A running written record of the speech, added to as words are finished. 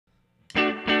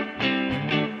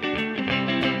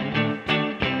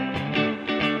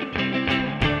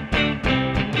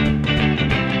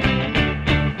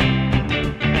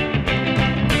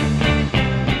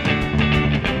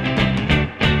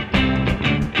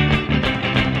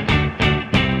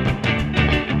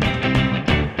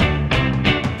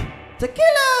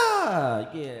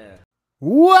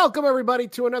Welcome, everybody,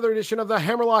 to another edition of the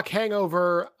Hammerlock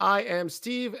Hangover. I am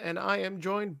Steve, and I am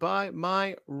joined by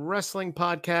my wrestling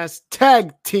podcast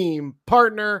tag team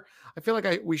partner. I feel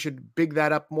like we should big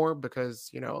that up more because,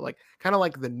 like kind of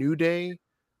like the New Day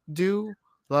do.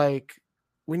 Like,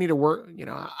 we need to work,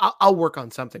 I'll work on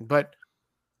something. But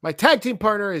my tag team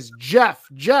partner is Jeff.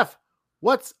 Jeff,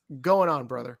 what's going on,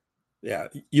 brother? Yeah,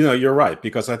 you're right,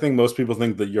 because I think most people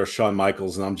think that you're Shawn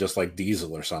Michaels and I'm just like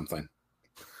Diesel or something.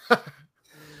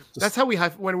 That's how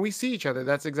when we see each other,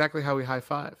 that's exactly how we high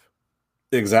five.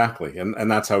 Exactly. And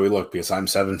that's how we look, because I'm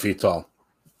 7 feet tall.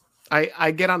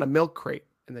 I get on a milk crate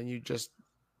and then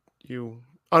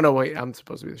oh no, wait, I'm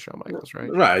supposed to be the Shawn Michaels, right?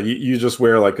 Right. You just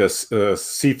wear like a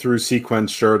see-through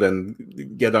sequence shirt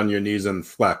and get on your knees and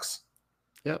flex.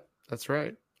 Yep, that's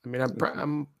right. I mean,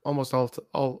 I'm almost all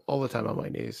the time on my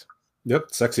knees. Yep,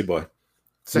 sexy boy.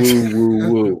 Woo,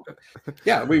 woo, woo.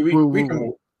 Yeah,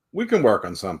 we can work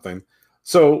on something.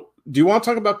 So, do you want to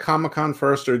talk about Comic-Con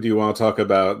first, or do you want to talk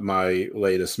about my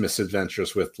latest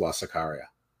misadventures with La Sicaria?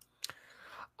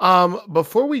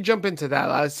 Before we jump into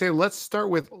that, I'd say let's start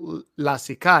with La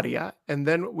Sicaria, and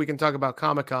then we can talk about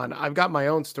Comic-Con. I've got my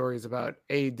own stories about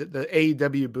the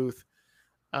AEW booth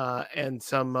and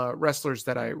some wrestlers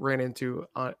that I ran into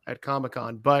at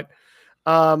Comic-Con. But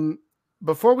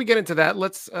before we get into that,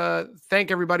 let's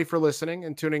thank everybody for listening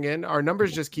and tuning in. Our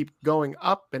numbers just keep going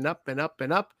up and up and up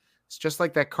and up. It's just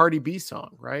like that Cardi B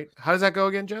song, right? How does that go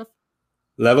again, Jeff?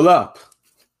 Level up.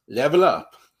 Level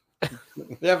up.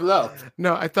 Level up.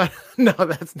 No,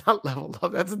 that's not Level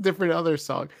Up. That's a different other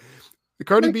song. The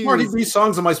Cardi B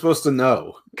songs am I supposed to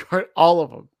know? All of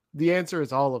them. The answer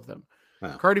is all of them.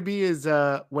 Wow. Cardi B is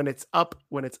when it's up,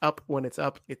 when it's up, when it's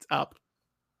up, it's up.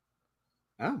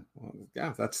 Oh, well,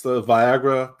 yeah, that's the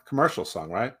Viagra commercial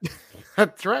song, right?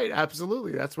 That's right.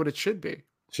 Absolutely. That's what it should be.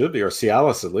 Should be, or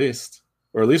Cialis at least.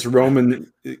 Or at least Roman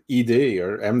ED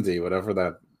or MD, whatever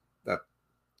that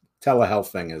telehealth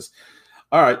thing is.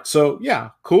 All right, so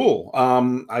yeah, cool.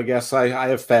 I guess I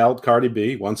have failed Cardi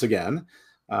B once again,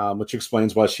 which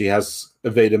explains why she has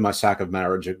evaded my sack of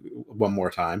marriage one more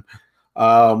time.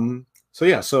 So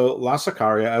La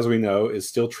Sicaria, as we know, is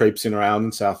still traipsing around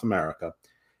in South America.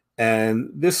 And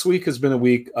this week has been a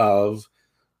week of,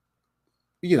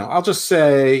 I'll just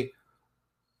say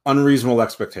unreasonable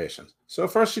expectations. So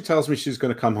first she tells me she's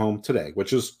going to come home today,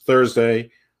 which is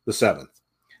Thursday the 7th.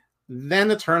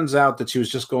 Then it turns out that she was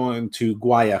just going to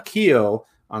Guayaquil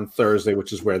on Thursday,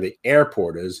 which is where the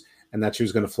airport is, and that she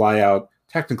was going to fly out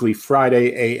technically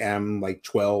Friday a.m., like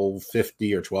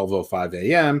 12:50 or 12:05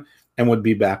 a.m., and would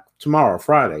be back tomorrow,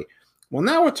 Friday. Well,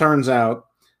 now it turns out,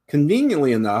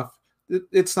 conveniently enough,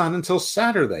 it's not until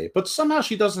Saturday. But somehow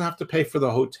she doesn't have to pay for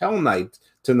the hotel night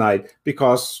tonight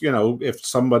because, if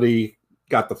somebody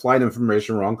got the flight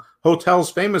information wrong,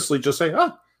 hotels famously just say,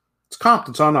 it's comped,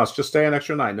 it's on us, just stay an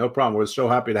extra night, no problem, we're so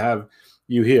happy to have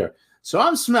you here. So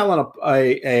I'm smelling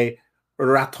a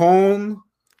raton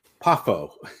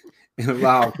pafo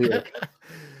loud here.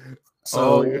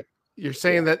 So you're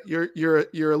saying that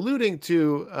you're alluding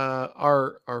to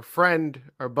our friend,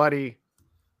 our buddy,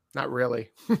 not really,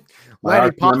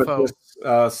 Lanny Poffo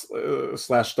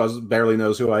 / barely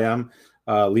knows who I am,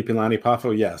 Leaping Lanny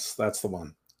Poffo. Yes, that's the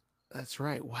one. That's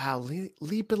right. Wow.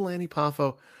 Leap and Lanny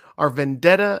Poffo. Our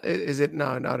vendetta, is it?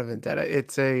 No, not a vendetta.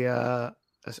 It's a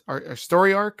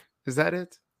story arc. Is that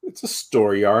it? It's a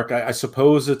story arc. I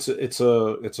suppose it's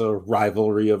a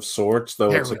rivalry of sorts,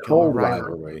 though it's a cold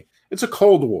rivalry. It's a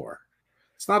Cold War.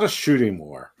 It's not a shooting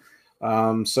war.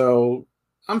 So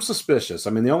I'm suspicious. I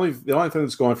mean, the only thing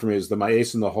that's going for me is that my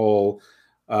ace in the hole,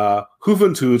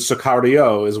 Juventud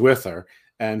Sicario, is with her.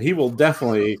 And he will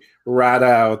definitely rat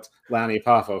out Lanny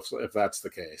Poffo if that's the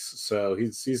case. So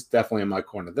he's definitely in my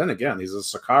corner. Then again, he's a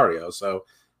Sicario, so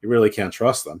you really can't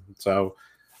trust them. So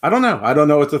I don't know. I don't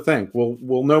know what to think.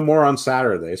 We'll know more on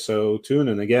Saturday. So tune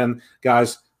in again,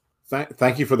 guys.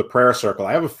 Thank you for the prayer circle.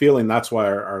 I have a feeling that's why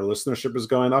our listenership is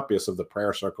going up, because of the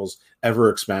prayer circles ever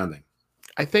expanding.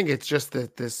 I think it's just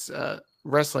that this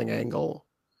wrestling angle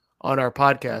on our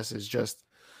podcast is just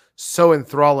so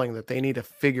enthralling that they need to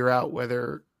figure out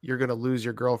whether you're going to lose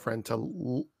your girlfriend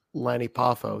to Lanny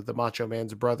Poffo, the Macho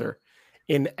Man's brother,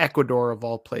 in Ecuador of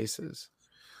all places.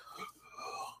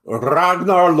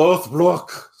 Ragnar Lothbrok,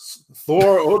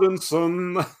 Thor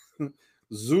Odinson,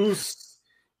 Zeus,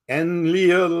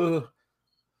 Enlil,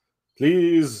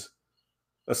 please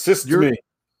assist me.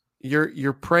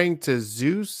 You're praying to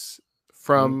Zeus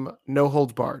from No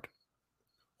Holds Barred.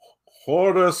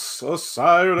 Horus,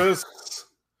 Osiris.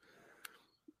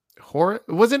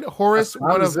 Wasn't Horus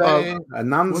one of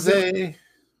Ananze?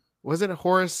 Wasn't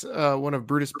Horus one of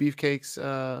Brutus Beefcake's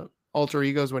alter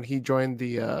egos when he joined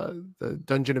the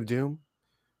Dungeon of Doom?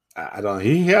 I don't know.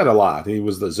 He had a lot. He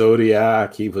was the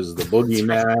Zodiac. He was the That's right.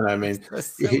 Boogeyman. I mean, The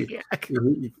Zodiac.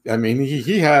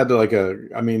 he had like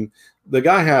the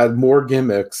guy had more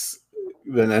gimmicks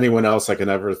than anyone else I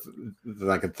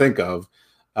could think of,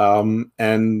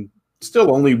 and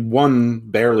still only one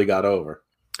barely got over.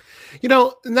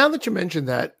 Now that you mentioned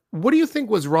that, what do you think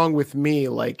was wrong with me?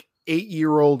 Like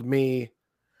 8-year-old me,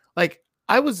 like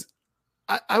I was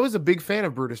a big fan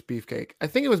of Brutus Beefcake. I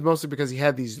think it was mostly because he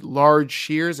had these large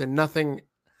shears and nothing.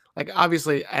 Like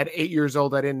obviously, at 8 years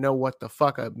old, I didn't know what the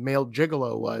fuck a male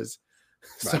gigolo was,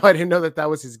 so Right. I didn't know that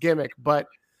was his gimmick. But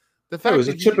the fact It was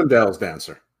a Chippendales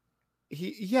dancer.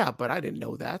 But I didn't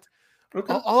know that.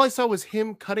 Okay. All I saw was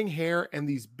him cutting hair and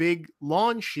these big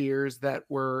lawn shears that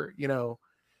were,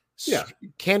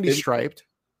 candy striped.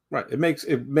 Right. It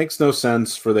makes no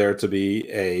sense for there to be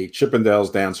a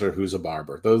Chippendales dancer who's a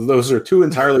barber. Those are two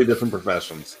entirely different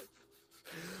professions.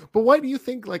 But why do you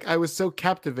think like I was so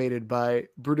captivated by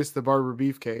Brutus the Barber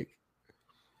Beefcake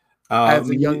as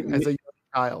a young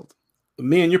child?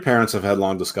 Me and your parents have had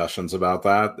long discussions about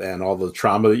that and all the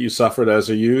trauma that you suffered as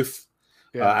a youth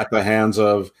at the hands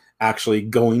of actually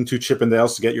going to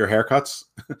Chippendales to get your haircuts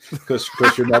because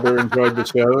your mother enjoyed the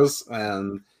shows,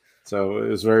 and so it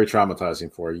was very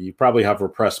traumatizing for you. You probably have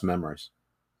repressed memories.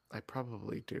 I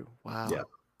probably do. Wow.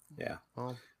 Yeah.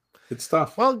 Well, it's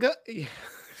tough. Well,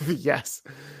 yes.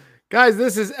 Guys,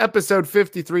 this is episode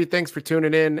 53. Thanks for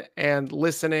tuning in and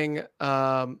listening.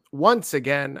 Once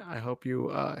again, I hope you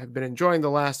have been enjoying the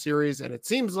last series, and it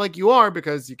seems like you are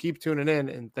because you keep tuning in.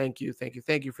 And thank you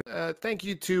for thank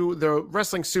you to the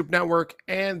Wrestling Soup Network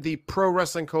and the Pro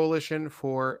Wrestling Coalition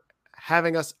for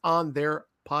having us on their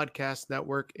podcast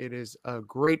network. It is a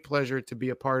great pleasure to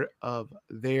be a part of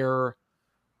their.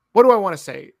 What do I want to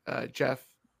say, Jeff?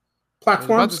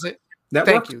 Platforms.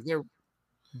 Thank you. They're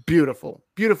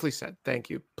beautifully said. Thank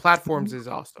you. Platforms is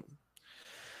awesome.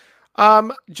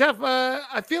 Jeff,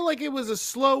 I feel like it was a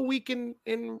slow week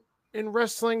in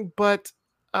wrestling, but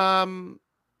as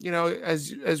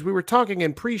we were talking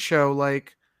in pre-show,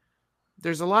 like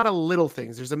there's a lot of little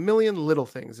things. There's a million little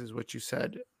things, is what you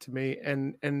said to me,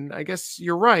 and I guess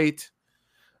you're right.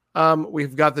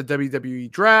 We've got the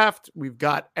WWE Draft. We've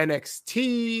got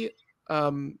NXT.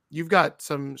 You've got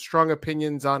some strong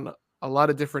opinions on a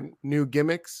lot of different new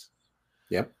gimmicks.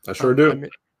 Yep, I sure do.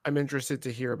 I'm interested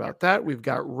to hear about that. We've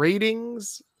got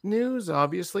ratings news,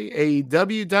 obviously,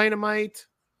 AEW Dynamite.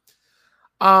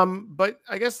 But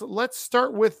I guess let's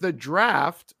start with the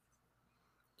draft.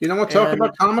 You don't want to talk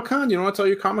about Comic-Con? You don't want to tell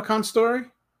your Comic-Con story?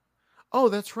 Oh,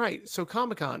 that's right. So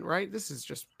Comic-Con, right? This is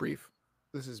just brief.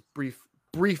 This is brief.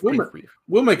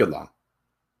 We'll make it long.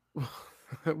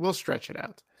 We'll stretch it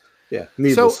out. Yeah,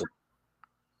 needlessly.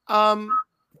 So,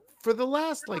 for the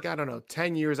last,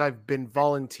 10 years, I've been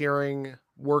volunteering,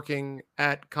 working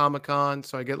at Comic-Con,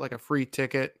 so I get like a free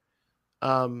ticket.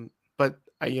 But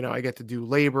I get to do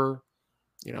labor.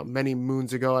 Many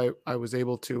moons ago, I was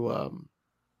able to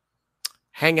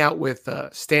hang out with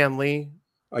Stan Lee.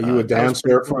 Are you a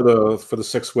dancer for the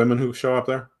 6 women who show up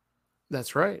there?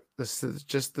 That's right. This is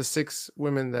just the 6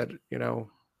 women that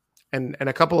and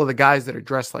a couple of the guys that are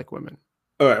dressed like women.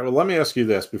 All right. Well, let me ask you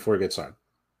this before we get started: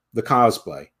 the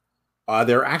cosplay. Are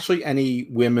there actually any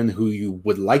women who you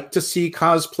would like to see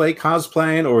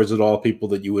cosplaying, or is it all people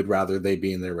that you would rather they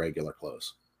be in their regular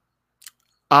clothes?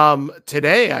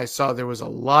 Today I saw there was a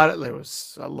lot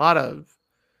of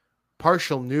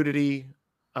partial nudity.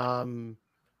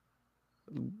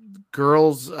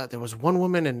 Girls, there was one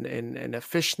woman in a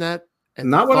fishnet. And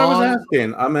not what I was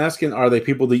asking. I'm asking, are they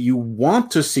people that you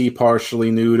want to see partially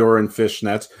nude or in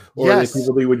fishnets, or are they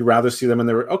people that you would rather see them in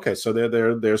their? Okay, so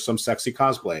there's some sexy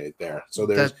cosplay there. So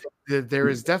there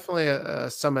is definitely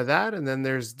some of that, and then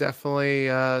there's definitely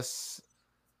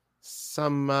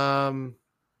some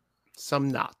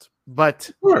not. But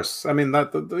of course, I mean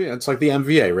it's like the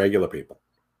MVA, regular people.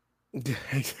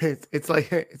 it's like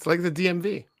the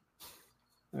DMV.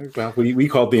 Well, we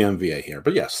call it the MVA here,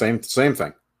 but yeah, same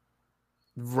thing.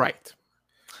 Right.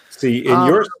 See, in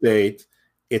your state,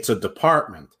 it's a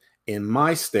department. In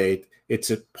my state,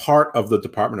 it's a part of the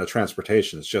Department of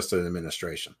Transportation. It's just an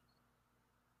administration.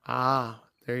 Ah,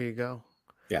 there you go.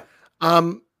 Yeah.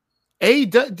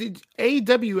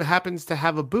 AEW happens to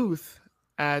have a booth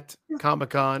at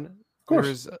Comic-Con. Of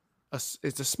course.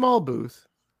 It's a small booth,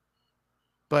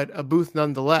 but a booth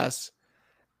nonetheless.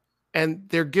 And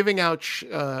they're giving out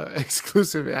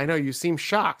exclusive. I know you seem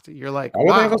shocked. You're like,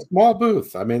 wow. They have a small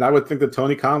booth. I mean, I would think that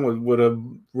Tony Khan would have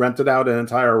rented out an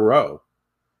entire row.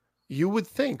 You would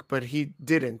think, but he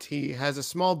didn't. He has a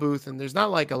small booth, and there's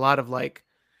not like a lot of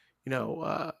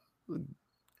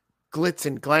glitz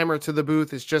and glamour to the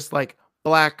booth. It's just like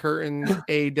black curtains,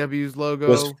 AEW's Was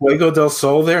logo. Fuego del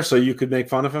Sol there so you could make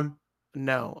fun of him?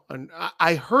 No, and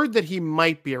I heard that he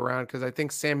might be around because I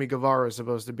think Sammy Guevara is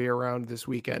supposed to be around this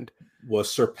weekend. Was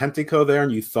Serpentico there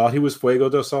and you thought he was Fuego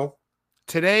del Sol?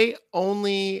 Today,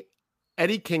 only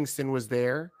Eddie Kingston was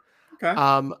there.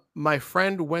 Okay. My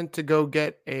friend went to go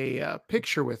get a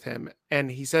picture with him,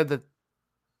 and he said that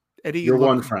Eddie. Your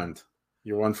one friend.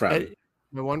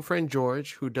 My one friend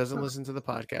George, who doesn't listen to the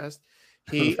podcast,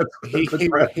 he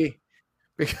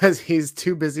because he's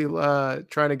too busy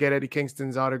trying to get Eddie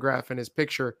Kingston's autograph and his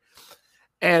picture,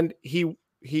 and he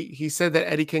said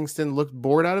that Eddie Kingston looked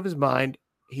bored out of his mind.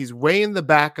 He's way in the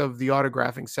back of the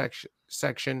autographing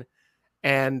section,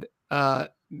 and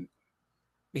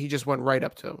he just went right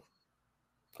up to him.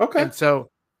 Okay. And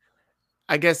so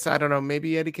I guess, I don't know,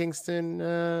 maybe Eddie Kingston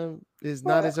is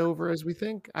not as over as we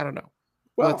think. I don't know.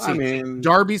 Well, Let's see. I mean,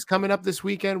 Darby's coming up this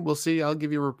weekend. We'll see. I'll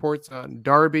give you reports on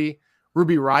Darby.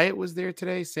 Ruby Riott was there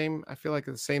today. I feel like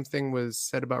the same thing was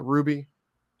said about Ruby.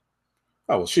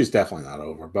 Oh, well, she's definitely not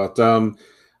over. But I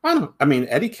don't know. I mean,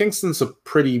 Eddie Kingston's a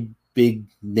pretty big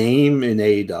name in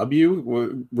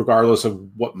AEW, regardless of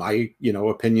what my,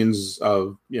 opinions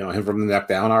of, him from the neck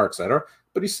down are, etc.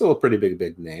 But he's still a pretty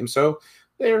big name. So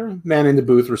they're manning the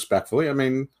booth respectfully. I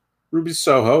mean, Ruby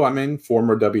Soho,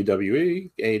 former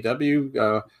WWE,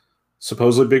 AEW,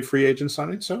 supposedly big free agent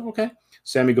signing. So, okay.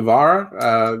 Sammy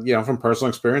Guevara, from personal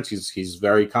experience, he's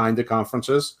very kind to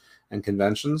conferences and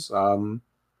conventions.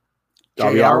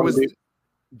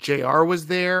 JR was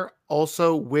there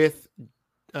also with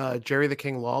Jerry the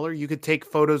King Lawler. You could take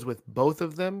photos with both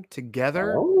of them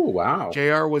together. Oh, wow.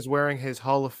 JR was wearing his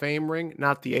Hall of Fame ring,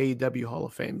 not the AEW Hall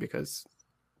of Fame, because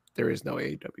there is no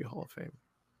AEW Hall of Fame.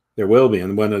 There will be,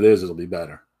 and when it is, it'll be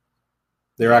better.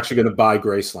 They're actually going to buy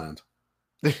Graceland.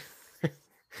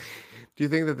 Do you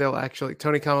think that they'll actually,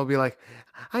 Tony Khan will be like,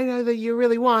 I know that you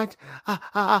really want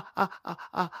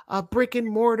a brick and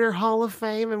mortar Hall of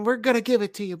Fame, and we're going to give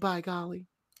it to you, by golly.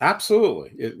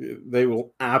 Absolutely. They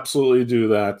will absolutely do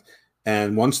that.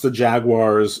 And once the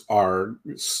Jaguars are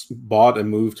bought and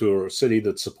moved to a city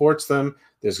that supports them,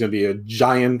 there's going to be a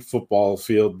giant football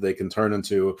field they can turn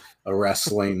into a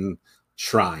wrestling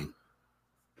shrine.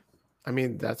 I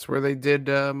mean, that's where they did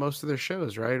most of their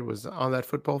shows, right? It was on that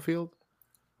football field.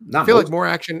 Not I feel most.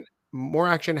 like more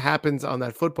action happens on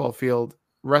that football field,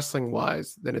 wrestling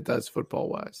wise, than it does football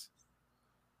wise.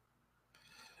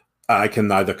 I can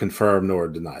neither confirm nor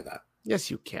deny that.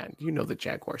 Yes, you can. You know the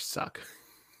Jaguars suck.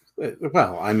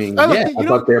 Well,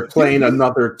 but they're playing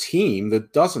another team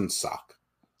that doesn't suck.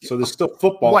 So there's still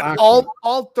football. What, action.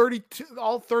 all 32,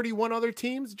 all 31 other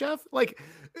teams, Jeff? Like,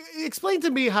 explain to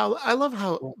me how. I love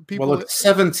how people. Well, it's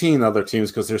 17 other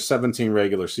teams because there's 17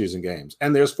 regular season games,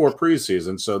 and there's 4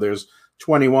 preseason, so there's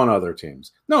 21 other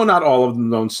teams. No, not all of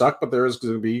them don't suck, but there is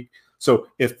going to be. So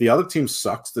if the other team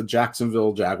sucks, the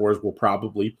Jacksonville Jaguars will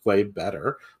probably play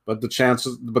better. But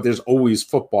there's always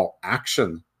football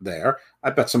action there.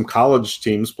 I bet some college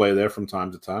teams play there from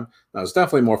time to time. Now, there's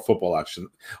definitely more football action.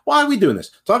 Why are we doing this?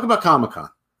 Talk about Comic-Con.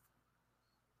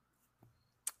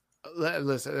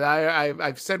 Listen,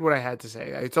 I've said what I had to say.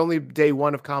 It's only day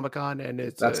 1 of Comic-Con, and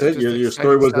that's it. Your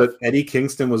story was that Eddie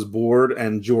Kingston was bored,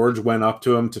 and George went up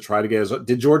to him to try to get his.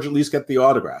 Did George at least get the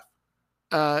autograph?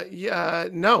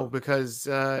 No, because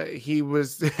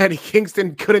Eddie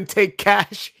Kingston couldn't take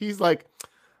cash. He's like, I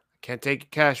can't take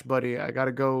cash, buddy. I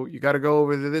gotta go. You gotta go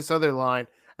over to this other line.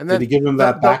 And then did he give him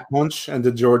that back punch? And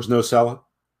did George no sell it?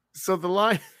 So the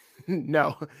line,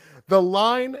 no, the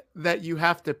line that you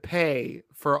have to pay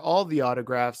for all the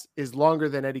autographs is longer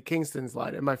than Eddie Kingston's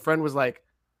line. And my friend was like,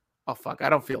 oh fuck, I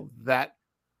don't feel that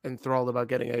enthralled about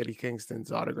getting Eddie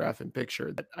Kingston's autograph and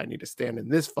picture that I need to stand in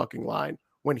this fucking line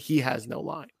when he has no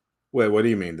line. Wait, what do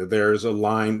you mean? That there's a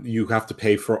line you have to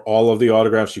pay for all of the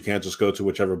autographs? You can't just go to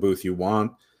whichever booth you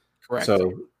want? Correct.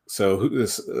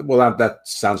 That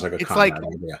sounds like a common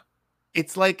idea.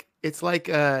 It's like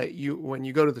you when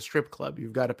you go to the strip club,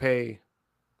 you've got to pay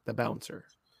the bouncer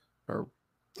or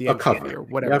the cover or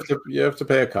whatever. You have to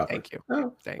pay a cover. Thank you.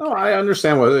 Thank you. I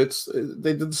understand what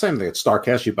they did the same thing at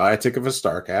StarCast. You buy a ticket for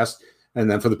StarCast,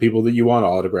 and then for the people that you want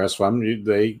autographs from,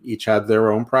 they each had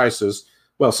their own prices.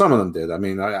 Well, some of them did. I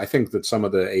mean, I think that some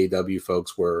of the AEW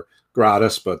folks were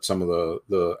gratis, but some of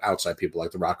the outside people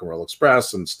like the Rock and Roll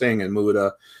Express and Sting and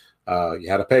Muda, you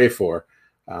had to pay for.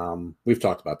 We've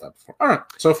talked about that before. All right,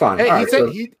 so fine.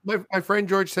 Hey, my friend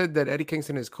George said that Eddie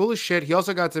Kingston is cool as shit. He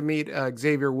also got to meet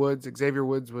Xavier Woods. Xavier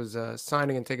Woods was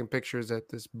signing and taking pictures at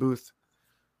this booth.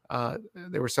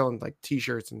 They were selling like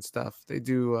T-shirts and stuff. They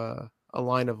do a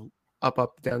line of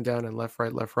up, down, down, and left,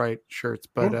 right shirts.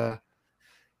 But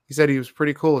he said he was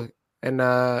pretty cool. And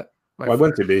why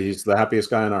wouldn't he be? He's the happiest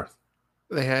guy on earth.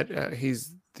 they had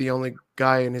he's the only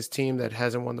guy in his team that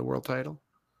hasn't won the world title.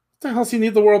 What the hell does he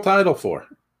need the world title for?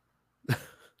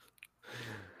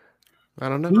 I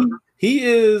don't know.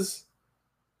 He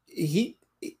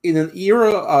in an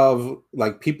era of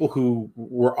like people who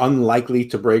were unlikely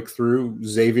to break through.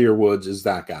 Xavier Woods is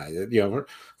that guy. You know,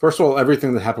 first of all,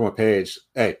 everything that happened with Paige,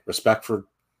 hey, respect for,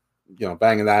 you know,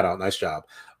 banging that out. Nice job.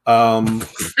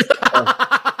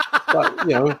 But,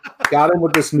 you know, got him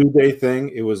with this New Day thing.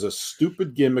 It was a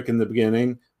stupid gimmick in the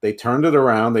beginning. They turned it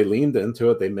around. They leaned into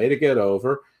it. They made it get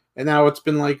over. And now it's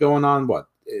been like going on, what,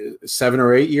 7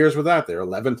 or 8 years with that. They're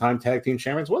 11-time tag team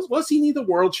champions. What's he need the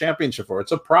world championship for?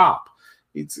 It's a prop.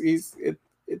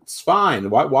 It's fine.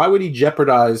 Why would he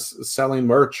jeopardize selling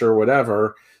merch or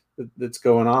whatever that's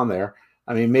going on there?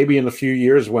 I mean, maybe in a few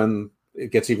years when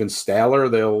it gets even staler,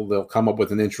 they'll come up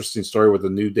with an interesting story with the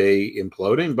New Day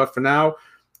imploding. But for now,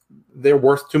 they're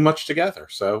worth too much together.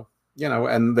 So, you know,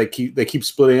 and they keep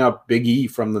splitting up Big E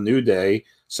from the New Day,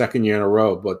 second year in a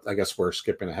row. But I guess we're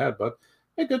skipping ahead. But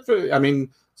hey, good for. I mean,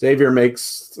 Xavier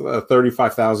makes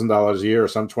 $35,000 a year or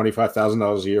some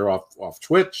 $25,000 a year off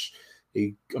Twitch.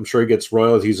 I'm sure he gets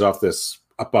royalties off this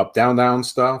up, down, down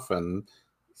stuff, and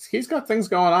he's got things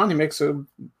going on. He makes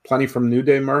plenty from New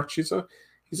Day merch. He's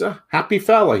a happy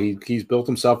fella. He's built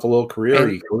himself a little career.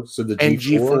 He goes to the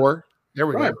G4. There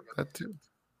we go. That too.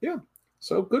 Yeah.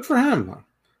 So good for him.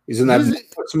 He's in that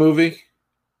Netflix movie.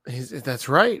 That's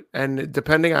right. And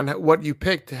depending on what you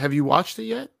picked, have you watched it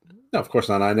yet? No, of course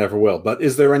not. I never will. But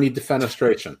is there any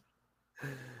defenestration?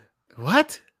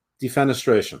 What?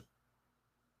 Defenestration.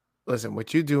 Listen,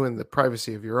 what you do in the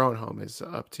privacy of your own home is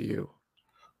up to you.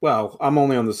 Well, I'm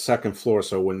only on the second floor,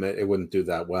 so it wouldn't do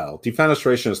that well.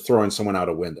 Defenestration is throwing someone out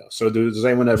a window. So does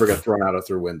anyone ever get thrown out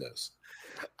through windows?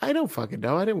 I don't fucking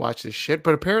know. I didn't watch this shit,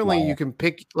 but apparently you can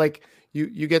pick, like,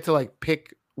 you get to like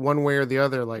pick one way or the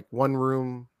other, like one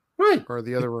room, right, or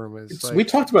the other room is. Like, we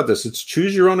talked about this. It's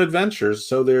choose your own adventures.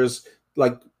 So there's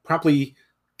like probably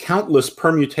countless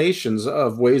permutations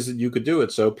of ways that you could do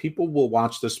it. So people will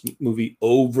watch this movie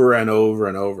over and over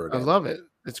and over again. I love it.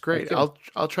 It's great. I'll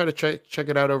try to check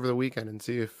it out over the weekend and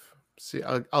see.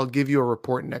 I'll give you a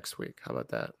report next week. How about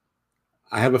that?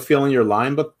 I have a feeling you're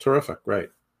lying, but terrific. Great.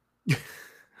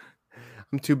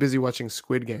 I'm too busy watching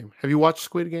Squid Game. Have you watched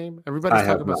Squid Game? Everybody's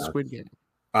talking about Squid Game.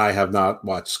 I have not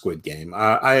watched Squid Game.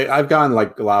 I've gotten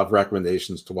like a lot of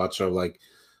recommendations to watch like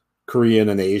Korean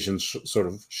and Asian sort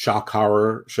of shock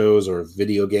horror shows or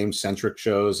video game centric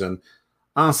shows, and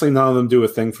honestly, none of them do a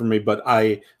thing for me. But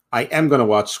I am going to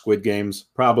watch Squid Games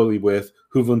probably with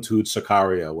Juventud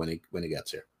Sicario when he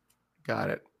gets here.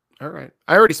 Got it. All right.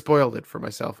 I already spoiled it for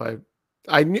myself.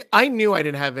 I knew I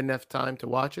didn't have enough time to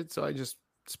watch it, so I just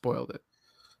spoiled it.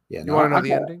 Yeah. You want to know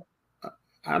the ending?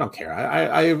 I don't care.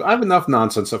 I have enough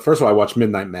nonsense. So first of all, I watched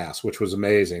Midnight Mass, which was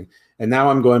amazing. And now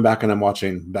I'm going back and I'm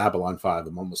watching Babylon 5.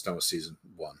 I'm almost done with season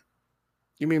 1.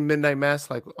 You mean Midnight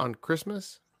Mass like on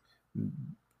Christmas?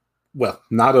 Well,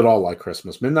 not at all like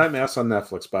Christmas. Midnight Mass on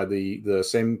Netflix by the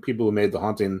same people who made The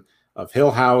Haunting of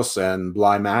Hill House and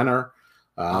Bly Manor.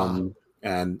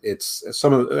 And it's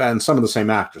some of the same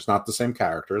actors, not the same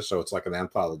characters. So it's like an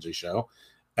anthology show.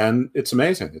 And it's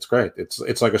amazing. It's great.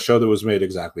 It's like a show that was made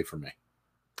exactly for me.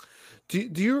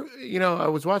 Do you know, I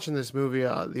was watching this movie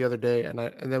the other day, and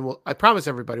then I promise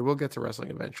everybody we'll get to wrestling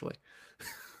eventually.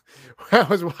 I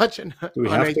was watching on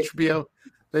HBO.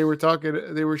 They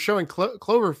were showing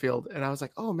Cloverfield, and I was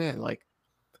like, oh man, like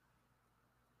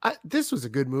this was a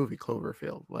good movie,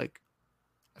 Cloverfield. Like,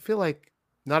 I feel like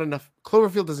not enough.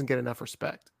 Cloverfield doesn't get enough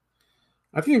respect.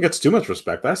 I think it gets too much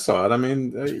respect. I saw it. I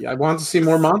mean, I wanted to see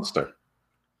more monster.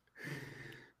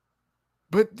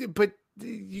 But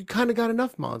you kind of got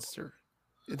enough monster.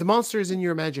 The monster is in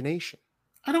your imagination.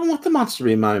 I don't want the monster to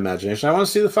be in my imagination. I want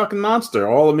to see the fucking monster.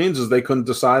 All it means is they couldn't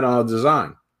decide on a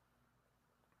design.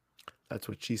 That's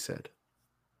what she said.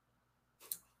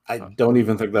 I don't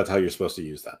even think that's how you're supposed to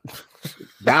use that.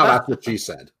 Now that's what she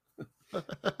said.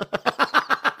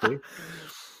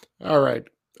 All right.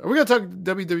 Are we going to talk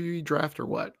WWE Draft or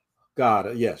what?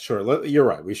 God, yeah, sure. You're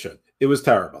right. We should. It was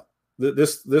terrible.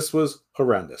 This was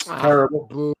horrendous.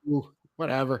 Terrible. Boo,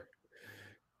 whatever.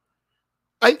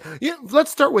 Let's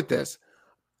start with this.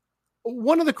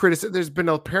 One of the criticisms, there's been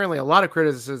apparently a lot of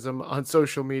criticism on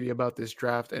social media about this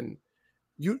draft, and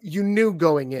you knew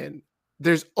going in,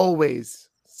 there's always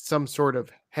some sort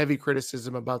of heavy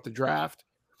criticism about the draft.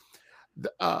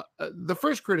 The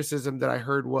first criticism that I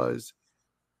heard was,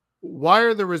 why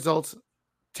are the results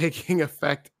taking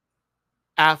effect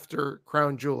after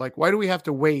Crown Jewel? Like, why do we have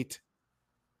to wait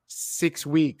 6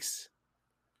 weeks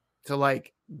to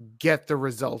like get the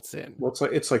results in. Well,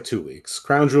 it's like 2 weeks.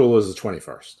 Crown Jewel is the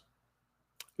 21st.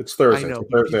 It's Thursday. I know, It's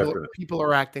but Thursday afternoon. people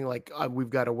are acting like we've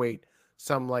got to wait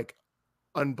some like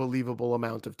unbelievable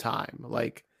amount of time.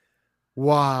 Like,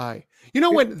 why? You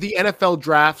know, when the NFL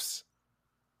drafts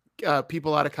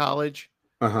people out of college.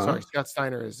 Sorry, Scott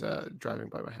Steiner is driving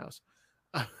by my house.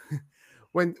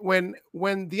 When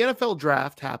the NFL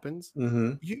draft happens,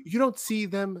 you don't see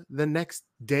them the next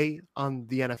day on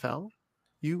the NFL.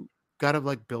 You got to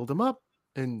like build them up,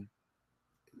 and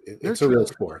it's a real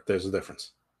sport. There's a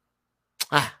difference.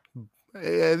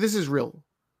 This is real.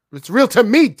 It's real to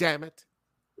me, damn it.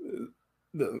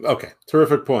 Okay,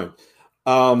 terrific point.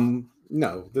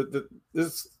 No,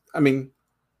 this. I mean,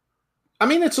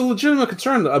 it's a legitimate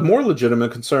concern. A more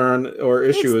legitimate concern or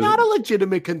issue is not a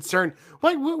legitimate concern.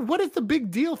 What is the big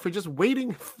deal for just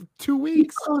waiting 2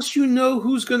 weeks? Because you know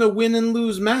who's going to win and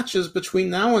lose matches between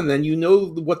now and then. You know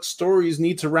what stories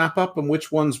need to wrap up and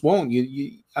which ones won't.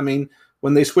 I mean,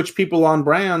 when they switch people on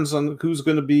brands on who's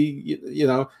going to be,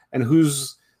 and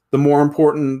who's the more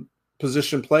important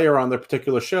position player on their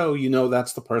particular show,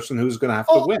 that's the person who's going to have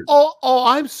to win. Oh,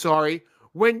 I'm sorry.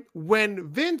 When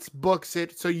Vince books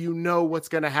it, so you know what's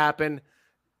going to happen,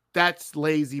 that's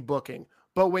lazy booking.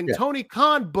 But when Tony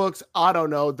Khan books, I don't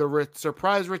know, the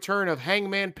surprise return of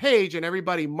Hangman Page, and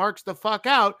everybody marks the fuck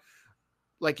out,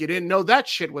 like you didn't know that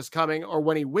shit was coming, or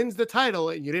when he wins the title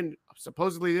and you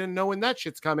supposedly didn't know when that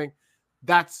shit's coming,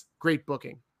 that's great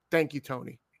booking. Thank you,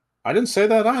 Tony. I didn't say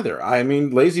that either. I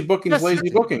mean, lazy booking is lazy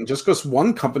booking. Just because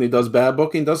one company does bad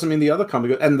booking doesn't mean the other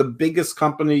company, and the biggest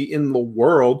company in the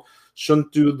world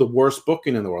shouldn't do the worst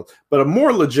booking in the world. But a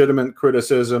more legitimate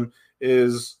criticism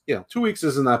is, 2 weeks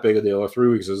isn't that big a deal, or 3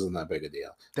 weeks isn't that big a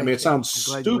deal. It sounds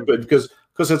stupid because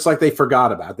it's like they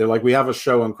forgot about it. They're like, we have a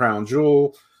show on Crown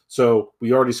Jewel, so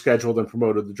we already scheduled and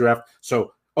promoted the draft.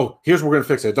 So, here's what we're going to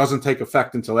fix it. It doesn't take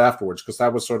effect until afterwards because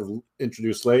that was sort of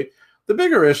introduced late. The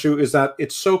bigger issue is that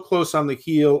it's so close on the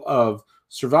heel of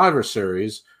Survivor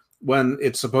Series when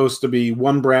it's supposed to be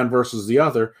one brand versus the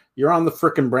other. You're on the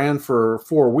frickin' brand for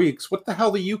 4 weeks. What the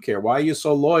hell do you care? Why are you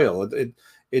so loyal?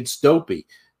 It's dopey.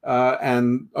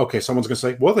 And someone's going to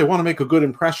say, well, they want to make a good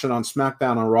impression on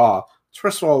SmackDown and Raw.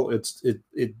 First of all, it's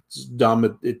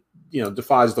dumb. It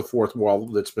defies the fourth wall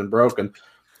that's been broken.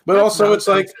 But also it's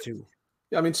like,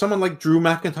 someone like Drew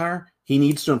McIntyre, he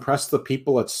needs to impress the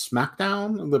people at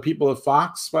SmackDown, the people at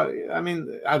Fox. But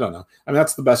I don't know.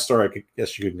 That's the best story I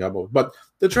guess you could come up with. But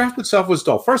the draft itself was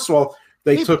dull. First of all,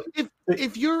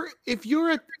 if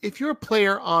you're a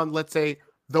player on, let's say,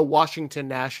 the Washington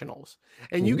Nationals,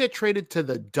 and you get traded to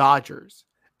the Dodgers,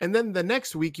 and then the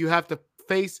next week you have to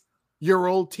face your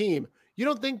old team, you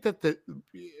don't think that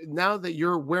now that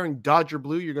you're wearing Dodger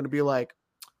blue, you're going to be like,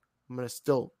 I'm going to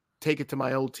still take it to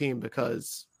my old team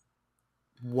because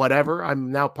whatever,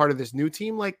 I'm now part of this new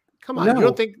team? Like, come on, you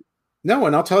don't think? No,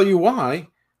 and I'll tell you why.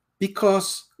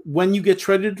 Because when you get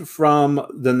traded from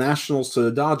the Nationals to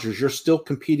the Dodgers, you're still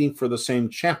competing for the same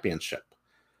championship.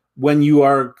 When you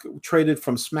are traded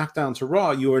from SmackDown to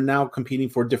Raw, you are now competing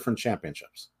for different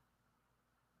championships.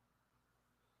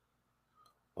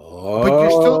 But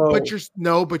you're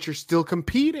still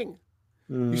competing.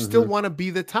 You still want to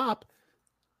be the top.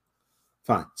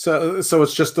 Fine. So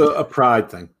it's just a pride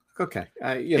thing. Okay.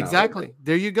 Exactly.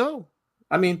 There you go.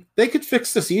 They could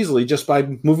fix this easily just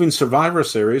by moving Survivor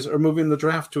Series or moving the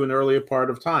draft to an earlier part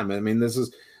of time.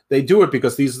 They do it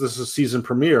because this is a season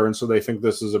premiere, and so they think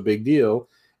this is a big deal.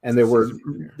 And there were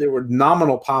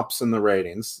nominal pops in the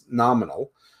ratings,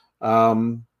 nominal.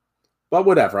 But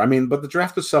whatever. But the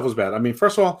draft itself was bad.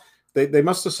 First of all, they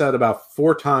must have said about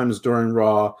 4 times during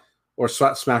Raw or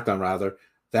SmackDown rather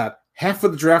that half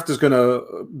of the draft is going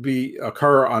to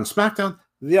occur on SmackDown.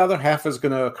 The other half is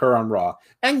going to occur on Raw.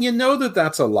 And you know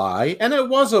that's a lie. And it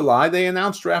was a lie. They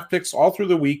announced draft picks all through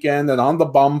the weekend and on the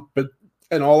bump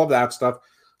and all of that stuff.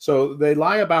 So they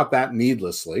lie about that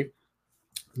needlessly.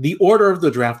 The order of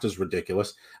the draft is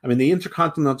ridiculous. The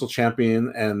Intercontinental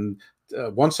Champion and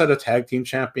one set of tag team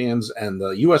champions and the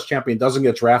U.S. champion doesn't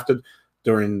get drafted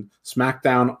during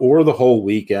SmackDown or the whole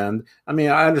weekend. I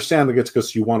understand that it's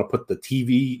because you want to put the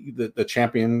TV, the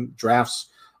champion drafts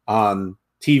on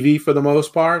TV for the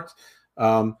most part.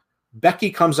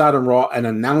 Becky comes out in Raw and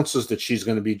announces that she's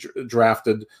going to be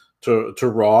drafted to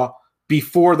Raw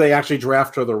before they actually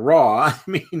draft her to Raw.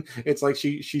 It's like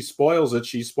she spoils it.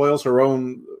 She spoils her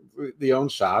own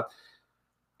shot.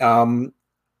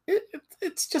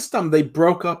 It's just dumb. They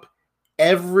broke up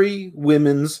every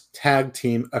women's tag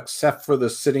team except for the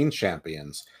sitting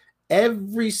champions.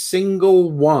 Every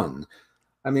single one.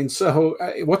 So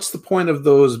what's the point of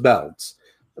those belts?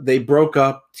 They broke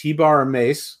up T-Bar and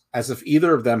Mace as if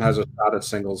either of them has a shot at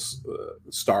singles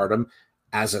stardom.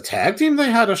 As a tag team, they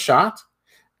had a shot.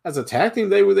 As a tag team,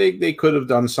 they could have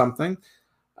done something.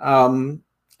 I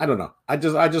don't know. I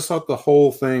just thought the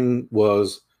whole thing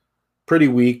was pretty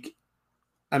weak.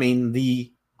 I mean,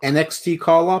 the NXT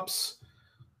call-ups,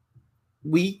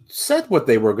 we said what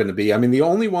they were going to be. I mean, the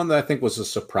only one that I think was a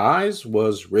surprise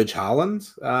was Ridge Holland,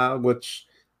 which,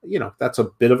 that's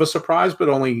a bit of a surprise, but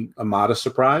only a modest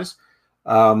surprise.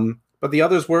 But the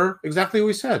others were exactly what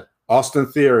we said. Austin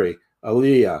Theory,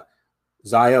 Aaliyah,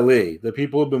 Xia Li, the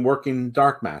people who've been working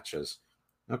dark matches.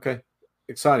 Okay,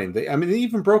 exciting. They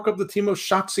even broke up the team of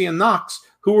Shotzi and Knox,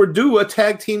 who were due a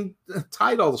tag team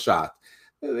title shot.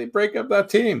 They break up that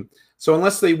team. So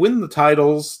unless they win the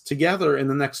titles together in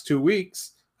the next 2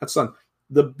 weeks, that's done.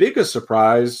 The biggest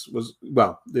surprise was,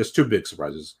 there's two big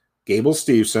surprises. Gable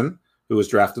Steveson, who was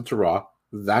drafted to Raw.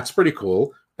 That's pretty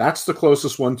cool. That's the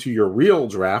closest one to your real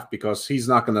draft because he's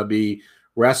not going to be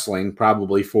wrestling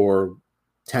probably for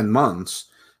 10 months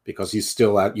because he's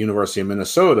still at University of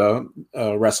Minnesota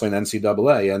wrestling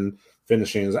NCAA and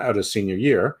finishing out his senior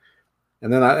year.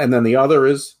 And then the other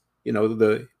is,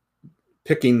 the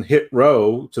picking Hit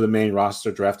Row to the main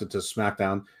roster drafted to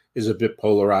SmackDown is a bit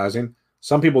polarizing.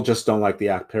 Some people just don't like the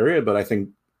act period, but I think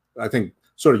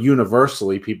sort of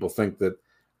universally people think that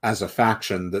as a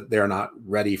faction that they're not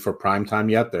ready for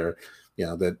primetime yet. They're,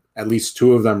 that at least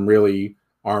two of them really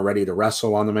aren't ready to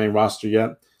wrestle on the main roster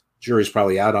yet. Jury's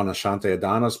probably out on Ashante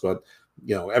Adonis, but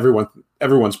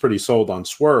everyone's pretty sold on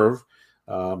Swerve,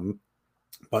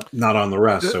 but not on the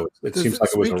rest. So it seems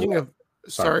like it was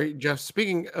Sorry, Jeff.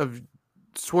 Speaking of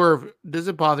Swerve, does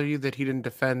it bother you that he didn't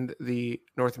defend the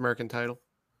North American title?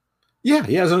 Yeah,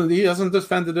 he hasn't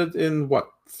defended it in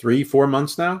 3-4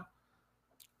 months now.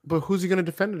 But who's he going to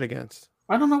defend it against?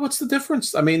 I don't know what's the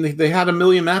difference. I mean, they had a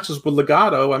million matches with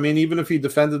Legado. I mean, even if he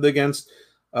defended against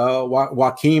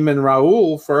Joaquim and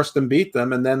Raul first and beat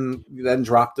them, and then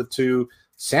dropped it to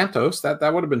Santos, that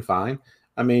would have been fine.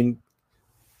 I mean,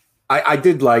 I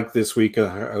did like this week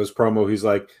his promo. He's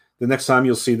like, the next time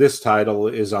you'll see this title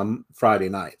is on Friday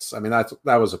nights. I mean,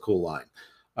 that was a cool line.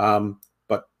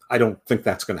 But I don't think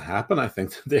that's going to happen. I think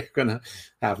that they're going to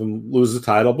have him lose the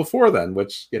title before then,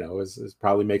 which, is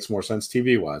probably makes more sense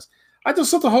TV-wise. I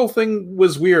just thought the whole thing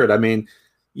was weird. I mean,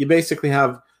 you basically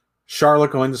have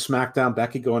Charlotte going to SmackDown,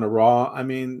 Becky going to Raw. I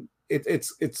mean,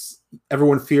 it's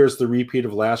everyone fears the repeat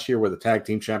of last year where the tag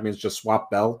team champions just swap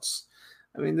belts.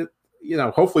 I mean,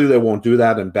 hopefully they won't do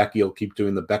that, and Becky will keep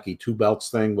doing the Becky 2 belts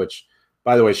thing, which,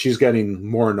 by the way, she's getting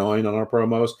more annoying on our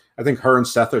promos. I think her and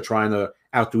Seth are trying to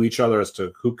outdo each other as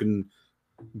to who can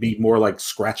be more like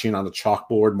scratching on the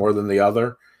chalkboard more than the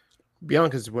other.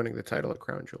 Bianca's winning the title at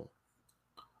Crown Jewel.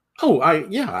 Oh,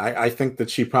 I think that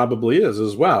she probably is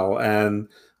as well, and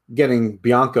getting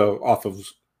Bianca off of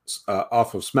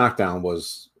SmackDown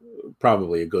was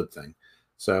probably a good thing.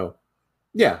 So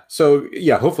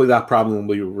hopefully that problem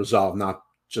will be resolved not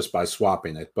just by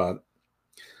swapping it, but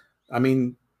I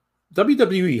mean,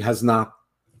 WWE has not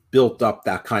built up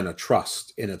that kind of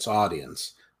trust in its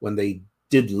audience when they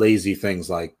did lazy things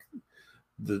like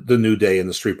the New Day and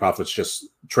the Street Profits just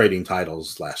trading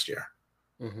titles last year.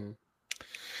 Mm-hmm.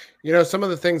 Some of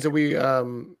the things that we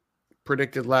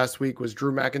predicted last week was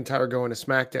Drew McIntyre going to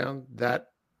SmackDown. That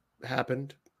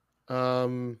happened.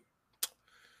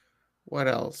 What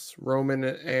else? Roman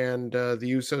and the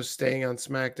Usos staying on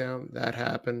SmackDown. That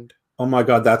happened. Oh my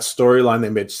God, that storyline. They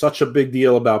made such a big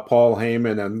deal about Paul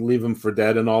Heyman and leave him for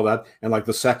dead and all that. And like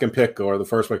the second pick or the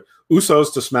first pick,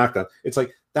 Usos to SmackDown. It's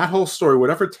like that whole story,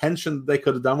 whatever tension they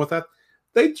could have done with that,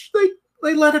 they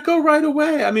let it go right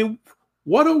away. I mean,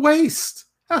 what a waste.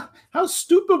 How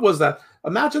stupid was that?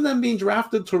 Imagine them being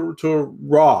drafted to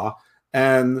Raw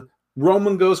and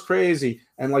Roman goes crazy.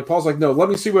 And like Paul's like, no, let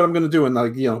me see what I'm going to do. And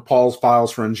like, Paul's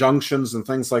files for injunctions and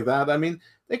things like that. I mean,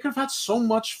 they could have had so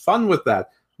much fun with that.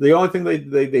 The only thing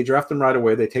they draft him right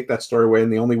away. They take that story away.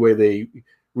 And the only way they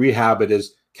rehab it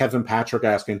is Kevin Patrick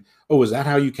asking, oh, is that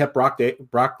how you kept Brock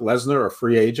Lesnar a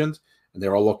free agent? And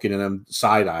they're all looking at him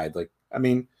side-eyed. Like, I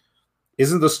mean,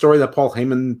 isn't the story that Paul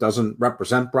Heyman doesn't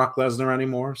represent Brock Lesnar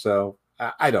anymore? So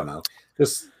I don't know.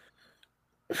 Just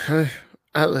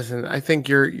listen. I think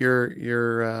you're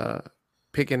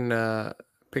picking what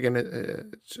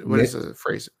is the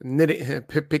phrase?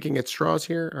 Picking at straws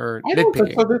here, or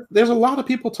nitpicking? So. There's a lot of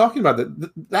people talking about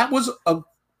that. That was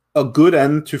a good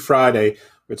end to Friday.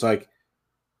 It's like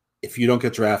if you don't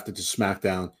get drafted to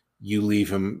SmackDown, you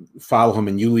leave him, follow him,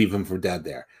 and you leave him for dead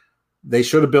there. They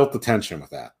should have built the tension with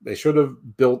that. They should have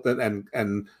built it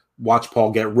and watch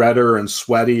Paul get redder and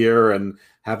sweatier and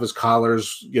have his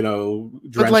collars,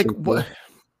 But like, what?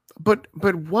 But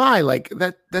why? Like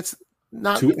that's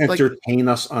not To like. entertain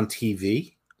us on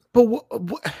TV. But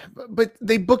but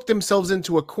they booked themselves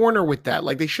into a corner with that.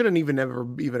 Like they shouldn't even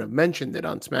have mentioned it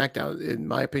on SmackDown, in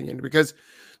my opinion, because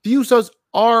the Usos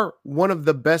are one of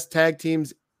the best tag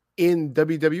teams in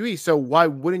WWE. So why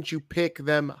wouldn't you pick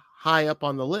them high up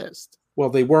on the list? Well,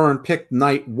 they weren't picked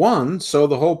night one, so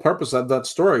the whole purpose of that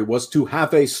story was to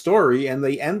have a story, and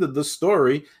they ended the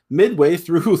story midway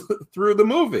through through the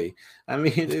movie. I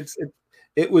mean,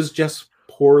 it was just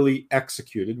poorly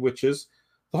executed, which is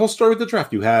the whole story of the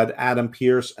draft. You had Adam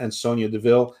Pearce and Sonya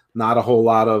Deville, not a whole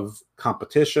lot of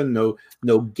competition,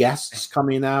 no guests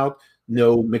coming out,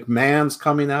 no McMahon's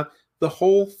coming out. The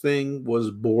whole thing was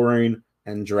boring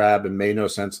and drab and made no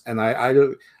sense. And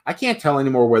I can't tell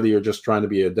anymore whether you're just trying to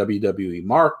be a WWE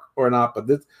mark or not, but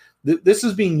this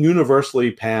is being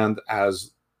universally panned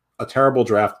as a terrible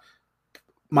draft.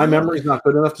 My memory is not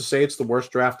good enough to say it's the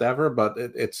worst draft ever, but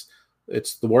it's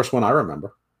the worst one I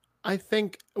remember. I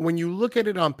think when you look at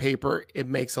it on paper, it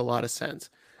makes a lot of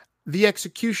sense. The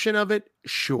execution of it,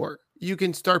 sure, you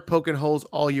can start poking holes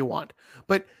all you want.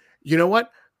 But you know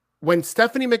what? When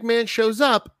Stephanie McMahon shows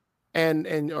up and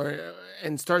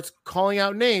starts calling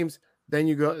out names,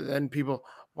 then people,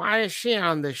 why is she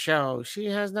on the show? She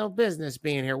has no business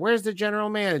being here. Where's the general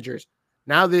managers?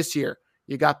 Now this year,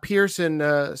 you got Pierce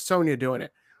and Sonya doing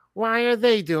it. Why are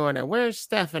they doing it? Where's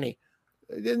Stephanie?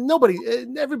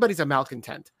 Everybody's a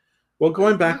malcontent. Well,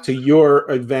 going back to your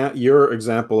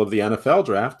example of the NFL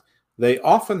draft, they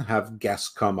often have guests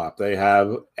come up. They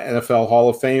have NFL Hall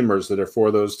of Famers that are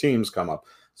for those teams come up.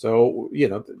 So,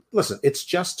 listen, it's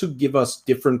just to give us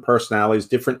different personalities,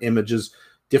 different images,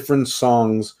 different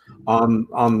songs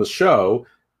on the show,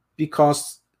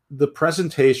 because the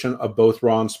presentation of both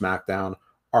Raw and SmackDown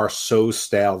are so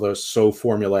stale. They're so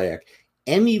formulaic.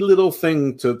 Any little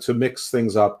thing to mix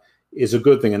things up is a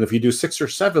good thing. And if you do 6 or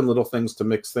 7 little things to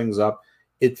mix things up,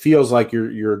 it feels like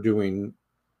you're doing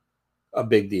a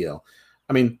big deal.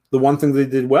 I mean, the one thing they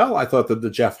did well, I thought that the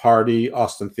Jeff Hardy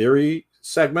Austin Theory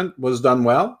segment was done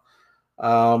well.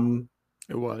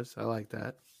 It was. I like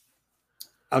that.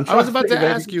 I was about to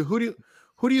ask you, who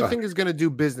do you think is going to do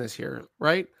business here,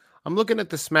 right? I'm looking at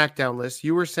the SmackDown list.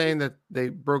 You were saying that they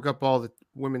broke up all the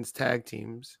women's tag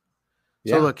teams.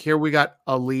 So look, here we got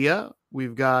Aaliyah.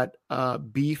 We've got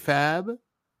B-Fab.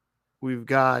 We've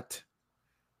got,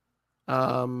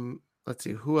 let's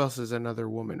see, who else is another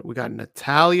woman? We got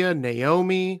Natalya,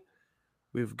 Naomi.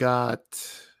 We've got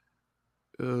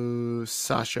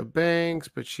Sasha Banks,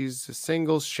 but she's a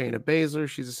singles. Shayna Baszler,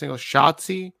 she's a single.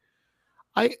 Shotzi.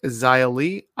 Xia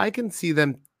Li. I can see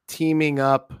them teaming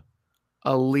up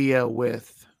Aaliyah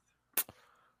with,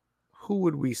 who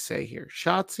would we say here?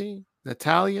 Shotzi?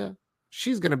 Natalya?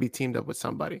 She's going to be teamed up with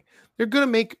somebody. They're going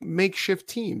to make makeshift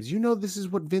teams. This is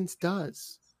what Vince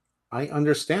does. I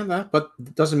understand that, but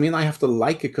it doesn't mean I have to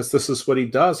like it because this is what he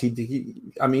does.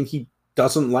 He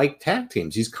doesn't like tag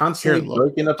teams. He's constantly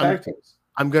breaking up tag teams.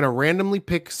 I'm going to randomly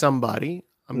pick somebody.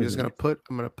 I'm just going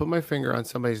to put my finger on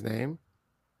somebody's name.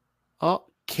 Oh,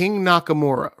 King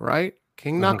Nakamura, right?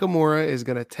 King Nakamura is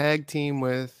going to tag team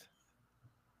with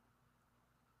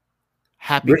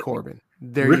Happy Corbin.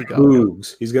 There you go.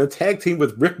 Boogs. He's going to tag team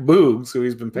with Rick Boogs, who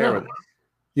he's been paired with.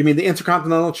 You mean the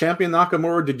Intercontinental Champion Nakamura?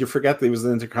 Or did you forget that he was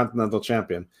the Intercontinental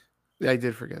Champion? I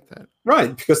did forget that.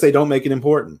 Right, because they don't make it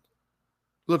important.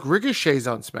 Look, Ricochet's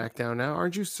on SmackDown now.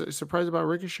 Aren't you surprised about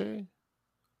Ricochet?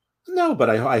 No, but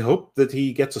I hope that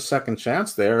he gets a second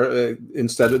chance there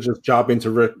instead of just jobbing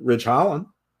to Ridge Holland.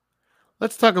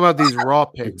 Let's talk about these Raw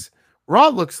picks. Raw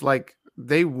looks like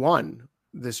they won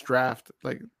this draft.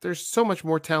 Like, there's so much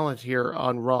more talent here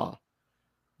on Raw.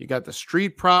 You got the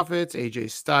Street Profits, AJ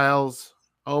Styles,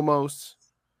 Omos,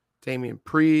 Damian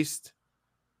Priest,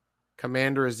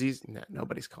 Commander Aziz. No,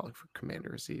 nobody's calling for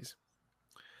Commander Aziz.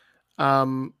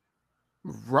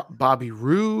 Bobby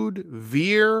Roode,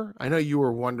 Veer. I know you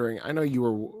were wondering. I know you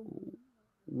were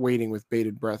waiting with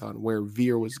bated breath on where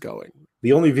Veer was going.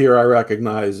 The only Veer I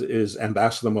recognize is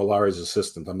Ambassador Molari's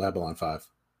assistant on Babylon 5.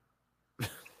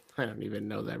 I don't even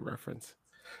know that reference.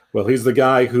 Well, he's the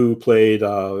guy who played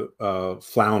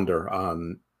Flounder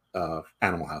on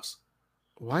Animal House.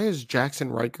 Why is Jackson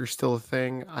Riker still a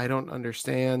thing? I don't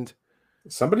understand.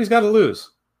 Somebody's got to lose.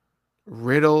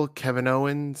 Riddle, Kevin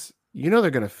Owens. They're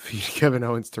going to feed Kevin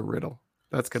Owens to Riddle.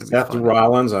 That's going to be Seth fun.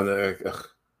 Rollins.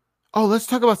 Oh, let's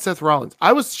talk about Seth Rollins.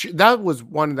 That was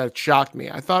one that shocked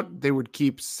me. I thought they would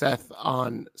keep Seth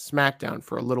on SmackDown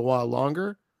for a little while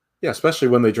longer. Yeah, especially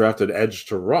when they drafted Edge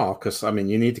to Raw, because,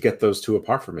 you need to get those two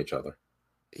apart from each other.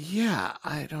 Yeah,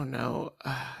 I don't know.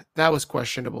 That was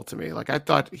questionable to me. Like, I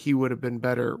thought he would have been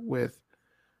better with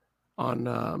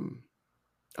on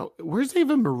where's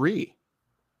Ava Marie?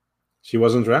 She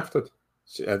wasn't drafted.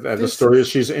 The story is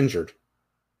she's injured.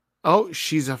 Oh,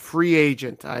 she's a free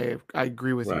agent. I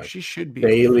agree with you. She should be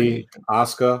Bailey,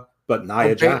 Asuka, but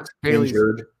Nia Jax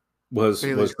injured was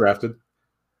drafted.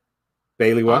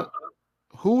 Bailey what?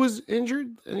 Who was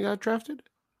injured and got drafted?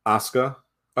 Asuka.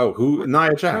 Oh,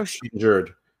 Nia Jax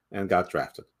injured and got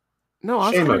drafted. No,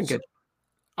 Asuka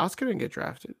didn't get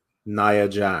drafted. Nia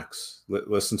Jax.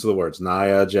 Listen to the words.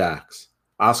 Nia Jax.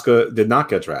 Asuka did not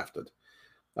get drafted.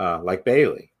 Like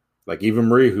Bailey. Like Eva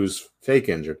Marie, who's fake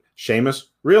injured. Sheamus,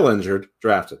 real injured,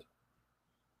 drafted.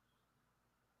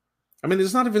 I mean,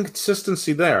 there's not even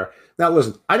consistency there. Now,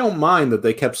 listen, I don't mind that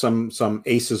they kept some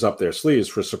aces up their sleeves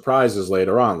for surprises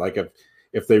later on. Like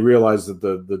if they realize that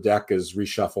the deck is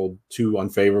reshuffled too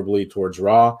unfavorably towards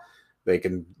Raw, they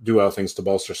can do other things to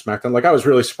bolster SmackDown. Like I was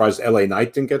really surprised LA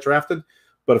Knight didn't get drafted,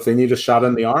 but if they need a shot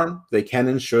in the arm, they can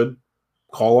and should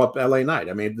call up LA Knight.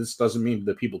 I mean, this doesn't mean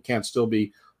that people can't still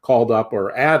be called up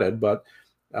or added, but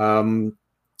you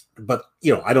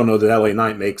know, I don't know that LA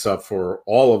Knight makes up for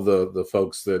all of the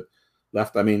folks that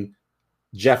left. I mean,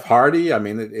 Jeff Hardy, I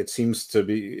mean, it seems to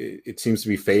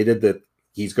be fated that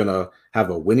he's going to have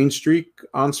a winning streak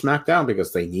on SmackDown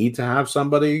because they need to have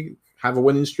somebody have a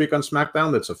winning streak on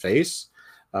SmackDown that's a face,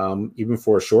 even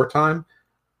for a short time.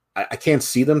 I can't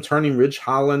see them turning Ridge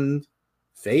Holland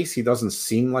face. He doesn't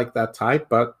seem like that type,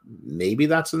 but maybe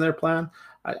that's in their plan.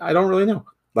 I don't really know.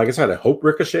 Like I said, I hope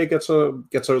Ricochet gets a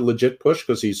legit push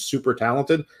because he's super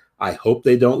talented. I hope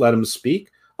they don't let him speak.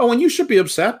 Oh, and you should be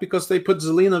upset because they put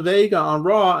Zelina Vega on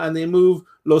Raw and they move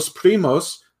Los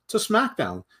Primos to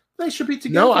SmackDown. They should be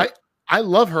together. No, I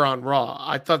love her on Raw.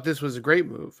 I thought this was a great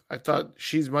move. I thought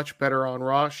she's much better on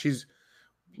Raw.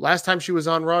 Last time she was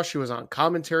on Raw, she was on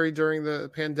commentary during the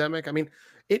pandemic. I mean,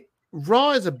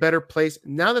 Raw is a better place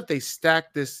now that they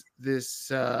stacked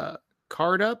this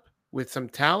card up with some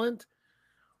talent.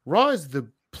 Raw is the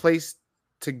place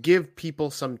to give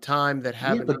people some time that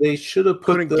haven't. Yeah, but they should have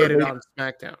couldn't get it on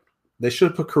SmackDown. They should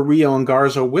have put Carrillo and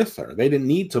Garza with her. They didn't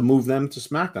need to move them to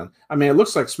SmackDown. I mean, it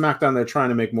looks like SmackDown, they're trying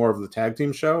to make more of the tag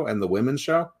team show and the women's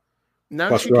show.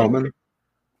 Now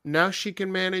she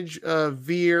can manage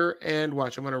Veer and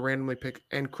watch. I'm going to randomly pick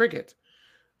and Cricket.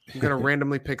 I'm going to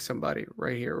randomly pick somebody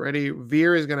right here. Ready?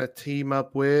 Veer is going to team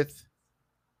up with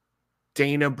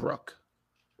Dana Brooke.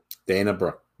 Dana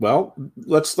Brooke. Well,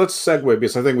 let's segue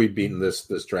because I think we've beaten this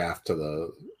draft to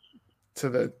the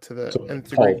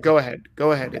Go ahead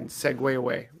and segue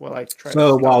away while I try.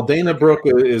 So while Dana Brooke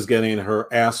is getting her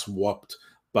ass whooped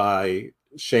by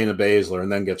Shayna Baszler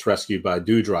and then gets rescued by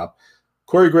Doudrop,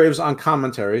 Corey Graves on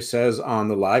commentary says on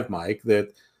the live mic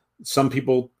that some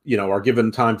people, you know, are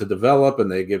given time to develop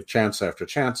and they give chance after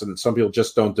chance, and some people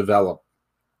just don't develop.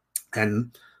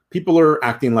 And people are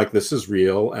acting like this is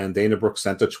real. And Dana Brooke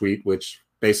sent a tweet which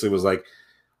basically was like,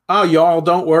 oh, y'all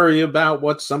don't worry about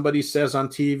what somebody says on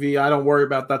TV. I don't worry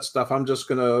about that stuff. I'm just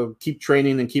going to keep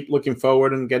training and keep looking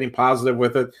forward and getting positive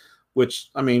with it,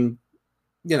 which, I mean,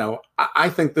 you know, I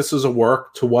think this is a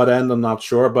work. To what end, I'm not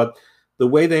sure. But the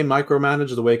way they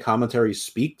micromanage, the way commentary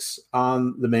speaks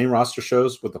on the main roster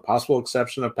shows, with the possible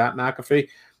exception of Pat McAfee,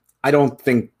 I don't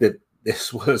think that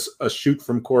this was a shoot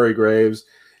from Corey Graves.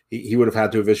 He would have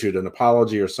had to have issued an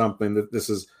apology or something. That this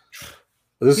is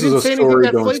a story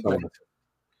going somewhere.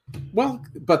 Well,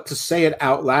 but to say it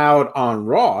out loud on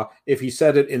Raw, if he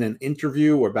said it in an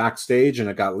interview or backstage and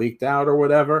it got leaked out or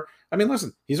whatever, I mean,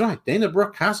 listen, he's right. Dana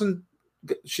Brooke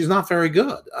she's not very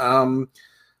good.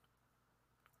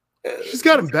 She's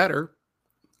gotten better.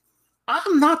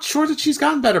 I'm not sure that she's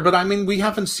gotten better, but I mean, we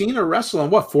haven't seen her wrestle in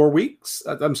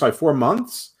 4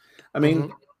 months. I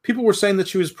mean, people were saying that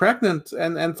she was pregnant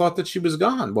and thought that she was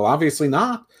gone. Well, obviously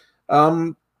not.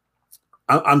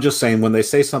 I'm just saying, when they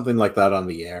say something like that on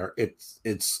the air,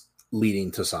 it's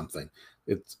leading to something.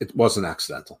 It wasn't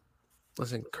accidental.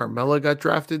 Listen, Carmella got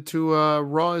drafted to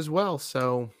Raw as well,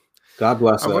 so God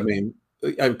bless her. I mean,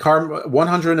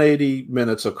 180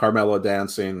 minutes of Carmella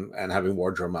dancing and having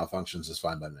wardrobe malfunctions is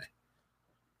fine by me.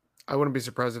 I wouldn't be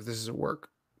surprised if this is a work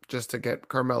just to get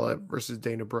Carmella versus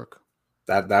Dana Brooke.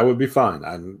 That would be fine.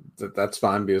 That's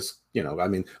fine because, you know, I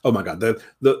mean, oh my God,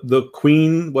 the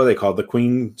Queen, what do they call it? The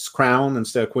Queen's Crown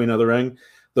instead of Queen of the Ring.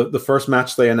 The first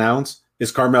match they announce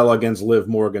is Carmella against Liv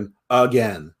Morgan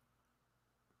again.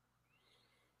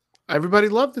 Everybody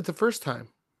loved it the first time.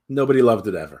 Nobody loved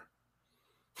it ever.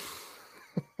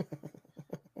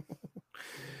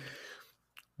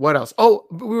 What else? Oh,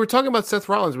 we were talking about Seth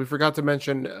Rollins. We forgot to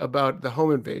mention about the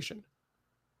home invasion.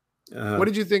 What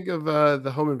did you think of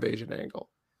the home invasion angle?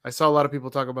 I saw a lot of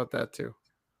people talk about that too.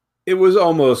 It was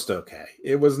almost okay.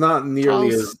 It was not nearly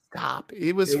as stop.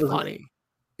 It was funny.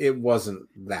 It wasn't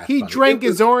that he funny. Drank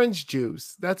his orange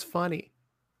juice. That's funny.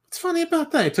 What's funny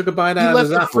about that? He took a bite out of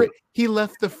his apple. He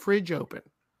left the fridge open.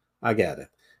 I get it.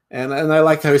 And I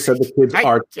liked how he said the kids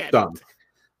are stunk.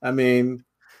 I mean,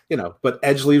 but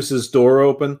Edge leaves his door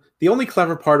open. The only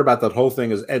clever part about that whole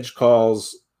thing is Edge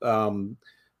calls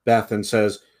Beth and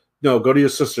says, "No, go to your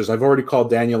sisters. I've already called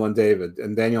Daniel and David,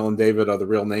 and Daniel and David are the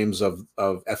real names of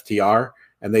FTR,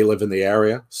 and they live in the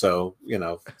area." So,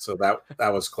 so that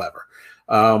was clever.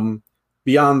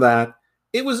 Beyond that,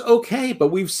 it was okay, but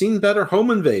we've seen better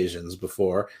home invasions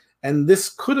before, and this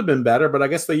could have been better, but I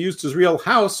guess they used his real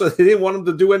house, so they didn't want him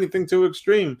to do anything too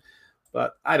extreme.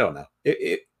 But I don't know.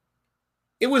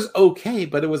 It was okay,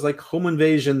 but it was like home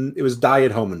invasion. It was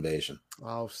diet home invasion.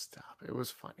 Oh, stop. It was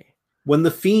funny. When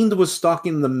The Fiend was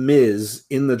stalking The Miz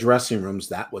in the dressing rooms,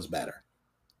 that was better.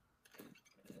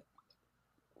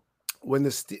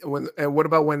 And what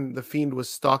about when The Fiend was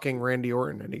stalking Randy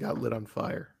Orton and he got lit on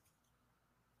fire?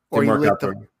 Or he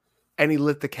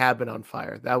lit the cabin on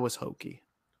fire. That was hokey.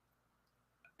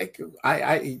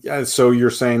 So you're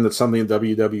saying that something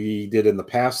WWE did in the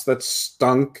past that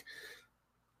stunk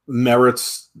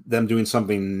merits them doing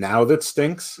something now that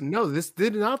stinks? No, this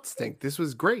did not stink. This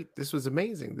was great. This was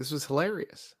amazing. This was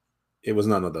hilarious. It was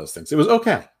none of those things. It was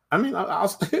okay. I mean,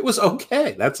 it was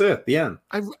okay. That's it. The end.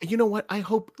 You know what? I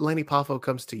hope Lenny Poffo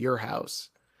comes to your house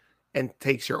and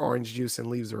takes your orange juice and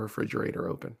leaves the refrigerator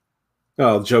open.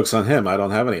 Oh, joke's on him. I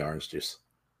don't have any orange juice.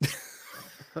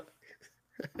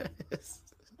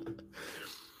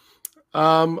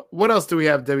 What else do we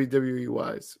have WWE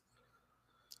wise?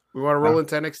 We want to roll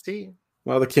into NXT.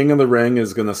 Well, the King of the Ring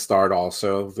is going to start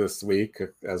also this week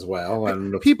as well,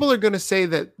 and people are going to say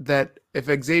that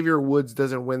if Xavier Woods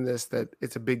doesn't win this, that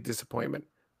it's a big disappointment.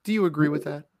 Do you agree with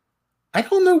that? I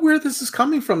don't know where this is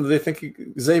coming from. They think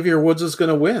Xavier Woods is going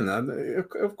to win.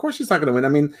 Of course, he's not going to win. I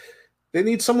mean, they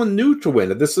need someone new to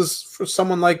win it. This is for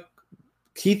someone like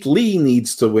Keith Lee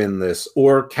needs to win this,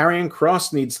 or Karrion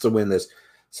Kross needs to win this.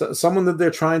 So someone that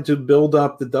they're trying to build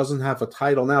up that doesn't have a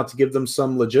title now to give them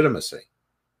some legitimacy.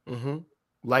 Mm-hmm.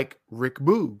 Like Rick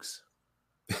Boogs.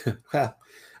 Well,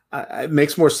 it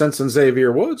makes more sense than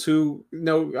Xavier Woods, who,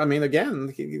 I mean,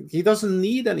 again, he doesn't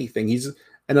need anything. He's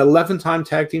an 11-time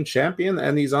tag team champion,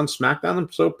 and he's on SmackDown,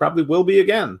 and so probably will be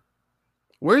again.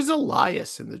 Where's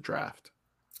Elias in the draft?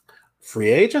 Free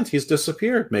agent. He's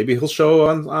disappeared. Maybe he'll show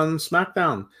on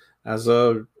SmackDown as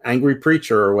a angry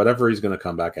preacher or whatever he's going to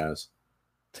come back as.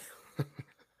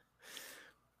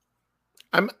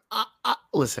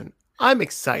 Listen, I'm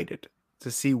excited to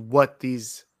see what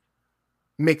these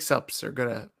mix-ups are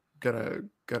gonna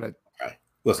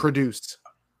produce.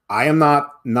 I am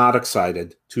not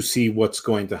excited to see what's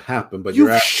going to happen, but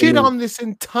you shit on this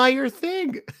entire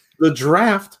thing. The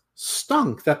draft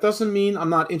stunk. That doesn't mean I'm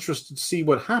not interested to see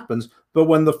what happens. But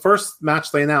when the first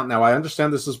match they announced, now I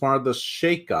understand this is part of the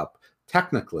shakeup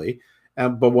technically.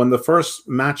 But when the first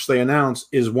match they announced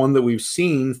is one that we've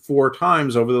seen 4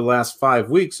 times over the last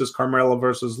 5 weeks is Carmella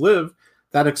versus Liv,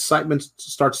 that excitement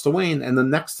starts to wane. And the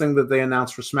next thing that they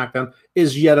announce for SmackDown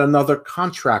is yet another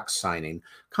contract signing.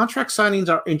 Contract signings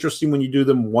are interesting when you do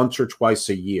them once or twice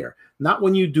a year, not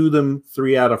when you do them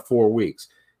 3 out of 4 weeks.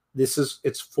 It's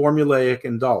formulaic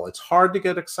and dull. It's hard to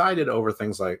get excited over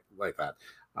things like that.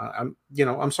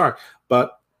 I'm sorry,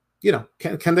 but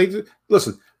can they do?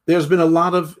 Listen, there's been a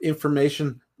lot of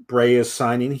information. Bray is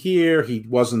signing here. He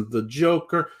wasn't the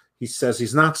Joker. He says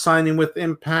he's not signing with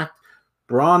Impact.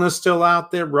 Braun is still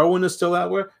out there. Rowan is still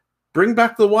out there. Bring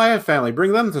back the Wyatt family.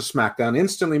 Bring them to SmackDown.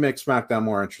 Instantly make SmackDown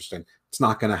more interesting. It's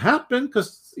not going to happen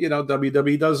because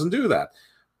WWE doesn't do that.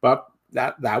 But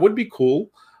that would be cool.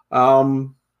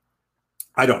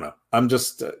 I don't know. I'm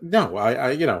just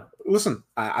listen.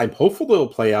 I'm hopeful it'll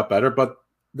play out better. But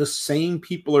the same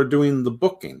people are doing the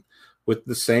booking with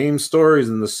the same stories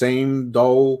and the same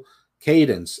dull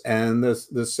cadence. And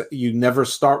this you never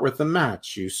start with a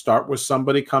match. You start with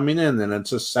somebody coming in, and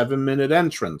it's a 7-minute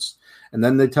entrance. And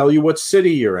then they tell you what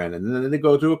city you're in, and then they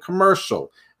go to a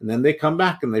commercial, and then they come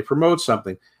back and they promote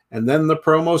something, and then the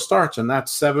promo starts, and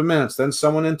that's 7 minutes. Then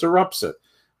someone interrupts it.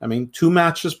 I mean, 2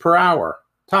 matches per hour,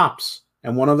 tops,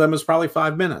 and one of them is probably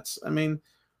 5 minutes. I mean,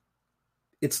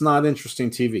 it's not interesting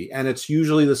TV, and it's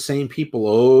usually the same people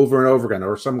over and over again,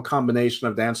 or some combination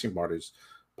of dancing partners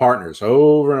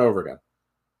over and over again.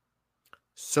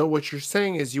 So what you're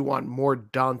saying is you want more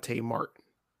Dante Martin.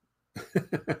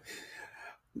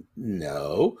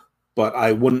 No, but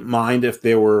I wouldn't mind if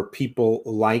there were people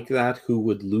like that who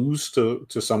would lose to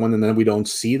someone and then we don't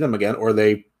see them again, or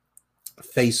they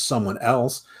face someone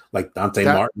else, like Dante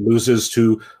Martin loses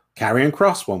to Karrion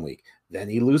Kross 1 week. Then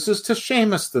he loses to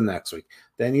Sheamus the next week.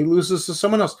 Then he loses to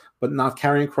someone else, but not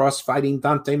Karrion Kross fighting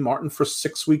Dante Martin for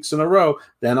 6 weeks in a row.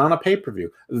 Then on a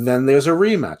pay-per-view. Then there's a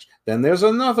rematch. Then there's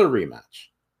another rematch.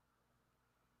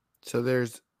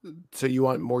 So you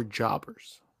want more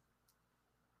jobbers?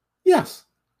 Yes.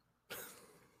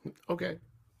 Okay.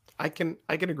 I can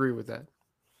agree with that.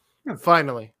 Yeah.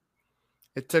 Finally,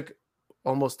 it took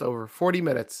almost over 40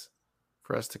 minutes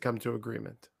for us to come to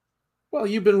agreement. Well,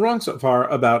 you've been wrong so far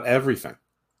about everything.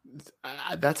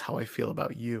 That's how I feel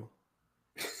about you.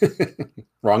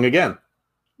 Wrong again.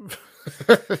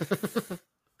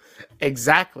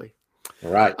 Exactly.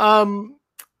 All right.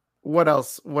 What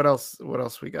else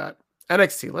we got?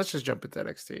 NXT. Let's just jump into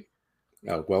NXT.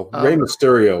 Oh, well, Rey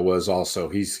Mysterio was also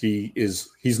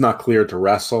he's not cleared to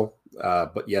wrestle,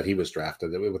 but yet he was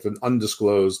drafted with an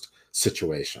undisclosed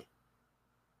situation.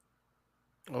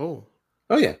 Oh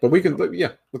yeah, but we can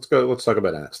let's go. Let's talk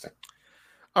about NXT.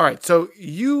 All right, so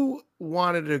you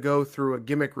wanted to go through a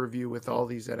gimmick review with all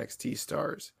these NXT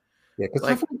stars. Yeah, because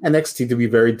I find NXT to be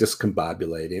very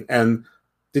discombobulating. And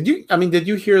did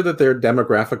you hear that their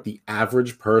demographic, the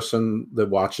average person that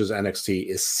watches NXT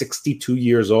is 62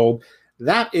 years old?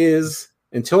 That is,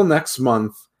 until next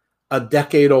month, a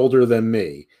decade older than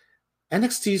me.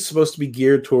 NXT is supposed to be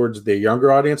geared towards their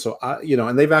younger audience. So,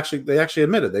 and they actually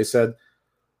admitted, they said,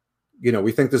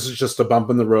 we think this is just a bump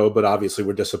in the road, but obviously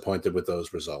we're disappointed with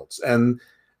those results. And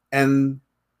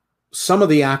some of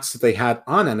the acts that they had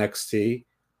on NXT,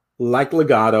 like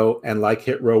Legado and like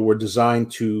Hit Row, were designed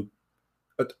to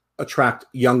attract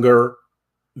younger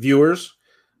viewers.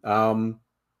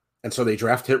 And so they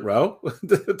draft Hit Row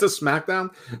to SmackDown,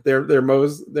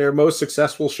 their most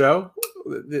successful show.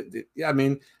 I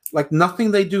mean, like,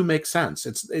 nothing they do makes sense.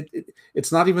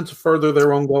 It's not even to further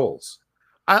their own goals.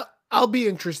 I'll be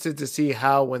interested to see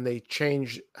when they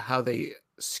change how they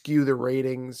skew the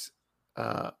ratings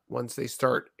once they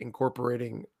start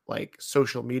incorporating like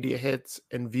social media hits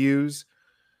and views,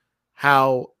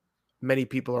 how many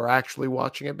people are actually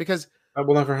watching it, because that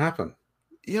will never happen.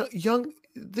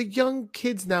 The young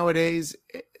kids nowadays,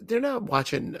 they're not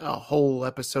watching a whole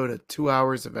episode of 2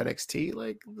 hours of NXT.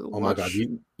 Like, oh my God,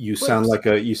 you sound like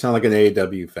an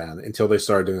AEW fan until they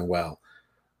start doing well.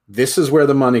 This is where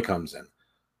the money comes in.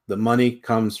 The money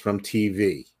comes from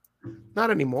TV.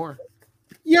 Not anymore.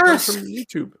 Yes. It comes from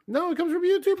YouTube. No, it comes from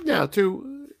YouTube now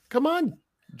too. Come on,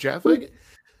 Jeff. When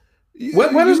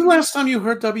was the last time you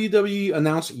heard WWE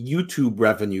announce YouTube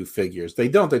revenue figures? They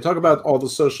don't. They talk about all the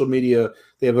social media.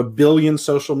 They have 1 billion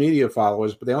social media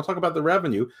followers, but they don't talk about the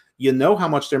revenue. You know how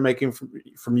much they're making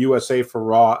from USA for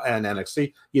Raw and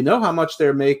NXT. You know how much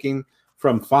they're making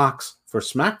from Fox for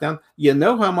SmackDown. You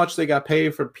know how much they got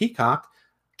paid for Peacock.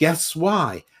 Guess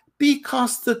why?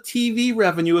 Because the TV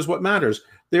revenue is what matters.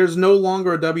 There's no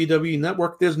longer a WWE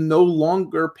network. There's no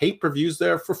longer pay-per-views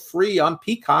there for free on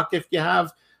Peacock if you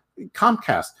have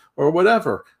Comcast or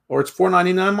whatever, or it's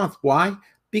 $4.99 a month. Why?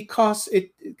 Because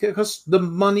the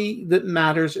money that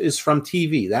matters is from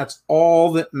TV. That's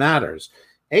all that matters.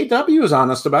 AEW is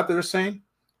honest about that. They're saying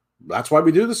that's why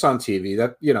we do this on TV.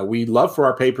 That we love for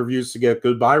our pay-per-views to get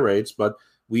good buy rates, but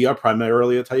we are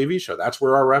primarily a TV show. That's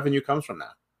where our revenue comes from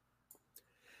now.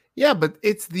 Yeah, but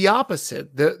it's the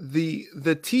opposite.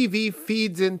 The TV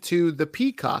feeds into the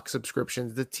Peacock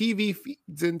subscriptions. The TV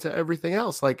feeds into everything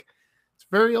else. Like, it's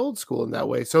very old school in that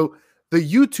way. So the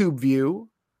YouTube view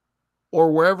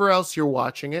or wherever else you're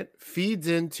watching it feeds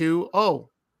into, oh,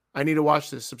 I need to watch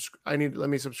this. Let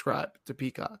me subscribe to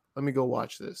Peacock. Let me go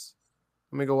watch this.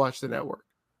 Let me go watch the network.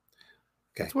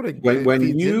 Okay. That's what it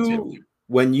feeds into.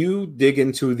 When you dig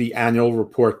into the annual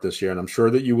report this year, and I'm sure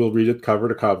that you will read it cover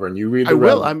to cover, and you read the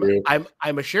revenue.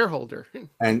 I'm a shareholder.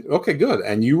 And okay, good.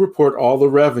 And you report all the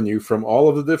revenue from all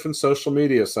of the different social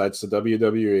media sites to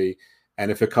WWE. And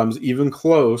if it comes even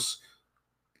close,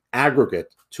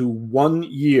 aggregate to 1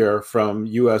 year from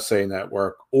USA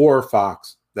Network or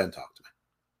Fox, then talk to me.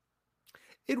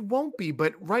 It won't be,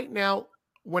 but right now,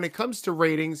 when it comes to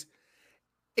ratings,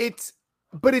 it's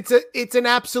an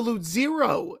absolute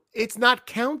zero. It's not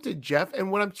counted, Jeff.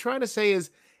 And what I'm trying to say is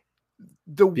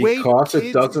because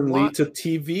it doesn't lead to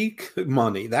TV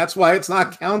money. That's why it's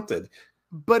not counted.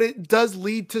 But it does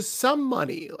lead to some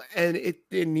money, and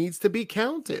it needs to be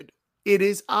counted. It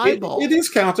is eyeballs. It is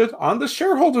counted on the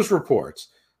shareholders' reports,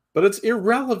 but it's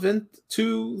irrelevant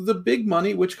to the big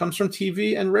money, which comes from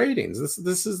TV and ratings.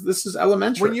 This is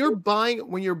elementary.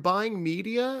 When you're buying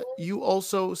media, you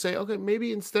also say, okay,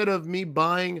 maybe instead of me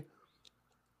buying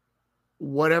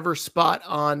whatever spot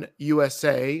on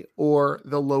USA or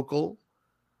the local,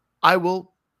 I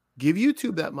will give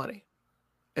YouTube that money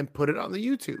and put it on the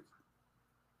YouTube.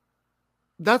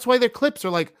 that's why their clips are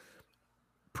like,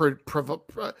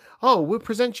 we'll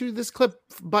present you this clip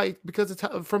because it's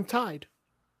from Tide.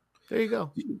 There you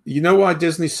go. You know why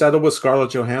Disney settled with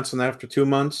Scarlett Johansson after 2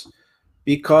 months?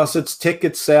 Because it's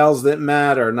ticket sales that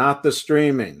matter, not the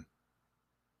streaming.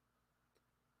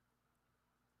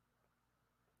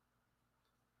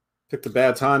 Picked a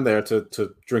bad time there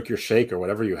to drink your shake or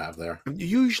whatever you have there.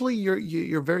 Usually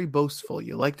you're very boastful.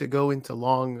 You like to go into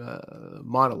long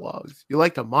monologues. You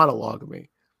like to monologue me.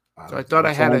 So I thought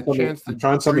I had a chance to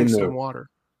drink some water.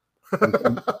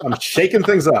 I'm shaking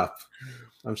things up.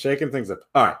 All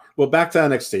right. Well, back to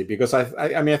NXT, because I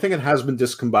mean, I think it has been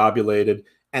discombobulated,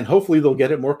 and hopefully they'll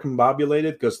get it more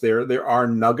combobulated, because there are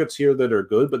nuggets here that are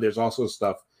good, but there's also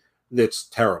stuff that's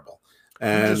terrible.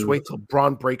 And you just wait till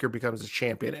Bron Breakker becomes a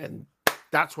champion, and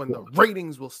that's when the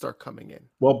ratings will start coming in.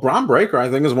 Well, Bron Breakker, I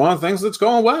think, is one of the things that's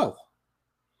going well.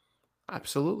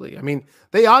 Absolutely. I mean,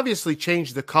 they obviously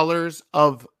changed the colors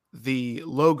of the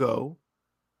logo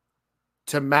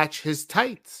to match his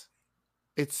tights.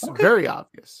 It's very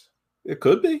obvious. It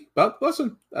could be, but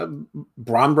listen,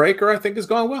 Bron Breakker, I think, is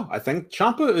going well. I think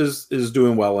Ciampa is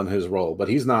doing well in his role, but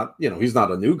he's not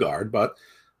a new guard. But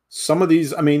some of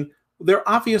these, I mean, they're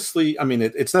obviously, I mean,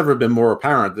 it's never been more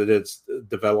apparent that it's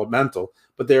developmental,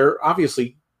 but they're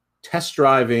obviously test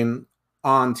driving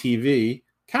on TV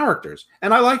characters.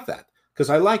 And I like that,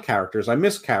 because I like characters. I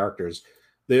miss characters.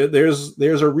 There's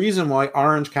a reason why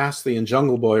Orange Cassidy and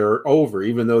Jungle Boy are over,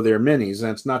 even though they're minis.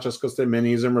 And it's not just because they're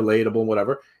minis and relatable and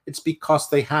whatever. It's because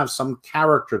they have some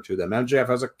character to them. MJF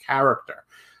has a character.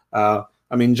 I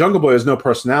mean, Jungle Boy has no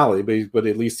personality, but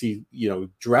at least he,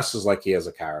 dresses like he has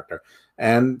a character.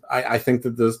 And I think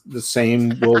that the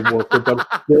same will work with them.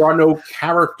 There are no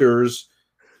characters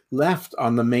left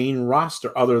on the main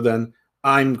roster other than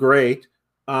I'm great,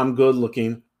 I'm good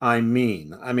looking, I'm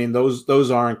mean. I mean, those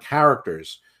aren't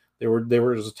characters. There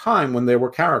was a time when they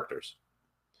were characters.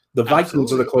 The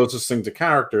Vikings are the closest thing to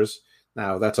characters.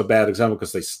 Now, that's a bad example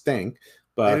because they stink.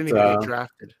 But they didn't even get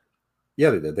drafted.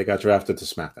 Yeah, they did. They got drafted to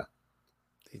SmackDown.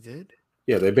 They did?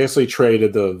 Yeah, they basically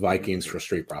traded the Vikings for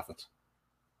Street Profits.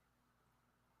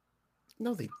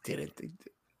 No, they didn't.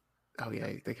 Oh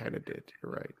yeah, they kind of did.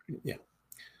 You're right. Yeah.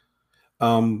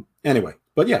 Anyway,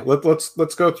 but yeah,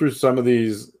 let's go through some of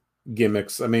these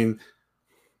gimmicks. I mean,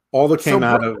 all that came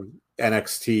out of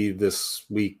NXT this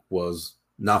week was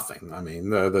nothing. I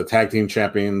mean, the tag team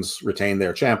champions retained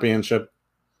their championship.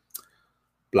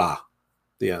 Blah.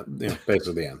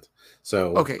 Basically the end.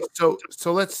 So okay,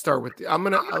 so let's start with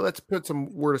let's put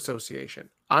some word association.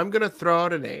 I'm gonna throw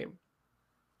out a name,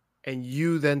 and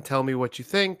you then tell me what you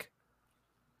think.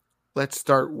 Let's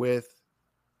start with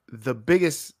the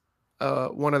biggest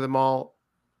one of them all,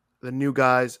 the new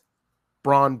guys,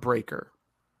 Bron Breakker.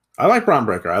 I like Bron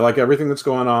Breakker. I like everything that's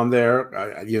going on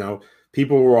there.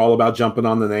 People were all about jumping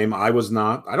on the name. I was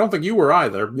not. I don't think you were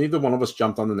either. Neither one of us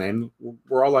jumped on the name.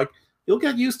 We're all like, you'll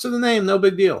get used to the name, no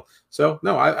big deal. So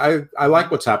no, I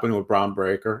like what's happening with Bron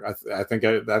Breakker. I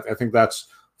think that's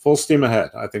full steam ahead.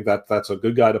 I think that's a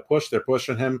good guy to push. They're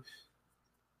pushing him.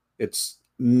 It's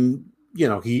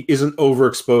he isn't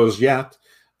overexposed yet.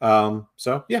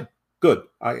 So yeah, good.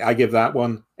 I give that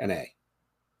one an A.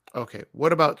 Okay,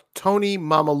 what about Tony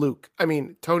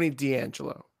Tony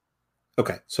D'Angelo?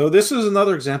 Okay, so this is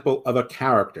another example of a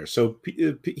character. So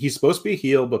he's supposed to be a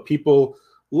heel, but people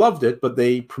loved it, but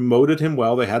they promoted him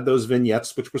well. They had those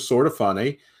vignettes, which were sort of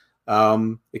funny.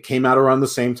 It came out around the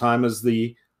same time as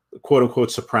the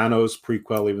quote-unquote Sopranos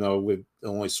prequel, even though it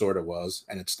only sort of was,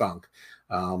 and it stunk.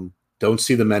 Don't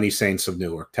see the Many Saints of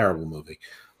Newark. Terrible movie.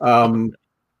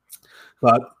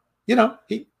 But,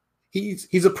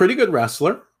 he's a pretty good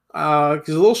wrestler. He's a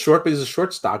little short, but he's a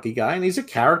short, stocky guy, and he's a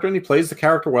character, and he plays the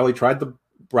character well. He tried to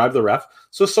bribe the ref.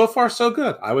 So far, so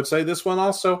good. I would say this one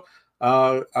also,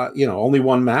 only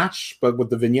one match, but with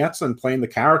the vignettes and playing the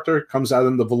character, comes out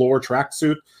in the velour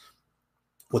tracksuit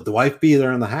with the wife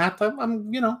beater and the hat.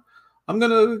 I'm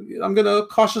gonna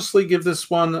cautiously give this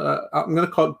one. I'm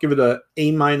gonna give it a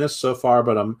A- so far,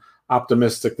 but I'm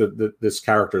optimistic that this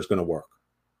character is going to work.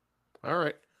 All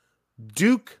right,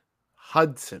 Duke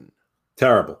Hudson.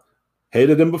 Terrible.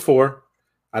 Hated him before.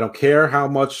 I don't care how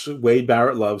much Wade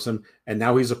Barrett loves him, and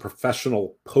now he's a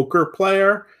professional poker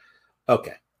player.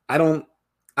 Okay, I don't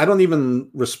even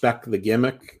respect the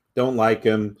gimmick. Don't like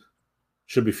him.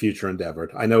 Should be future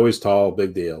endeavored. I know he's tall,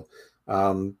 big deal.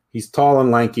 He's tall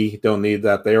and lanky. Don't need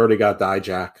that. They already got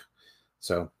Dijak.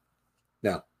 So,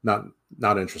 no,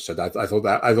 not interested. I thought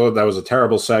that was a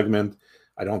terrible segment.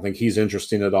 I don't think he's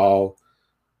interesting at all.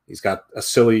 He's got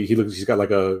he's got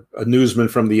like a newsman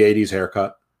from the 80s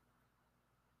haircut.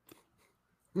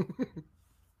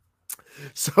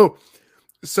 So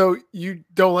So you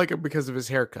don't like him because of his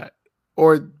haircut,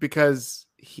 or because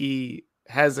he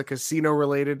has a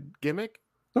casino-related gimmick?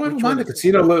 No, I don't Which one mind the is it?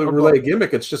 casino Or both? relay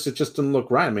gimmick. It just didn't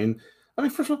look right. I mean,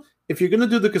 first of all, if you're going to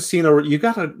do the casino, you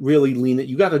got to really lean it.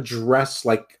 You got to dress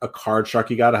like a card shark.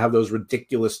 You got to have those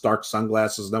ridiculous dark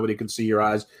sunglasses. Nobody can see your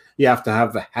eyes. You have to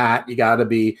have the hat. You got to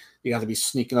be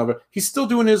sneaking over. He's still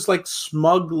doing his like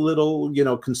smug little,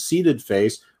 conceited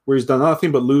face where he's done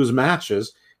nothing but lose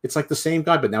matches. It's like the same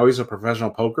guy, but now he's a professional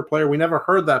poker player. We never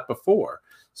heard that before.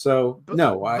 So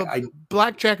no, I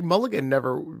Blackjack Mulligan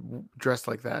never dressed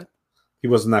like that. he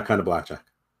wasn't that kind of blackjack.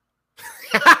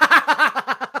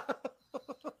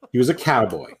 He was a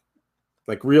cowboy,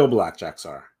 like real blackjacks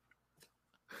are.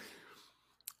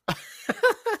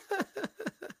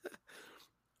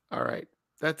 All right,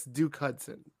 that's Duke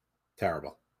Hudson.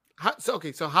 Terrible.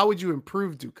 So how would you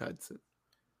improve Duke Hudson?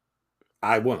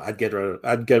 I wouldn't. I'd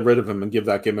get rid of him and give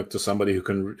that gimmick to somebody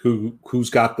who's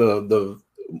got the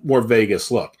more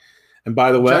Vegas look. And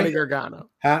by the way, Johnny Gargano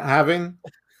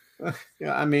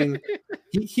yeah, I mean,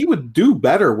 he would do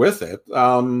better with it.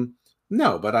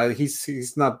 No, but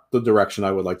he's not the direction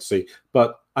I would like to see.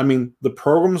 But I mean, the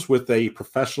programs with a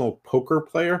professional poker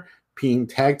player being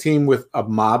tag team with a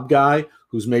mob guy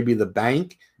who's maybe the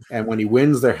bank, and when he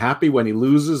wins, they're happy. When he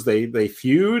loses, they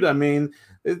feud. I mean,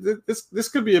 this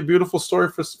could be a beautiful story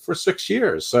for 6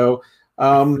 years. So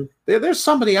there's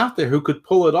somebody out there who could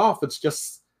pull it off. It's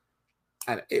just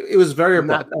it was very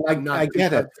abrupt. I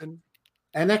get it.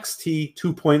 NXT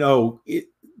 2.0, it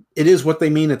is what they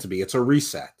mean it to be. It's a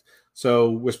reset.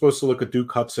 So we're supposed to look at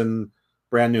Duke Hudson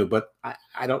brand new, but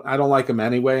I don't like him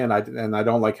anyway, and I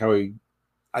don't like how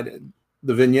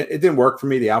the vignette, it didn't work for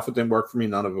me. The outfit didn't work for me.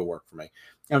 None of it worked for me.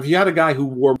 And if you had a guy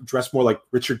who dressed more like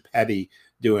Richard Petty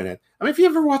doing it, I mean, if you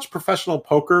ever watch professional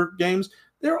poker games,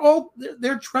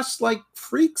 they're dressed like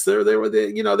freaks.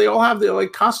 They all have their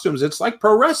like costumes. It's like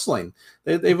pro wrestling.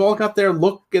 They've all got their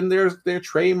look and their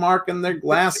trademark and their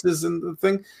glasses and the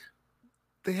thing.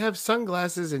 They have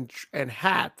sunglasses and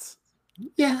hats.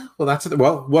 Yeah, well, that's it.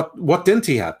 Well, what didn't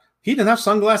he have? He didn't have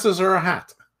sunglasses or a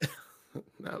hat.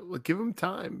 No, give him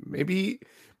time. Maybe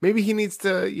he needs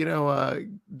to,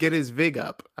 get his vig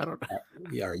up. I don't know.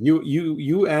 Yeah,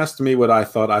 you asked me what I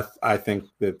thought. I think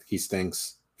that he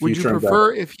stinks. Would you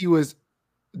prefer if he was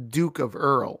Duke of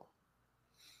Earl?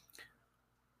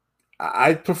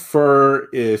 I'd prefer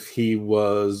if he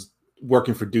was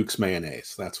working for Duke's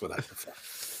Mayonnaise. That's what I prefer.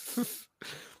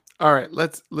 All right,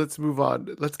 let's move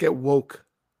on. Let's get woke.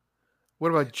 What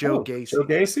about Joe Gacy? Joe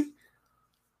Gacy?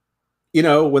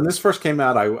 When this first came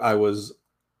out, I was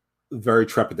very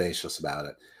trepidatious about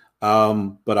it.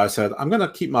 But I said, I'm going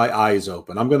to keep my eyes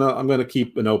open. I'm going to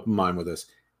keep an open mind with this.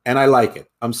 And I like it.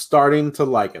 I'm starting to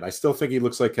like it. I still think he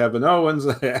looks like Kevin Owens,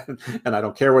 and I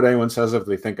don't care what anyone says if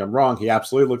they think I'm wrong. He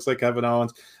absolutely looks like Kevin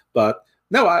Owens. But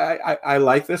no, I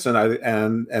like this,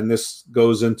 and this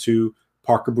goes into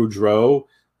Parker Boudreaux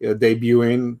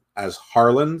debuting as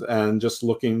Harland and just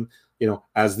looking,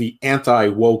 as the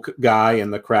anti-woke guy in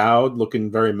the crowd,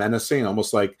 looking very menacing,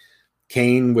 almost like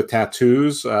Kane with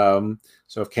tattoos. So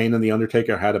if Kane and the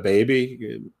Undertaker had a baby,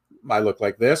 it might look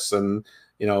like this, and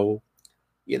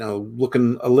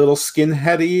looking a little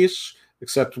skinheady-ish,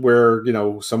 except where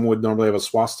someone would normally have a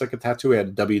swastika tattoo. He had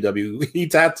a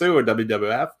WWE tattoo or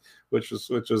WWF, which was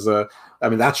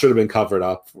that should have been covered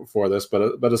up for this.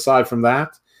 But aside from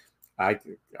that, I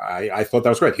thought that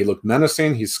was great. He looked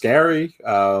menacing. He's scary.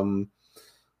 Almost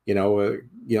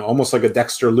like a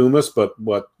Dexter Loomis, but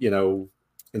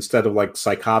instead of like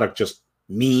psychotic, just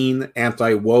mean,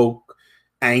 anti-woke,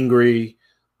 angry.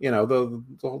 The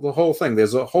whole thing.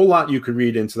 There's a whole lot you could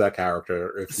read into that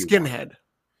character. If skinhead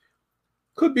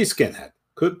could be skinhead.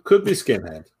 Could be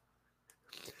skinhead.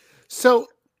 So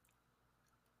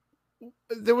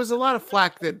there was a lot of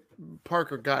flack that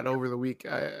Parker got over the week.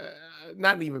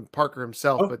 Not even Parker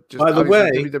himself, but just by the way,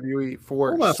 WWE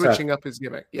for switching up his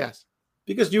gimmick. Yes,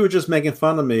 because you were just making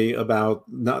fun of me about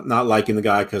not liking the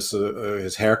guy because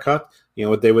his haircut. You know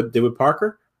what they would do with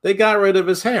Parker? They got rid of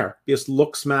his hair because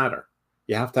looks matter.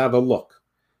 You have to have a look.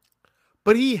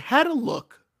 But he had a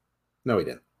look. No, he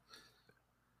didn't.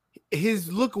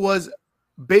 His look was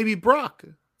Baby Brock.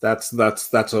 That's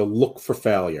a look for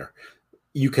failure.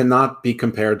 You cannot be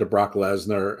compared to Brock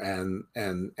Lesnar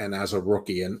and as a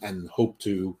rookie and hope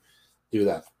to do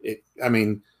that.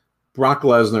 Brock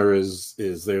Lesnar is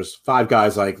there's 5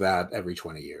 guys like that every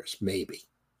 20 years, maybe.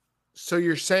 So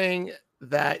you're saying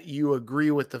that you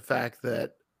agree with the fact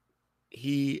that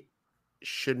he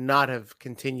should not have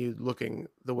continued looking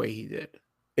the way he did.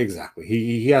 Exactly.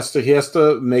 He has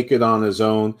to make it on his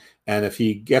own. And if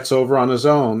he gets over on his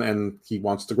own and he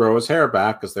wants to grow his hair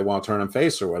back because they want to turn him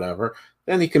face or whatever,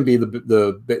 then he can be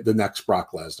the next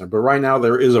Brock Lesnar. But right now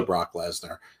there is a Brock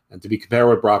Lesnar, and to be compared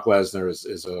with Brock Lesnar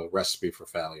is a recipe for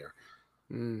failure.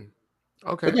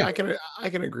 Okay, yeah, I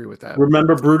can agree with that.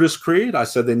 Remember Brutus Creed? I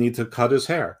said they need to cut his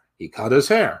hair. He cut his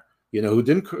hair. You know who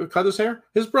didn't cut his hair?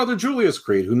 His brother Julius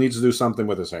Creed, who needs to do something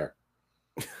with his hair.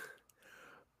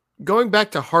 Going back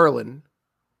to Harland,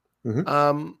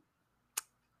 Mm-hmm.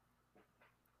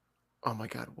 Oh my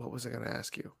God, what was I going to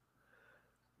ask you?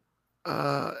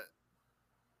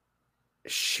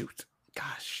 Shoot.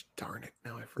 Gosh darn it.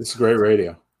 Now I forgot. It's great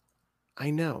radio. I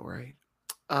know, right?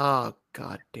 Oh,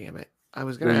 God damn it. I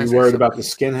was going to Were ask you worried about the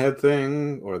skinhead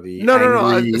thing or the No.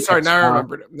 Sorry, angry now I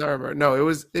X-Pac? remember. No, it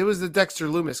was the Dexter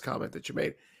Loomis comment that you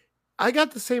made. I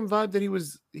got the same vibe that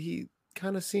he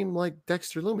kind of seemed like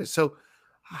Dexter Loomis. So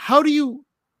how do you,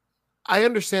 I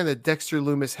understand that Dexter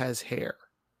Loomis has hair,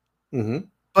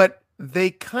 but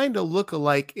they kind of look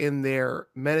alike in their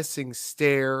menacing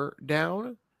stare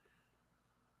down.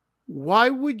 Why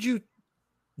would you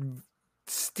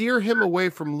steer him away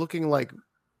from looking like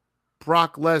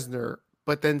Brock Lesnar,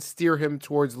 but then steer him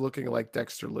towards looking like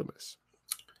Dexter Loomis?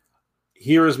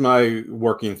 Here is my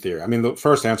working theory. I mean, the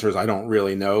first answer is I don't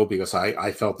really know because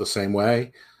I felt the same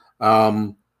way.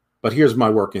 But here's my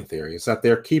working theory is that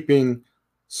they're keeping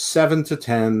 7 to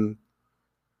 10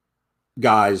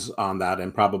 guys on that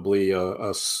and probably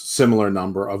a similar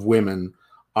number of women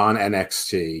on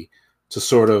NXT to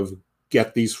sort of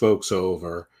get these folks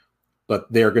over,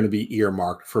 but they're going to be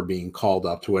earmarked for being called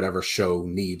up to whatever show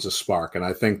needs a spark. And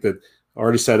I think that I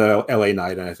already said LA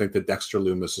Knight, and I think that Dexter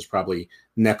Loomis is probably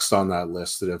next on that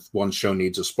list, that if one show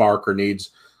needs a spark or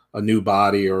needs a new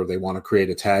body or they want to create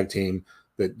a tag team,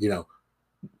 that, you know,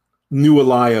 New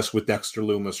Elias with Dexter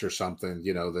Loomis or something,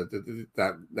 you know,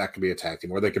 that could be a tag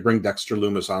team, or they could bring Dexter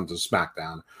Loomis onto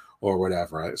SmackDown or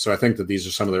whatever. So I think that these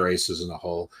are some of their aces in the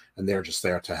hole, and they're just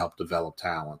there to help develop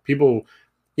talent. People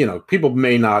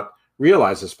may not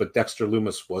realize this, but Dexter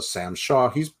Loomis was Sam Shaw.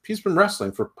 He's been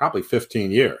wrestling for probably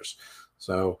 15 years.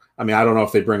 So, I mean, I don't know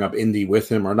if they bring up Indy with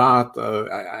him or not.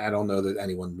 I don't know that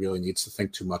anyone really needs to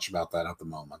think too much about that at the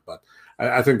moment. But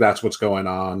I think that's what's going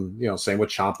on. You know, same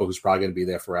with Ciampa, who's probably going to be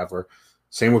there forever.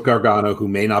 Same with Gargano, who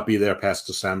may not be there past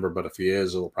December, but if he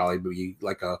is, it'll probably be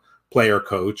like a player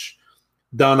coach.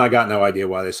 Dunn, I got no idea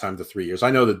why they signed to 3 years.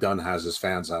 I know that Dunn has his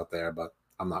fans out there, but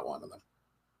I'm not one of them.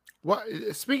 Well,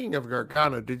 speaking of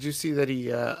Gargano, did you see that he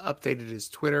updated his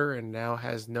Twitter and now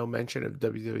has no mention of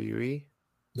WWE?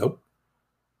 Nope.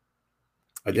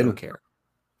 I You didn't don't care.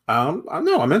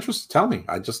 I'm interested. Tell me.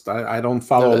 I don't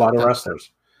follow a lot of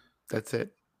wrestlers. That's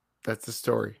it. That's the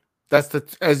story. That's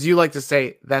as you like to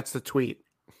say, that's the tweet.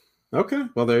 Okay.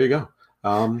 Well, there you go.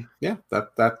 Yeah,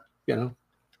 that, you know,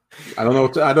 I don't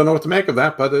know what to make of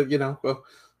that, but you know, well,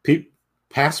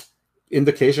 past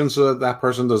indications that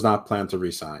person does not plan to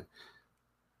resign.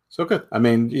 So good. I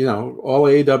mean, you know, all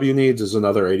AEW needs is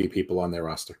another 80 people on their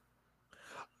roster.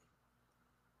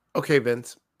 Okay,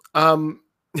 Vince.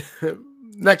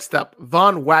 Next up,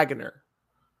 Von Wagoner.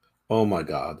 Oh my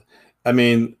God. I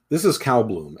mean, this is Cal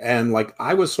Bloom. And like,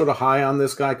 I was sort of high on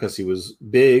this guy because he was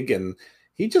big and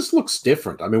he just looks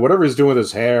different. I mean, whatever he's doing with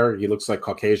his hair, he looks like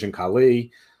Caucasian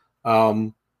Khali.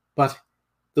 But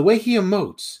the way he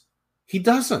emotes, he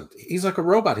doesn't. He's like a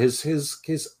robot. His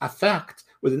affect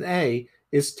with an A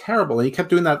is terrible. And he kept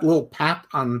doing that little pat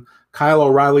on Kyle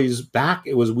O'Reilly's back.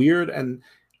 It was weird. And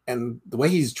the way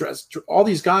he's dressed, all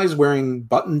these guys wearing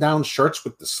button-down shirts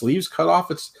with the sleeves cut off,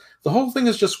 the whole thing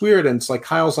is just weird. And it's like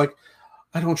Kyle's like,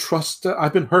 I don't trust.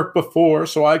 I've been hurt before,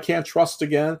 so I can't trust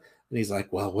again. And he's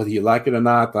like, well, whether you like it or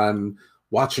not, I'm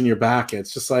watching your back. And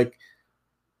it's just like,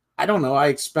 I don't know. I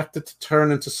expect it to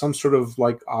turn into some sort of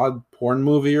like odd porn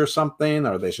movie or something,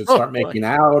 or they should start making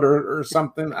out or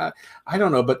something. I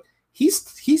don't know, but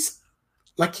he's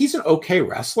an okay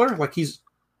wrestler. Like he's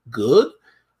good,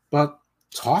 but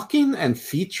talking and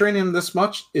featuring him this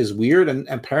much is weird.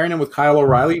 And pairing him with Kyle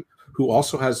O'Reilly, who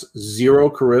also has zero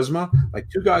charisma, like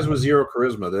two guys with zero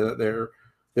charisma,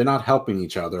 they're not helping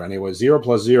each other anyway. 0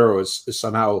 plus 0 is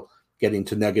somehow getting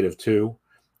to -2.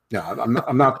 No,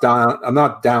 I'm not down. I'm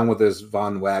not down with this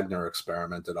Von Wagner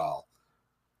experiment at all.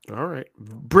 All right,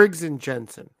 Briggs and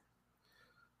Jensen.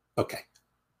 Okay,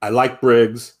 I like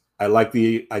Briggs. I like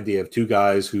the idea of two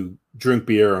guys who drink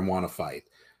beer and want to fight.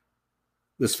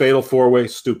 This fatal four-way,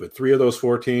 stupid. 3 of those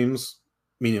 4 teams,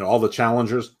 meaning all the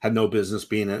challengers, had no business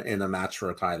being in a match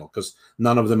for a title because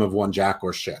none of them have won jack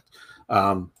or shit.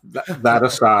 That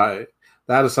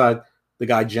aside, the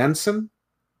guy Jensen,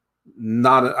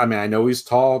 I know he's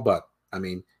tall, but I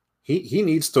mean, he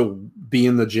needs to be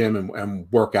in the gym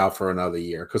and work out for another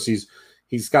year, because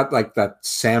he's got like that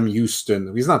Sam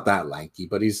Houston. He's not that lanky,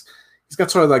 but he's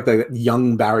got sort of like the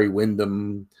young Barry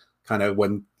Windham kind of,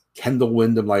 when Kendall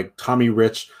Windham, like Tommy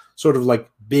Rich, sort of like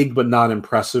big but not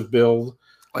impressive build.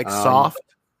 Like soft?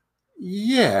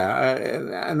 Yeah,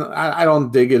 and I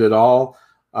don't dig it at all.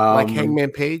 Like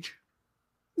Hangman Page?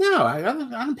 No,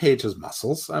 Adam Page has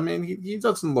muscles. I mean, he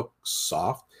doesn't look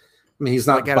soft. I mean, he's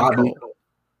not like Adam Bobby. Cole.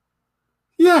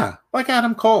 Yeah, like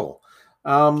Adam Cole.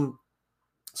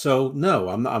 So no,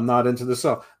 I'm not into this.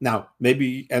 So now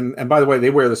maybe, and by the way, they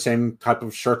wear the same type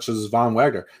of shirts as Von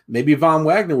Wagner. Maybe Von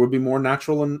Wagner would be more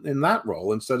natural in that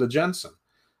role instead of Jensen,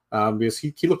 because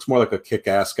he looks more like a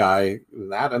kick-ass guy than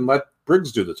that. And let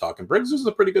Briggs do the talking. Briggs is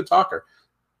a pretty good talker,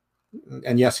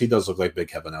 and yes, he does look like Big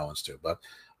Kevin Owens too. But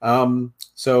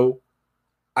so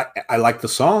I like the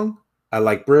song. I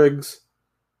like Briggs.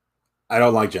 I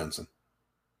don't like Jensen.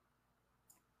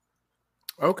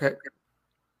 Okay.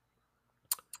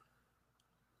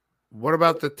 What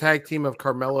about the tag team of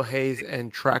Carmelo Hayes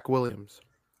and Track Williams?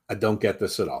 I don't get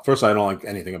this at all. First, I don't like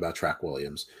anything about Track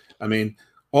Williams. I mean,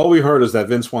 all we heard is that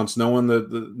Vince wants no one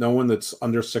that's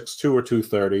under 6'2" or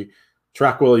 230.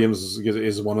 Track Williams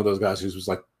is one of those guys who's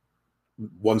like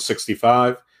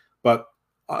 165. But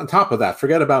on top of that,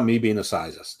 forget about me being a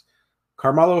sizist.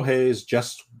 Carmelo Hayes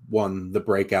just won the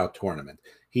breakout tournament.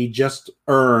 He just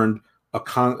earned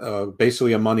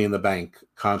basically a Money in the Bank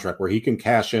contract where he can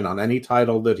cash in on any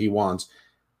title that he wants,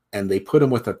 and they put him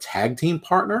with a tag team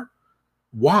partner.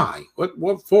 Why?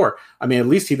 What for? I mean, at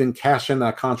least he didn't cash in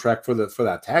that contract for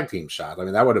that tag team shot. I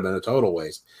mean, that would have been a total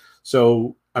waste.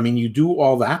 So, I mean, you do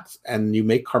all that and you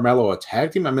make Carmelo a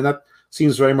tag team. I mean, that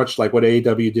seems very much like what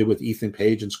AEW did with Ethan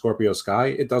Page and Scorpio Sky.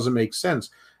 It doesn't make sense.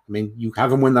 I mean, you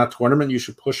have him win that tournament, you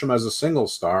should push him as a single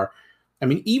star. I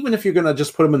mean, even if you're going to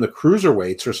just put him in the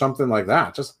cruiserweights or something like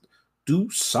that, just do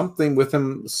something with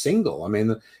him single. I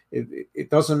mean,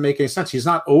 it doesn't make any sense. He's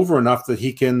not over enough that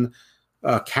he can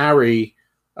carry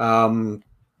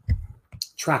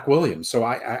Track Williams. So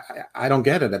I don't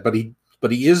get it. But he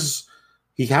has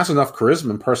enough charisma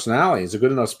and personality. He's a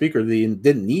good enough speaker that he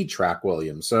didn't need Track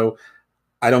Williams. So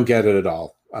I don't get it at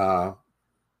all.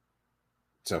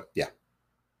 So yeah.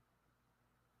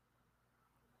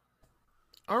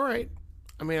 All right.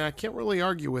 I mean, I can't really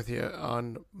argue with you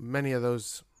on many of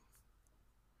those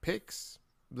picks.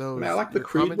 I like the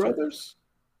Creed brothers.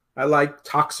 I like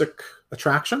Toxic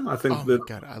Attraction. I think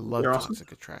God, I love Toxic awesome.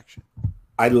 Attraction.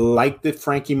 I like that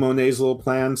Frankie Monet's little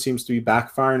plan seems to be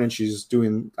backfiring,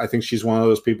 and I think she's one of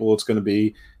those people that's going to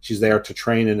be, she's there to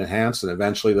train and enhance, and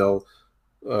eventually they'll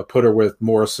put her with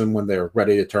Morrison when they're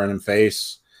ready to turn him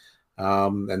face.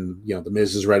 And, The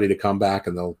Miz is ready to come back,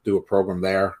 and they'll do a program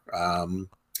there.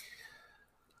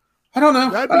 I don't know.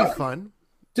 That'd be fun.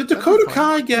 Did Dakota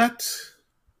Kai get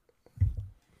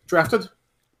drafted?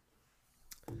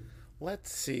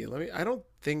 Let's see. I don't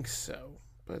think so,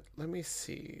 but let me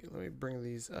see. Let me bring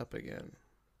these up again.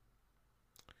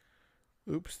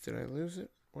 Oops, did I lose it?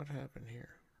 What happened here?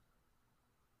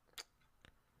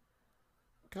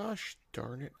 Gosh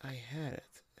darn it, I had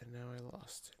it, and now I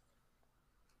lost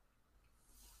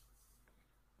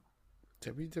it.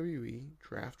 WWE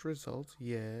draft results,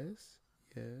 yes.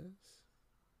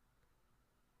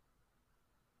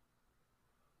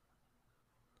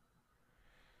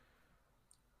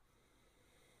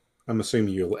 I'm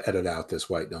assuming you'll edit out this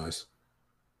white noise.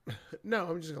 No,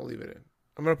 I'm just gonna leave it in.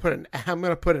 I'm gonna put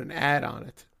an ad on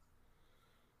it.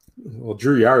 Well,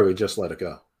 Drew Yari just let it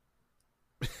go.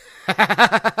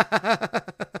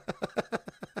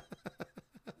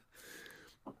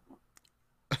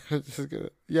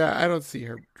 Yeah, I don't see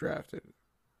her drafted.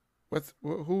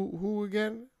 Who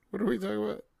again? What are we talking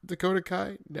about? Dakota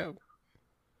Kai? No.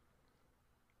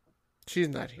 She's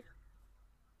not here.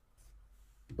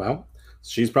 Well,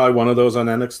 she's probably one of those on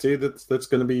NXT that's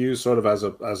going to be used sort of as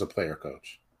a player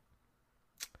coach.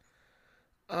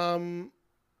 Are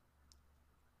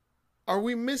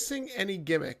we missing any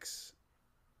gimmicks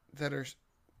that are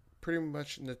pretty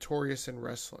much notorious in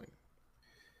wrestling?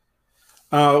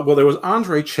 Well, there was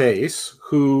Andre Chase,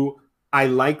 who I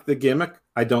like the gimmick.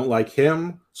 I don't like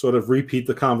him. Sort of repeat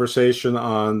the conversation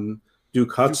on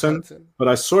Duke Hudson. But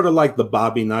I sort of like the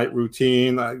Bobby Knight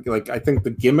routine. I think the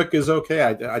gimmick is okay.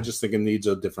 I just think it needs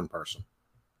a different person.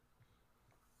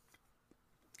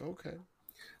 Okay.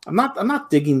 I'm not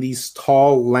digging these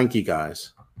tall, lanky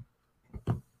guys.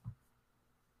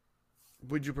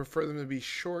 Would you prefer them to be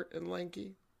short and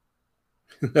lanky?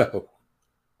 No.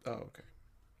 Oh, okay.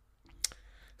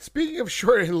 Speaking of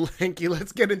short and lanky,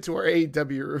 let's get into our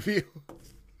AEW review.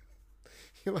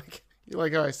 You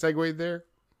like how I segued there?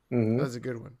 Mm-hmm. That was a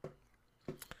good one.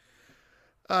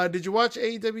 Did you watch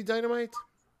AEW Dynamite?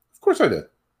 Of course I did.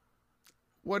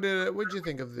 What did you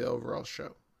think of the overall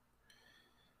show?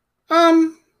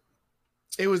 Um,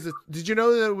 It was did you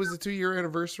know that it was the 2-year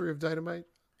anniversary of Dynamite?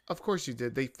 Of course you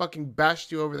did. They fucking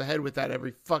bashed you over the head with that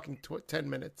every fucking 10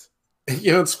 minutes.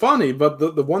 it's funny, but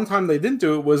the one time they didn't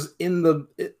do it was in the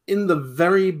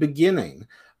very beginning.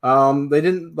 They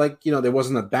didn't there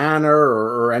wasn't a banner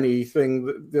or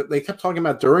anything that they kept talking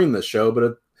about during the show,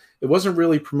 but it wasn't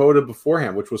really promoted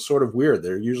beforehand, which was sort of weird.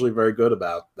 They're usually very good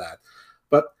about that.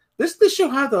 But this show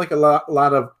had like a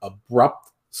lot of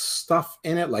abrupt stuff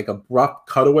in it, like abrupt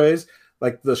cutaways.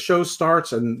 Like the show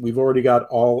starts and we've already got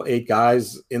all 8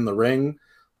 guys in the ring,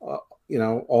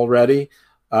 already.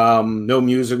 No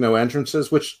music, no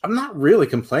entrances, which I'm not really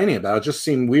complaining about. It just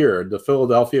seemed weird. The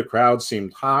Philadelphia crowd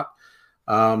seemed hot.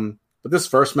 But this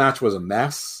first match was a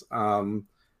mess.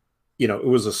 It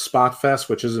was a spot fest,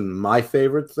 which isn't my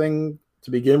favorite thing to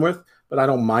begin with, but I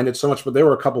don't mind it so much. But there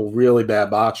were a couple really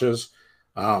bad botches.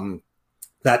 That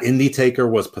Indie Taker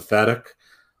was pathetic.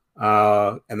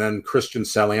 And then Christian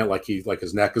selling it like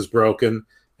his neck is broken.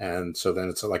 And so then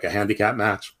it's like a handicap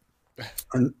match.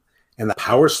 And the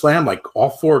power slam, like all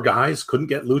 4 guys couldn't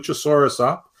get Luchasaurus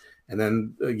up. And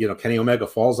then, Kenny Omega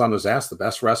falls on his ass, the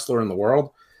best wrestler in the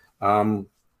world. I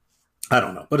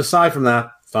don't know. But aside from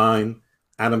that, fine.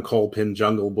 Adam Cole pinned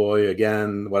Jungle Boy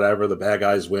again, whatever. The bad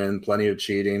guys win, plenty of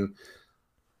cheating.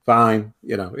 Fine.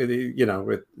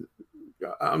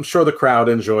 I'm sure the crowd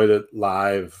enjoyed it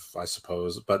live, I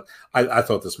suppose. But I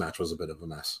thought this match was a bit of a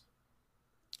mess.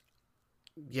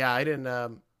 Yeah, I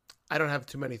don't have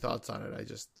too many thoughts on it. I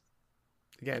just,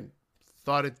 again,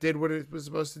 thought it did what it was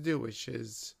supposed to do, which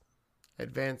is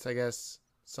advance, I guess,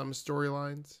 some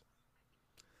storylines.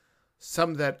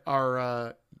 Some that are,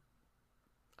 I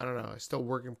don't know, still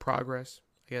work in progress.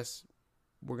 I guess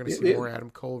we're going to see more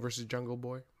Adam Cole versus Jungle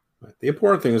Boy. The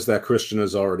important thing is that Christian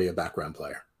is already a background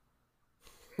player.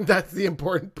 That's the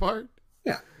important part?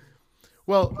 Yeah.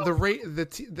 Well,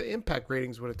 the Impact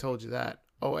ratings would have told you that.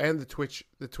 Oh, and the Twitch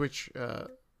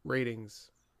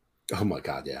ratings. Oh my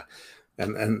God, yeah.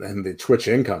 And the Twitch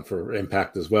income for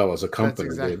Impact as well as a company.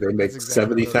 They make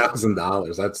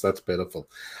 $70,000. That's pitiful.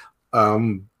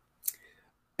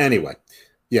 Anyway,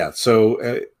 yeah. So,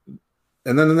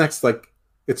 and then the next,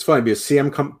 it's funny because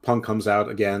CM Punk comes out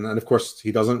again, and of course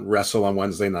he doesn't wrestle on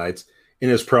Wednesday nights. In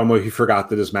his promo, he forgot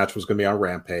that his match was going to be on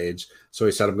Rampage, so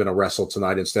he said, "I'm going to wrestle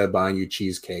tonight instead of buying you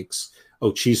cheesecakes."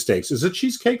 Oh, cheesesteaks. Is it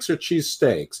cheesecakes or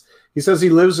cheesesteaks? He says he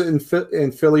lives in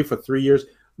Philly for 3 years.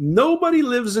 Nobody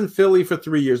lives in Philly for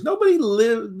 3 years. Nobody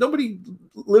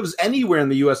lives anywhere in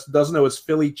the U.S. that doesn't know it's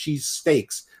Philly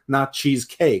cheesesteaks, not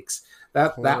cheesecakes.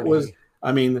 That was,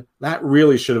 that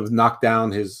really should have knocked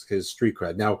down his street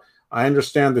cred. Now, I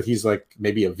understand that he's like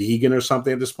maybe a vegan or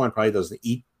something at this point, probably doesn't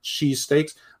eat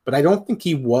cheesesteaks, but I don't think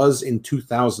he was in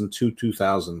 2002,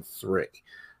 2003.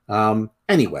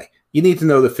 Anyway, you need to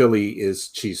know that Philly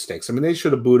is cheesesteaks. They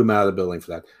should have booed him out of the building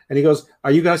for that. And he goes,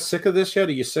 "Are you guys sick of this yet?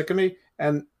 Are you sick of me?"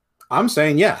 And I'm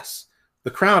saying yes.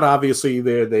 The crowd, obviously,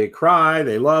 they cry,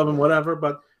 they love him, whatever,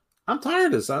 but I'm tired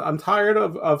of this. I'm tired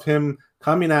of him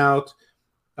coming out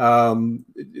to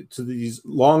these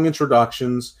long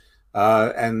introductions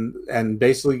and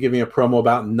basically giving a promo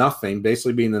about nothing,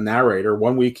 basically being the narrator.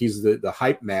 One week he's the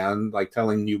hype man, like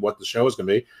telling you what the show is going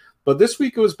to be. But this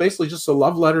week it was basically just a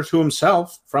love letter to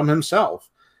himself from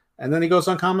himself. And then he goes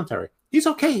on commentary. He's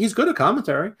okay. He's good at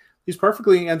commentary. He's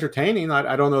perfectly entertaining.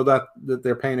 I don't know that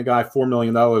they're paying a guy $4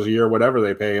 million a year, whatever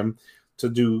they pay him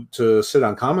to sit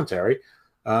on commentary.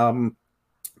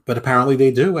 But apparently they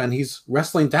do. And he's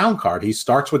wrestling down card. He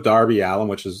starts with Darby Allin,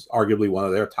 which is arguably one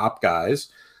of their top guys.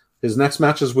 His next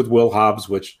match is with Will Hobbs,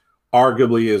 which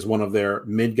arguably is one of their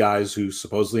mid guys who's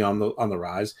supposedly on the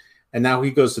rise. And now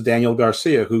he goes to Daniel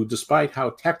Garcia, who, despite how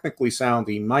technically sound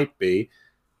he might be,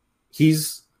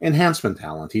 he's enhancement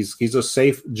talent. He's a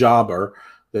safe jobber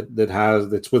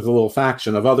that's with a little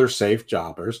faction of other safe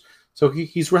jobbers. So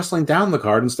he's wrestling down the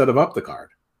card instead of up the card.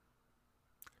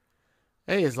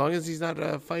 Hey, as long as he's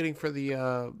not fighting for the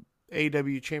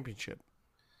AEW championship.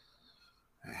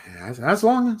 As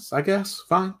long as, I guess,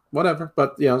 fine, whatever.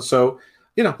 But,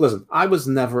 listen, I was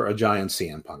never a giant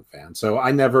CM Punk fan, so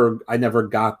I never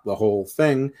got the whole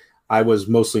thing. I was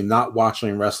mostly not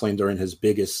watching wrestling during his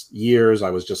biggest years. I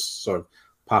was just sort of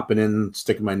popping in,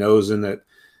 sticking my nose in it.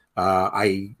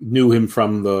 I knew him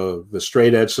from the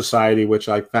Straight Edge Society, which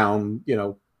I found,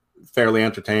 fairly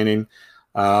entertaining.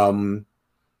 But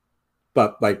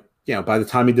by the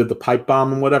time he did the pipe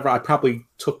bomb and whatever, I probably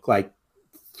took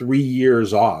 3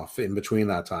 years off in between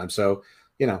that time. So,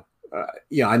 I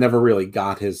never really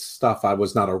got his stuff. I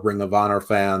was not a Ring of Honor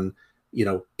fan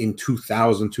in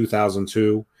 2000,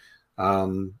 2002.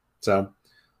 So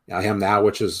I am now,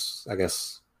 which is, I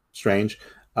guess, strange.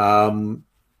 Can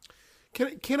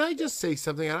I just say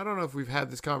something? I don't know if we've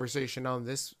had this conversation on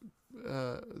this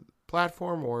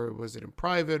platform, or was it in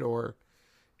private, or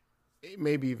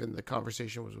maybe even the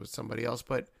conversation was with somebody else,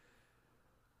 but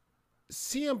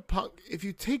CM Punk, if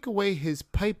you take away his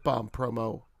pipe bomb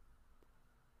promo,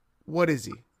 what is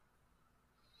he?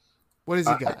 What has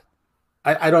he got?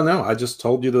 I don't know. I just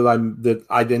told you that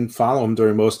I didn't follow him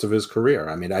during most of his career.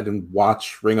 I mean, I didn't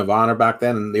watch Ring of Honor back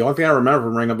then, and the only thing I remember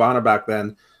from Ring of Honor back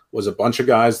then was a bunch of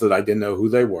guys that I didn't know who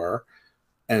they were,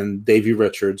 and Davey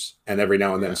Richards, and every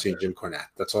now and then seeing Jim Cornette.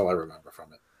 That's all I remember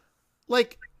from it.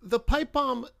 Like, the pipe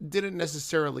bomb didn't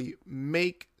necessarily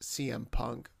make CM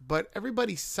Punk, but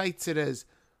everybody cites it as,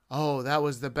 oh, that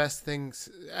was the best things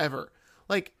ever.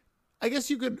 Like, I guess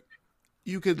you could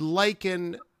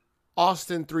liken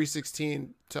Austin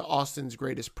 316 to Austin's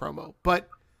greatest promo. But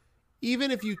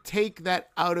even if you take that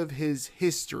out of his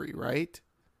history, right?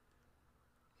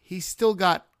 He's still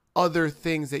got other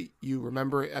things that you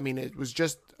remember. I mean, it was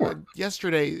just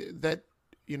yesterday that,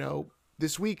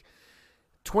 this week,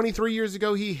 23 years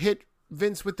ago, he hit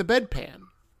Vince with the bedpan.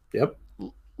 Yep.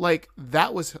 Like,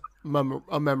 that was a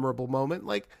memorable moment.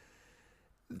 Like,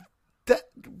 that.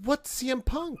 What's CM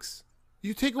Punk's?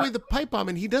 You take away the pipe bomb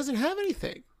and he doesn't have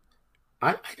anything.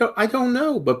 I don't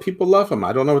know, but people love him.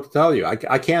 I don't know what to tell you. I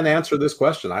can't answer this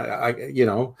question.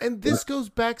 And this goes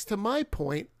back to my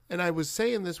point, and I was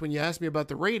saying this when you asked me about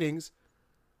the ratings.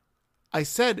 I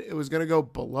said it was going to go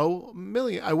below 1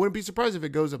 million. I wouldn't be surprised if it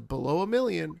goes below 1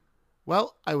 million.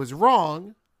 Well, I was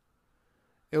wrong.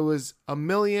 It was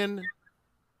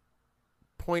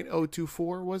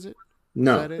 1,000,024, was it?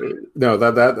 No,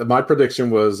 that my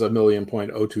prediction was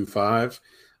 1,000,025.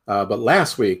 But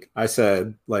last week I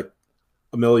said like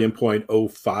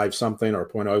 1,000,005 something or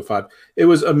 0.05. It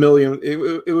was 1 million. It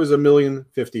was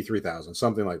 1,053,000,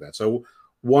 something like that. So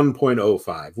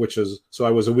 1.05, so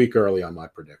I was a week early on my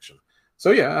prediction.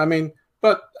 So yeah, I mean,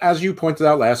 but as you pointed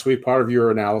out last week, part of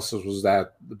your analysis was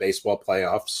that the baseball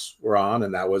playoffs were on,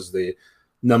 and that was the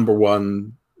number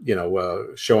one,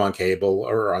 show on cable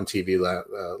or on TV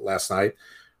last night.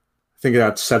 I think it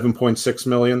got 7.6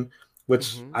 million,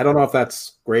 which I don't know if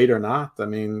that's great or not. I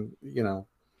mean,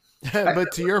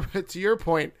 But to your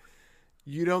point,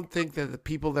 you don't think that the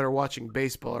people that are watching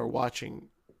baseball are watching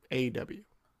AEW?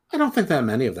 I don't think that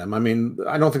many of them. I mean,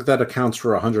 I don't think that accounts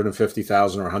for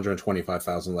 150,000 or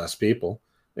 125,000 less people.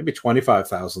 Maybe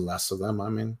 25,000 less of them. I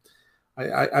mean,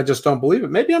 I just don't believe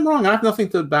it. Maybe I'm wrong. I have nothing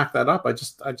to back that up. I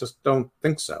just don't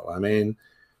think so. I mean,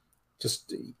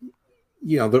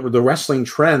 the wrestling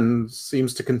trend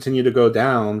seems to continue to go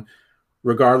down,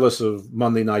 regardless of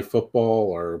Monday Night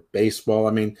Football or baseball.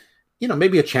 I mean,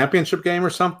 maybe a championship game or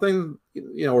something,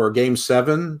 or a game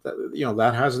 7,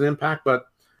 that has an impact. But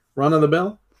run of the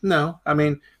mill, no. I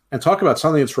mean, and talk about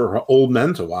something that's for old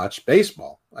men to watch,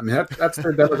 baseball. I mean, that's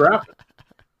their demographic.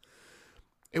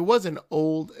 It wasn't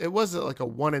like a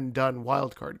one and done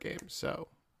wild card game, so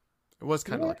it was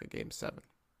kind of like a game 7.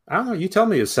 I don't know. You tell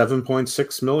me, is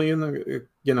 7.6 million,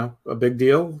 a big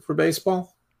deal for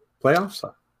baseball playoffs?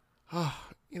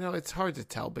 It's hard to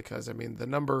tell because, I mean, the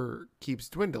number keeps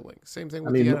dwindling. Same thing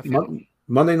with the NFL.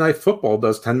 Monday Night Football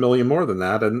does 10 million more than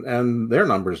that, and their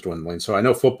number is dwindling. So I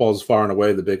know football is far and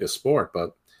away the biggest sport,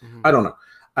 but I don't know.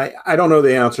 I don't know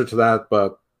the answer to that,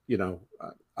 but,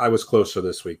 I was closer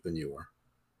this week than you were.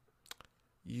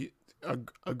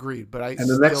 Agreed, but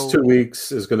the next 2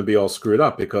 weeks is going to be all screwed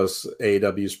up because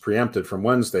AEW is preempted from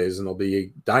Wednesdays,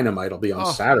 and Dynamite will be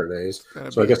on Saturdays.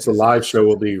 So I guess the live show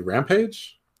will be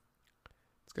Rampage.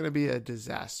 It's going to be a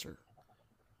disaster.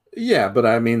 Yeah, but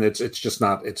I mean, it's just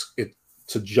not. It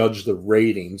to judge the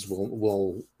ratings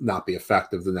will not be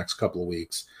effective the next couple of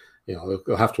weeks.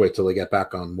 They'll have to wait till they get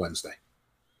back on Wednesday.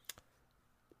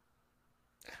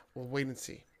 We'll wait and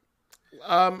see.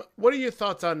 What are your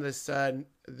thoughts on this?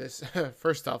 This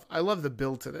first off, I love the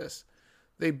build to this.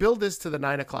 They build this to the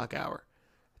 9:00 hour.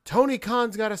 Tony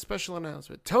Khan's got a special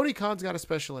announcement.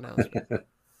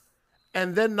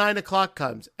 And then 9:00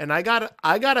 comes, and I got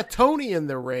a Tony in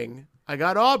the ring. I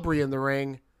got Aubrey in the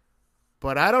ring,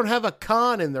 but I don't have a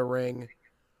Khan in the ring.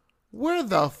 Where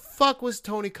the fuck was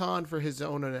Tony Khan for his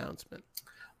own announcement?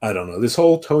 I don't know. This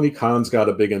whole Tony Khan's got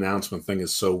a big announcement thing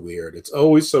is so weird. It's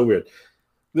always so weird.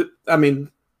 I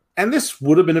mean, and this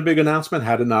would have been a big announcement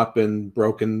had it not been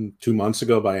broken 2 months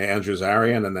ago by Andrew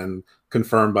Zarian and then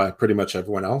confirmed by pretty much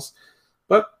everyone else.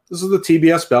 But this is the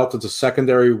TBS belt. It's a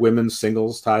secondary women's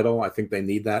singles title. I think they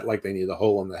need that like they need a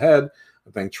hole in the head.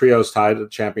 I think trios title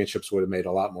championships would have made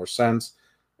a lot more sense.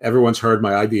 Everyone's heard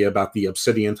my idea about the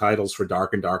Obsidian titles for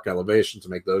Dark and Dark Elevation to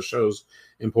make those shows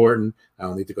important. I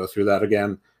don't need to go through that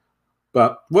again.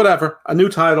 But whatever. A new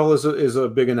title is a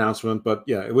big announcement. But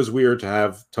yeah, it was weird to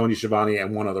have Tony Schiavone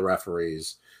and one of the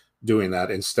referees doing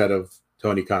that instead of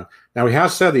Tony Khan. Now, he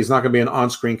has said he's not going to be an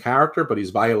on-screen character, but he's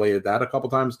violated that a couple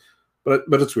times. But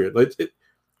it's weird.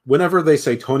 Whenever they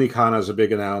say Tony Khan has a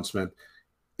big announcement,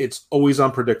 it's always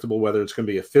unpredictable whether it's going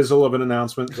to be a fizzle of an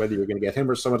announcement, whether you're going to get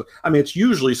him or someone. I mean, it's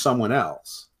usually someone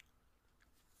else.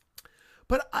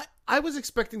 But I was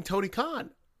expecting Tony Khan.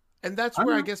 And that's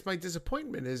where I guess my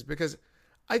disappointment is, because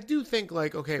I do think,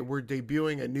 like, okay, we're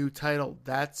debuting a new title.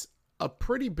 That's a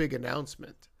pretty big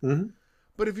announcement. Mm-hmm.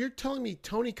 But if you're telling me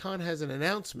Tony Khan has an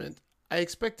announcement, I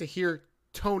expect to hear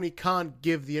Tony Khan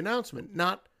give the announcement,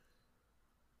 not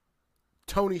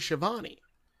Tony Schiavone.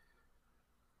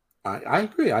 I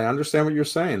agree. I understand what you're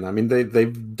saying. I mean,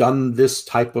 they've done this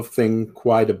type of thing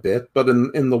quite a bit, but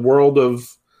in the world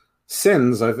of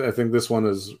sins, I think this one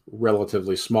is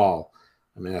relatively small.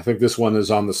 I mean, I think this one is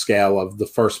on the scale of the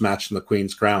first match in the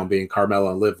Queen's Crown being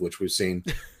Carmella and Liv, which we've seen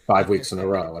 5 weeks in a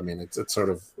row. I mean, it's sort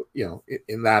of,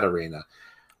 in that arena.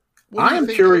 I am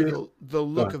curious the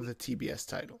look of the TBS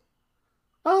title.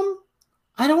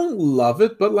 I don't love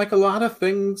it, but like a lot of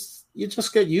things, you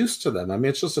just get used to them. I mean,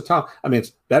 it's just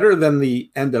it's better than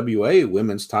the NWA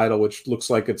women's title, which looks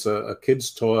like it's a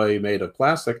kid's toy made of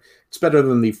plastic. It's better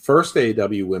than the first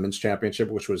AEW women's championship,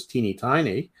 which was teeny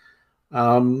tiny.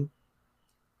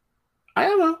 I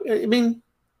don't know. I mean,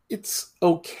 it's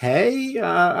okay.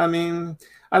 I mean,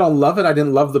 I don't love it. I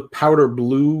didn't love the powder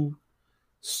blue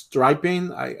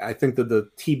striping. I think that the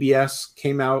TBS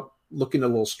came out looking a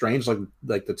little strange,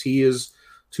 like the T is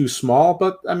too small.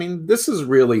 But I mean, this is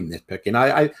really nitpicking.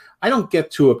 I don't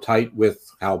get too uptight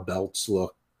with how belts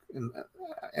look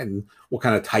and what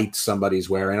kind of tights somebody's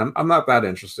wearing. I'm not that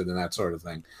interested in that sort of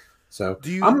thing. So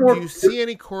do you see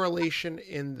any correlation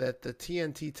in that the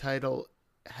TNT title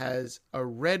has a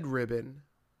red ribbon,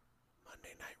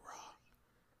 Monday Night Raw,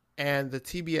 and the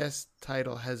TBS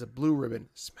title has a blue ribbon,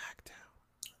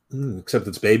 SmackDown? Except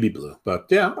it's baby blue. But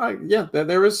yeah,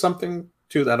 there is something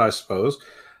to that, I suppose.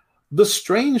 The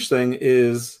strange thing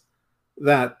is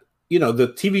that,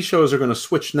 the TV shows are going to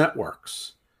switch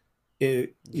networks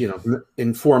in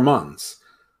 4 months.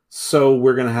 So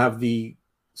we're going to have the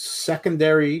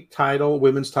secondary title,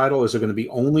 women's title. Is it going to be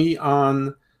only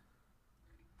on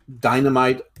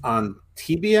Dynamite on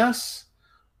TBS,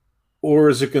 or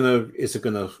is it gonna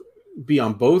be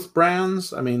on both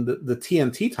brands? I mean, the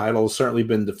TNT title has certainly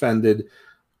been defended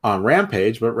on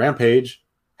Rampage, but Rampage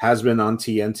has been on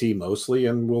TNT mostly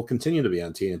and will continue to be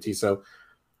on TNT. So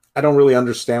I don't really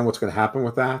understand what's going to happen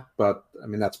with that, but I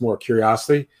mean, that's more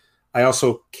curiosity. I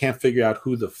also can't figure out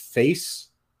who the face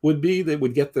would be that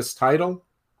would get this title.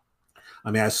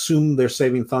 I mean, I assume they're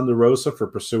saving Thunder Rosa for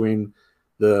pursuing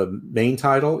the main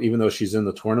title, even though she's in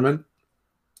the tournament.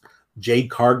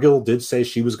 Jade Cargill did say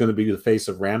she was going to be the face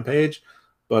of Rampage,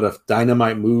 but if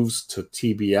Dynamite moves to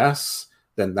TBS,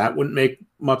 then that wouldn't make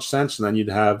much sense, and then you'd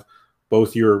have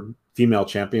both your female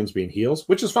champions being heels,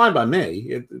 which is fine by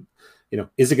me.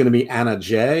 Is it going to be Anna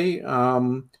Jay,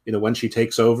 when she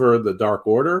takes over the Dark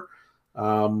Order,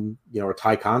 or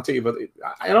Ty Conti? But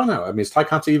I don't know. I mean, is Ty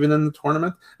Conti even in the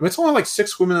tournament? I mean, it's only like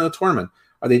 6 women in the tournament.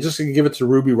 Are they just going to give it to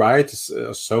Ruby Riott,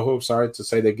 to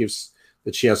say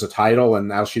that she has a title and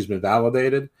now she's been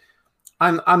validated?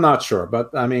 I'm not sure,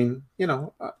 but I mean,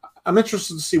 I'm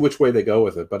interested to see which way they go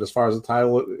with it. But as far as the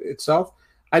title itself,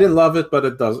 I didn't love it, but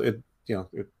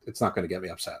it's not going to get me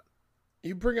upset.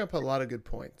 You bring up a lot of good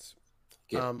points,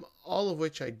 Yeah. all of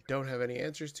which I don't have any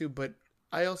answers to, but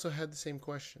I also had the same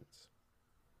questions.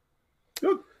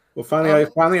 Good. Well,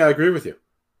 finally, I agree with you.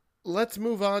 Let's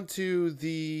move on to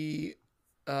the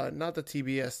not the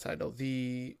TBS title,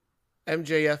 the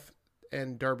MJF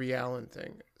and Darby Allin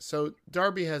thing. So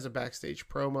Darby has a backstage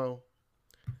promo.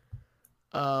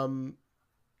 Earlier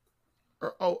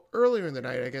in the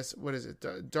night, I guess. What is it?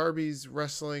 Darby's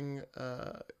wrestling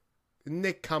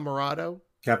Nick Camarado,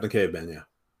 Captain Caveman,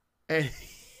 yeah, and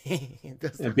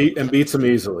beats him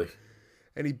easily.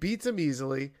 And he beats him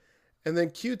easily, and then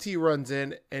QT runs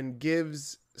in and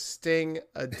gives Sting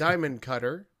a diamond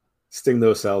cutter. Sting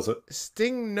no sells it.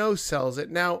 Sting no sells it.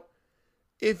 Now,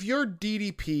 if you're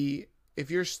DDP,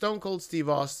 if you're Stone Cold Steve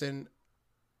Austin,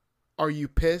 are you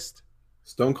pissed?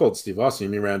 Stone Cold Steve Austin,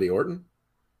 you mean Randy Orton?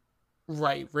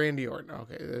 Right, Randy Orton.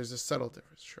 Okay, there's a subtle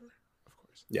difference, sure, of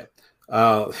course. Yeah.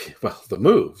 Well, the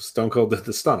move. Stone Cold did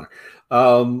the stunner.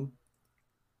 No,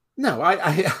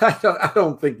 I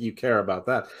don't think you care about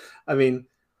that. I mean,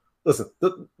 listen,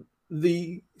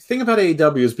 the thing about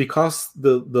AEW is because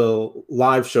the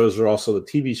live shows are also the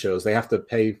TV shows, they have to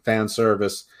pay fan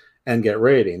service and get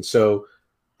ratings. So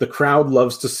the crowd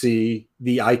loves to see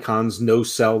the icons no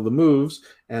sell the moves,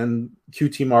 and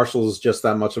QT Marshall is just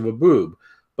that much of a boob.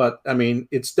 But I mean,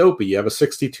 it's dopey. You have a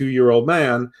 62-year-old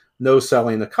man no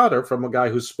selling a cutter from a guy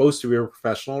who's supposed to be a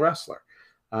professional wrestler.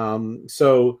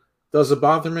 So does it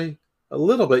bother me? A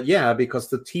little bit, yeah, because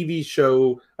the TV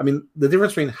show, I mean, the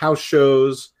difference between house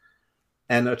shows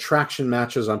and attraction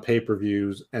matches on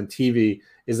pay-per-views and TV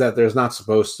is that there's not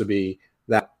supposed to be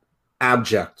that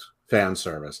abject fan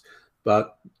service.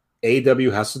 But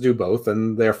AEW has to do both,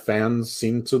 and their fans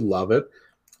seem to love it.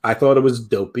 I thought it was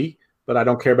dopey, but I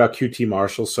don't care about QT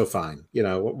Marshall, so fine. You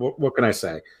know, what can I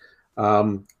say?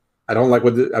 I don't like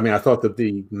I thought that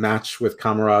the match with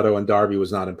Camarado and Darby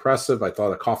was not impressive. I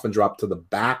thought a coffin drop to the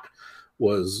back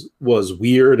was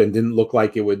weird and didn't look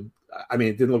like it would. I mean,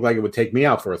 it didn't look like it would take me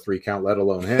out for a 3 count, let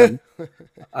alone him.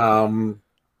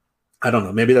 I don't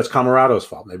know. Maybe that's Camarado's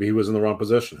fault. Maybe he was in the wrong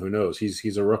position. Who knows?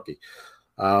 He's a rookie.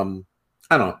 I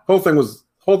don't know. Whole thing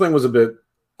was a bit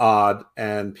odd,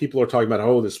 and people are talking about,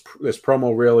 oh, this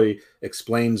promo really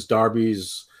explains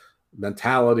Darby's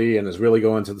mentality and is really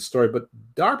going to the story. But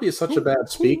Darby is such a bad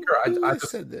speaker. I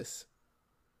said this.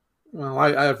 Well,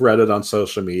 I've read it on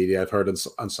social media. I've heard it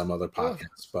on some other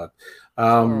podcasts, but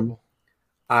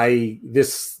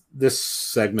this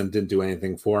segment didn't do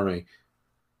anything for me.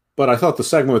 But I thought the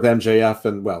segment with MJF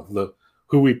and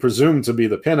who we presume to be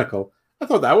the Pinnacle, I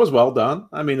thought that was well done.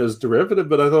 I mean, it was derivative,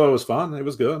 but I thought it was fun. It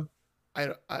was good. I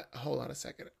hold on a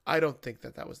second. I don't think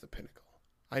that was the Pinnacle.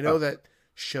 I know that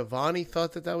Shivani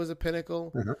thought that was a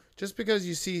Pinnacle. Mm-hmm. Just because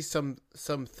you see some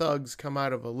thugs come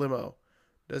out of a limo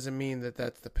doesn't mean that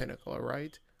that's the Pinnacle, all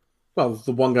right? Well,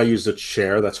 the one guy used a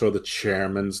chair. That's sort of the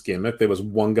chairman's gimmick. There was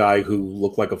one guy who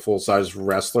looked like a full-size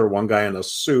wrestler, one guy in a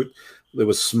suit that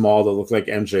was small that looked like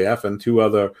MJF, and 2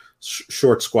 other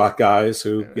short, squat guys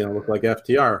who looked like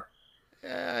FTR.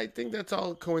 I think that's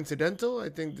all coincidental. I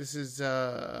think this is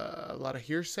a lot of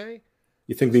hearsay.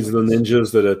 You think these are the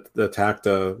ninjas that attacked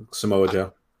Samoa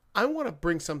Joe? I want to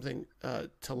bring something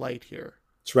to light here.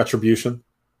 It's retribution.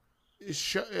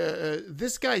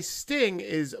 This guy Sting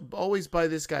is always by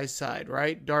this guy's side,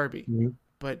 right? Darby. Mm-hmm.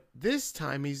 But this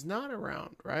time he's not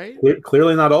around, right?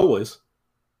 Clearly not always.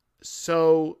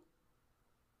 So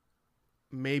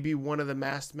maybe one of the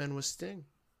masked men was Sting.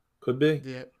 Could be.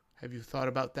 Yeah. Have you thought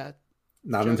about that?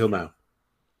 Not until now.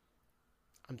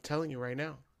 I'm telling you right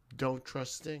now, don't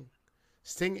trust Sting.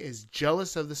 Sting is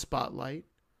jealous of the spotlight.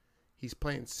 He's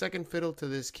playing second fiddle to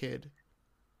this kid.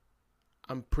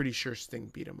 I'm pretty sure Sting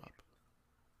beat him up.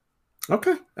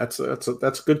 Okay, that's a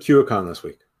good QAcon this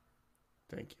week.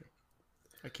 Thank you.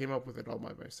 I came up with it all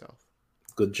by myself.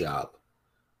 Good job.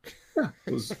 Yeah,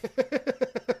 it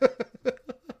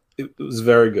was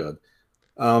very good.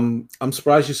 I'm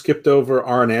surprised you skipped over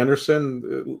Arn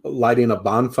Anderson lighting a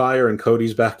bonfire in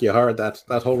Cody's backyard.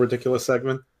 That whole ridiculous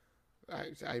segment.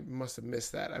 I must have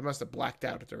missed that. I must have blacked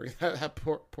out during that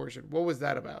portion. What was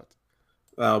that about?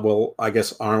 Well, I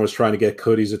guess Arn was trying to get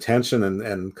Cody's attention,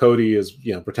 and Cody is,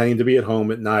 pretending to be at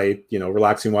home at night,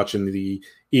 relaxing, watching the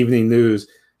evening news.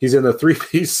 He's in a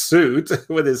 3-piece suit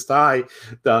with his tie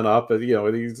done up, and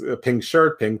he's a pink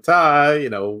shirt, pink tie,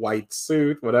 white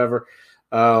suit, whatever.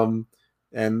 And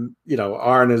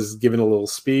Arn is giving a little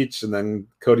speech, and then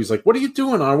Cody's like, "What are you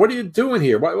doing, Arn? What are you doing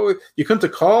here? Why you couldn't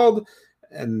have called?"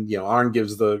 And Arn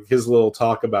gives his little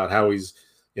talk about how he's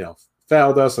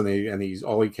failed us, and he's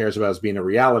all he cares about is being a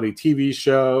reality TV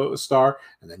show star,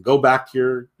 and then go back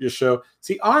to your show.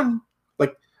 See, Arn,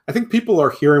 I think people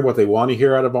are hearing what they want to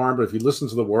hear out of Arn, but if you listen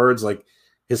to the words,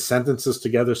 his sentences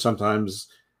together sometimes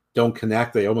don't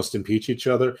connect. They almost impeach each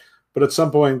other. But at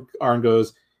some point, Arn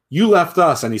goes, "You left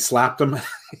us," and he slapped him,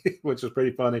 which is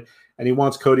pretty funny. And he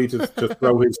wants Cody to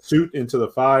throw his suit into the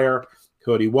fire.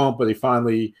 Cody won't, but he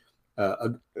finally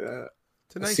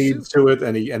accedes to it,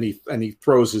 and he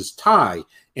throws his tie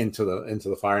into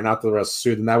the fire, not the rest of the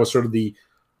suit. And that was sort of the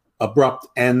abrupt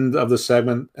end of the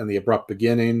segment and the abrupt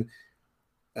beginning.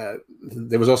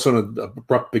 There was also an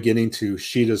abrupt beginning to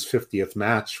Sheeta's 50th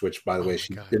match, which, by the way,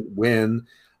 she didn't win.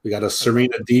 We got a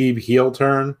Serena Deeb heel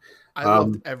turn. I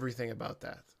loved everything about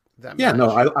that. Yeah, no,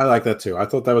 I like that too. I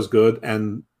thought that was good.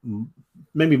 And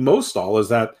maybe most all is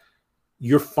that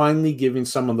you're finally giving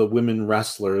some of the women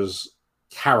wrestlers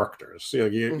characters.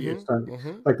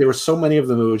 Like there were so many of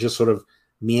them who were just sort of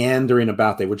meandering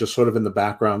about. They were just sort of in the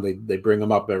background. They bring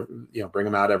them up, bring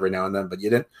them out every now and then, but you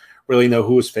didn't really know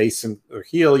who was face or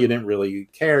heel. You didn't really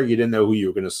care. You didn't know who you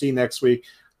were going to see next week.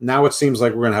 Now it seems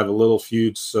like we're going to have a little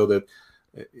feud so that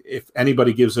if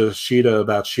anybody gives a Shida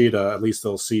about Shida, at least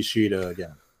they'll see Shida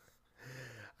again.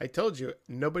 I told you,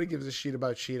 nobody gives a shit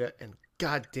about Shida, and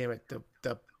god damn it,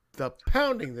 the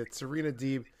pounding that Serena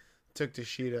Deeb took to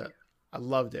Shida, I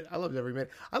loved it. I loved every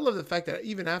minute. I love the fact that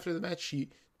even after the match, she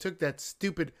took that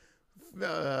stupid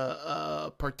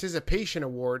participation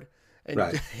award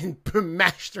and, and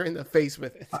mashed her in the face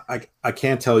with it. I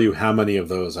can't tell you how many of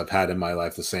those I've had in my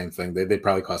life. The same thing. They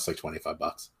probably cost like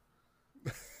 $25.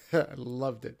 I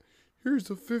loved it. Here's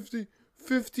the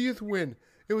 50th win.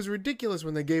 It was ridiculous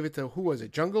when they gave it to, who was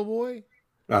it, Jungle Boy?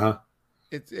 Uh-huh.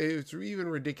 It's even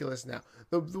ridiculous now.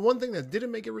 The one thing that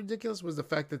didn't make it ridiculous was the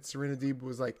fact that Serena Deeb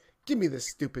was like, give me this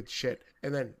stupid shit,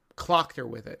 and then clocked her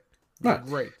with it. Right.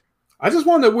 Great. I just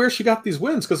wonder where she got these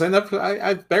wins, because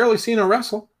I've barely seen her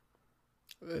wrestle.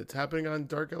 It's happening on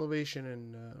Dark Elevation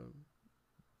and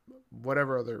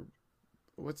whatever other...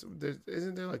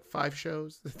 Isn't there like 5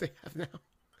 shows that they have now?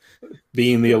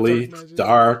 Being the Elite,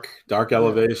 Dark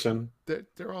Elevation.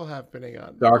 They're all happening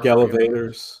on Dark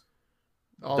Elevators,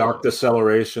 Dark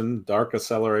Deceleration.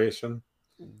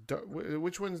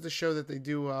 Which one's the show that they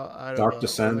do out Dark of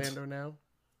Descent. Orlando now?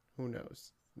 Who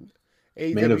knows?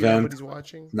 AEW, Main Event. Nobody's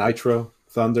watching. Nitro,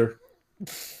 Thunder,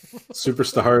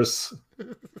 Superstars,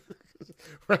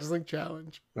 Wrestling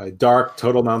Challenge. Right. Dark,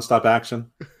 Total Nonstop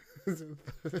Action.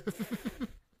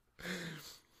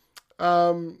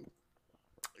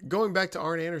 Going back to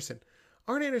Arn Anderson.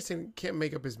 Arn Anderson can't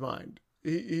make up his mind.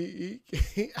 I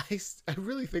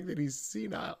really think that he's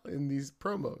senile in these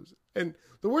promos. And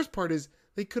the worst part is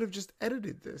they could have just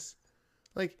edited this.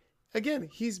 Like, again,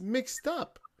 he's mixed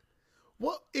up.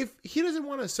 Well, if he doesn't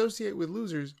want to associate with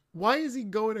losers, why is he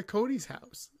going to Cody's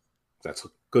house? That's a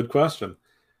good question.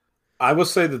 I will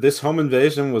say that this home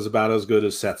invasion was about as good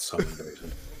as Seth's home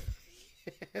invasion.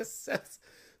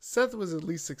 Seth was at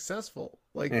least successful.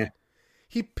 Like,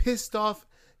 he pissed off.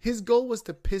 His goal was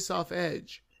to piss off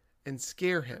Edge and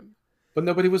scare him. But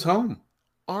nobody was home.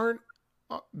 Arn,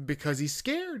 because he's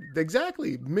scared.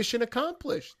 Exactly. Mission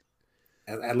accomplished.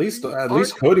 At least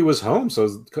Cody was home,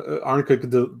 so Arn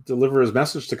could deliver his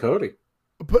message to Cody.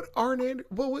 But Arn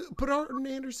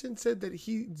Anderson said that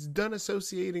he's done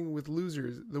associating with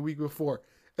losers the week before,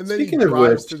 and then he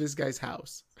drives to this guy's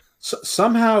house.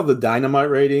 Somehow the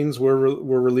Dynamite ratings were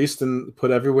released and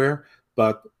put everywhere,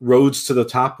 but Roads to the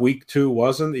Top week 2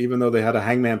 wasn't, even though they had a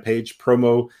Hangman Page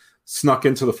promo snuck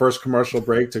into the first commercial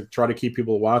break to try to keep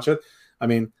people to watch it. I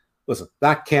mean, listen,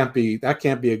 that can't be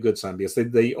a good sign, because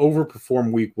they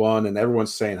overperform week 1 and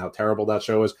everyone's saying how terrible that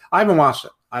show is. I haven't watched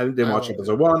it. I didn't watch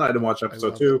episode 1. I didn't watch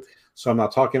episode 2. So I'm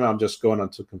not talking about, I'm just going on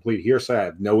to complete hearsay. I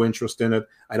have no interest in it.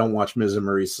 I don't watch Miz and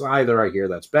Maurice either. I hear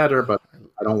that's better, but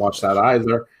I don't watch that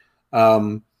either.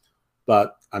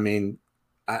 But I mean,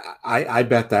 I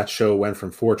bet that show went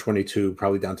from 422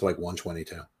 probably down to like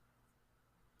 122.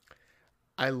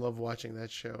 I love watching that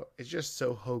show. It's just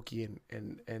so hokey,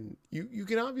 and you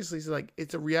can obviously see, like,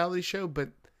 it's a reality show, but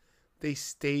they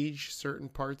stage certain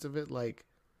parts of it. Like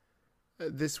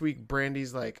this week,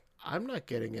 Brandy's like, I'm not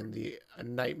getting in the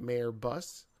nightmare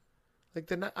bus.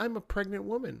 Like, I'm a pregnant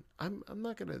woman. I'm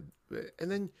not gonna.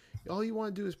 And then all you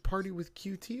want to do is party with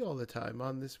QT all the time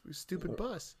on this stupid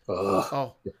bus.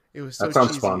 Oh, it was so that sounds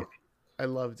cheesy. Fun. I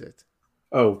loved it.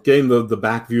 Oh, getting the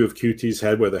back view of QT's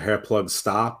head where the hair plugs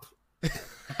stop.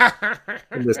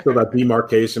 And there's still that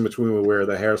demarcation between where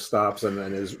the hair stops and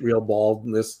his real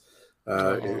baldness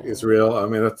is real. I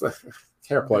mean,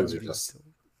 hair plugs are just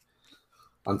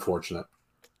unfortunate.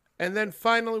 And then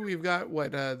finally, we've got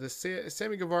the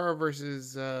Sammy Guevara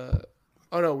versus.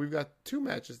 We've got 2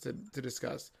 matches to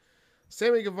discuss.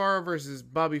 Sammy Guevara versus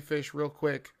Bobby Fish, real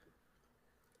quick.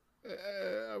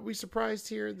 Are we surprised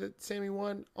here that Sammy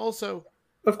won? Also,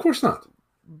 of course not.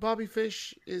 Bobby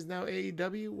Fish is now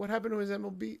AEW. What happened to his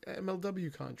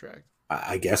MLW contract?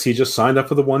 I guess he just signed up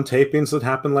for the 1 tapings that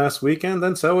happened last weekend,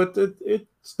 and so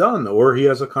it's done. Or he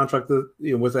has a contract that,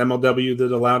 with MLW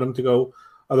that allowed him to go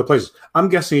other places. I'm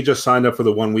guessing he just signed up for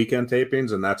the 1 weekend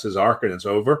tapings, and that's his arc, and it's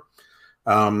over.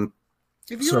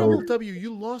 If you're MLW,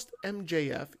 you lost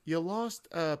MJF, you lost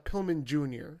Pillman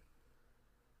Jr.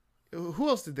 Who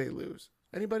else did they lose?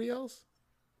 Anybody else?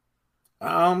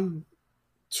 To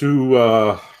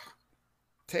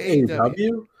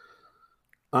AEW?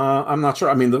 I'm not sure.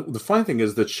 I mean, the funny thing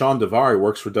is that Sean Devari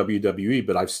works for WWE,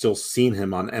 but I've still seen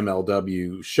him on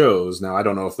MLW shows. Now, I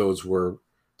don't know if those were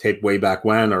taped way back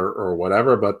when or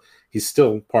whatever, but he's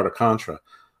still part of Contra.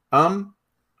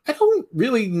 I don't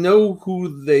really know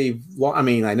who they've lost. I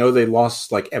mean, I know they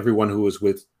lost like everyone who was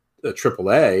with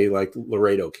AAA, like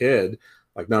Laredo Kid.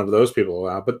 Like none of those people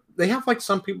are out, but they have like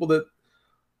some people that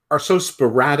are so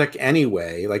sporadic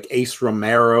anyway, like Ace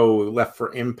Romero left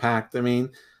for Impact. I mean,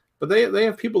 but they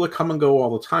have people that come and go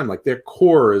all the time. Like their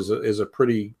core is a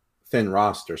pretty thin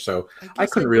roster. So I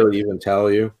couldn't really even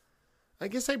tell you. I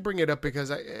guess I bring it up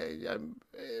because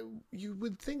you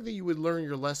would think that you would learn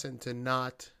your lesson to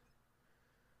not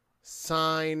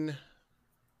sign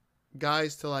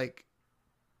guys to like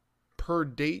per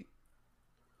date.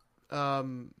 I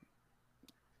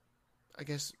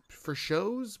guess for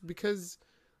shows, because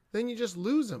then you just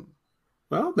lose them.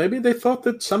 Well, maybe they thought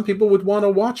that some people would want to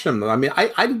watch him. I mean,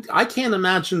 I can't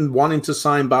imagine wanting to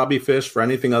sign Bobby Fish for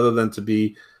anything other than to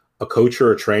be a coach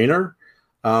or a trainer.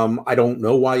 I don't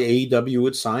know why AEW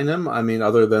would sign him. I mean,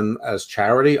 other than as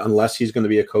charity, unless he's going to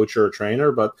be a coach or a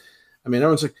trainer. But I mean,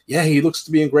 everyone's like, yeah, he looks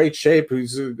to be in great shape.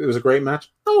 It was a great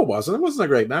match. No, it wasn't. It wasn't a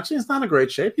great match. He's not in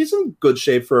great shape. He's in good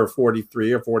shape for a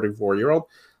 43 or 44-year-old.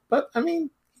 But I mean,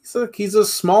 he's a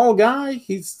small guy.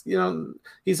 He's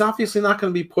obviously not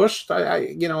going to be pushed.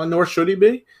 And nor should he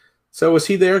be. So is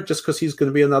he there just because he's going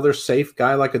to be another safe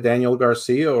guy like a Daniel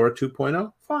Garcia or a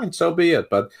 2.0? Fine, so be it.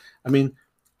 But I mean,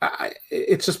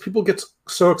 it's just people get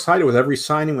so excited with every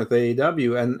signing with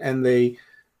AEW, and they,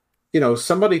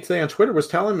 somebody today on Twitter was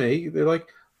telling me, they're like,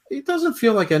 it doesn't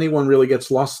feel like anyone really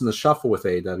gets lost in the shuffle with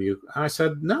AEW. And I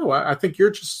said, no, I think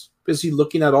you're just busy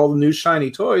looking at all the new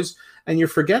shiny toys, and you're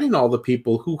forgetting all the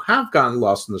people who have gotten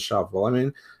lost in the shuffle. I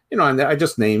mean, and I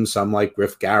just named some like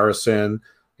Griff Garrison.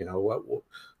 What's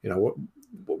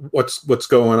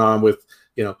going on with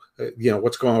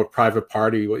what's going on with Private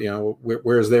Party.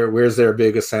 Where's their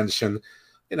big ascension?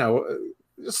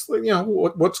 What's going on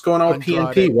with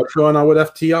PNP? What's going on with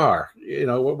FTR?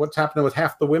 What's happening with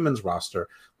half the women's roster?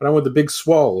 What on with the Big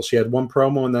Swole? She had one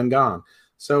promo and then gone.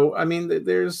 So I mean,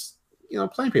 there's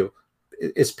plenty of people.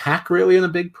 Is Pac really in a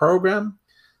big program?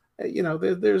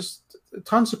 There's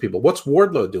tons of people. What's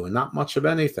Wardlow doing? Not much of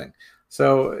anything.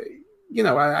 So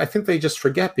I think they just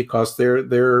forget because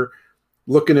they're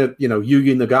looking at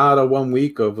Yugi Nagata one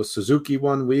week, over Suzuki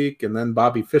one week, and then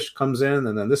Bobby Fish comes in,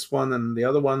 and then this one and the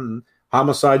other one. And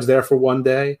Homicide's there for one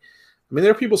day. I mean,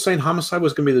 there are people saying Homicide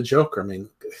was going to be the Joker. I mean,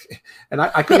 and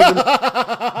I couldn't even.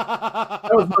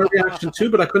 That was my reaction too,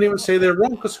 but I couldn't even say they're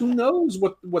wrong because who knows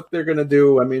what they're going to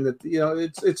do? I mean,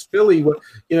 it's Philly.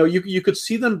 You could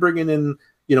see them bringing in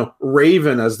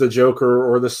Raven as the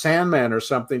Joker or the Sandman or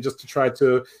something just to try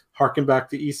to harken back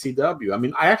to ECW. I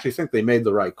mean, I actually think they made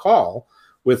the right call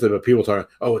with it, but people talking,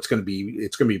 it's going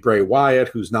to be Bray Wyatt,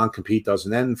 whose non-compete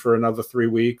doesn't end for another 3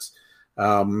 weeks.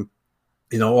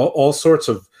 All sorts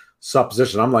of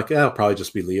supposition. I'm like, it'll probably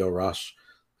just be Lio Rush,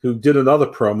 who did another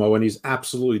promo, and he's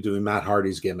absolutely doing Matt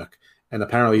Hardy's gimmick. And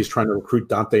apparently he's trying to recruit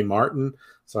Dante Martin.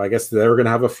 So I guess they were going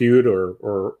to have a feud,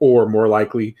 or more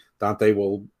likely Dante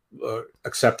will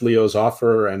accept Leo's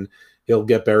offer and he'll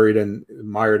get buried and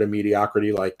mired in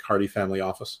mediocrity like Hardy Family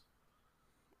Office.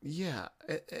 Yeah.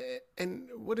 And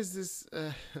what is this?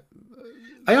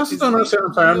 I also don't understand.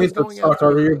 I'm sorry, I mean to talk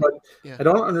over here, but yeah. I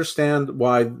don't understand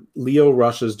why Lio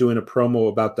Rush is doing a promo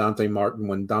about Dante Martin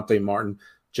when Dante Martin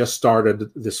just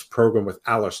started this program with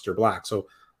Aleister Black. So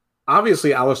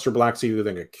obviously Aleister Black's either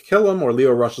going to kill him or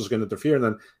Lio Rush is going to interfere, and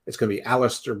then it's going to be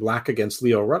Aleister Black against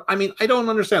Lio Rush. I mean, I don't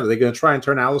understand. Are they going to try and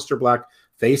turn Aleister Black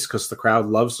face because the crowd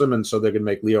loves him, and so they're going to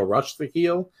make Lio Rush the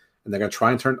heel, and they're going to try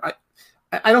and turn...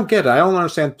 I don't get it. I don't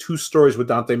understand two stories with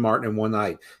Dante Martin in one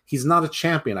night. He's not a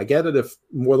champion. I get it if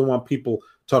more than one people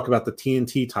talk about the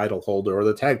TNT title holder or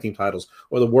the tag team titles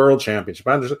or the world championship.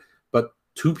 I understand, but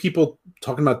two people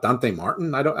talking about Dante Martin,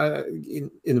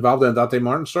 involved in a Dante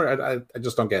Martin story, I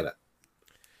just don't get it.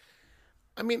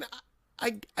 I mean,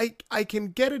 I can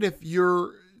get it if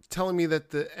you're telling me that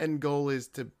the end goal is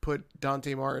to put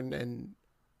Dante Martin and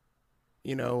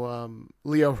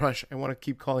Lio Rush. I want to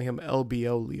keep calling him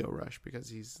LBO Lio Rush because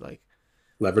he's like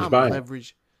leverage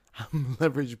buyout. I'm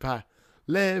leverage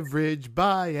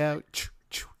buyout.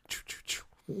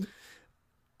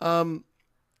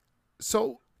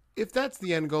 So if that's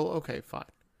the end goal, okay, fine.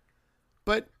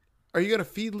 But are you going to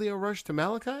feed Lio Rush to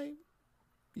Malachi?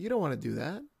 You don't want to do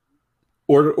that.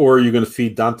 Or are you going to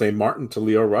feed Dante Martin to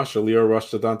Lio Rush or Lio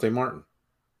Rush to Dante Martin?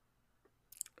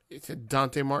 It's a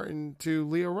Dante Martin to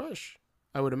Lio Rush,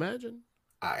 I would imagine.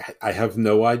 I have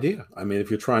no idea. I mean, if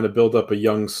you're trying to build up a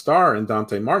young star in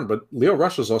Dante Martin, but Lio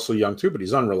Rush is also young too, but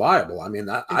he's unreliable. I mean,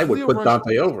 I would put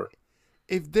Dante over.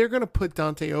 If they're going to put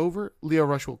Dante over, Lio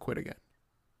Rush will quit again.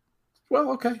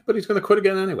 Well, okay, but he's going to quit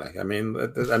again anyway. I mean,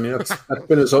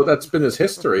 that's been his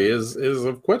history is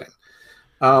of quitting.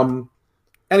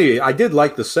 Anyway, I did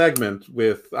like the segment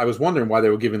I was wondering why they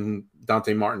were giving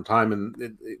Dante Martin time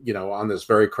and on this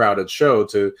very crowded show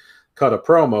to cut a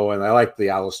promo, and I like the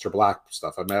Aleister Black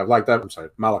stuff. I mean, I've liked that. I'm sorry,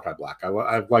 Malachi Black.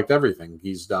 I've liked everything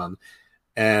he's done,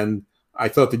 and I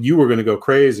thought that you were going to go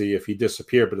crazy if he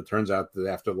disappeared, but it turns out that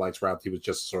after the lights were out, he was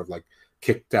just sort of like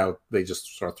kicked out. They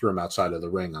just sort of threw him outside of the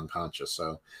ring unconscious.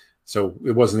 So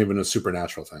it wasn't even a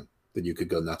supernatural thing that you could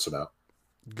go nuts about.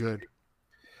 Good.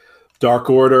 Dark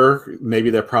Order, maybe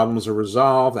their problems are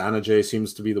resolved. Anna Jay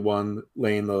seems to be the one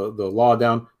laying the law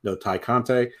down. No Ty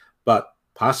Conte, but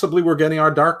possibly we're getting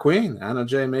our Dark Queen. Anna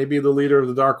Jay may be the leader of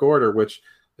the Dark Order, which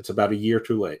it's about a year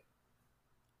too late.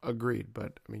 Agreed,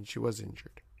 but I mean, she was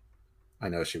injured. I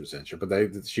know she was injured,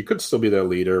 but she could still be their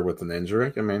leader with an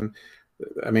injury.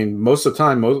 I mean, most of the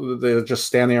time, they're just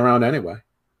standing around anyway.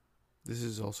 This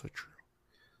is also true.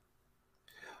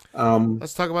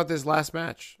 Let's talk about this last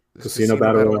match. Casino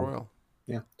Battle Royal.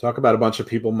 Yeah, talk about a bunch of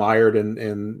people mired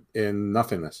in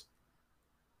nothingness.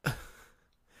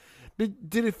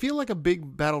 Did it feel like a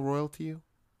big battle royal to you?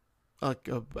 Like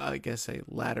I guess a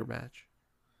ladder match.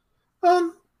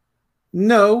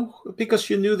 No, because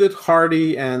you knew that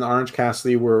Hardy and Orange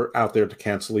Cassidy were out there to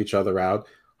cancel each other out.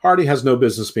 Hardy has no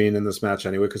business being in this match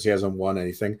anyway because he hasn't won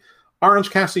anything. Orange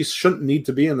Cassidy shouldn't need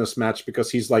to be in this match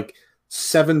because he's like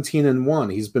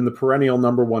 17-1. He's been the perennial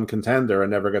number one contender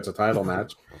and never gets a title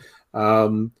match.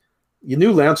 You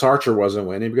knew Lance Archer wasn't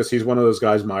winning because he's one of those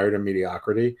guys mired in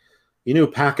mediocrity. You knew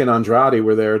Pac and Andrade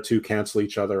were there to cancel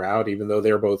each other out, even though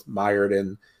they're both mired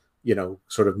in,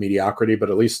 sort of mediocrity.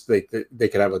 But at least they could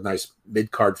have a nice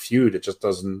mid-card feud. It just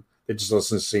doesn't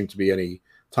seem to be any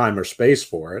time or space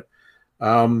for it.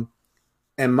 And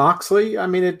Moxley, I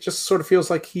mean, it just sort of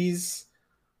feels like he's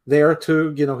there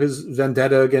to, his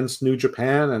vendetta against New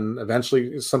Japan and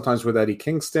eventually sometimes with Eddie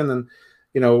Kingston. And,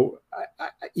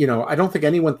 I don't think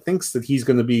anyone thinks that he's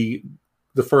going to be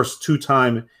the first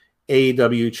two-time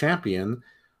AEW champion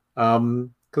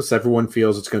because everyone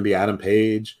feels it's going to be Adam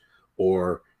Page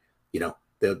or,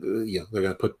 they're going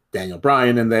to put Daniel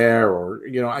Bryan in there or,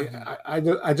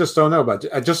 I just don't know. But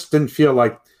I just didn't feel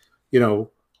like,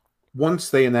 once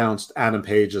they announced Adam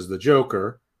Page as the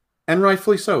Joker, and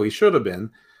rightfully so, he should have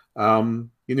been,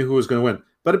 you knew who was going to win.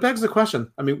 But it begs the question.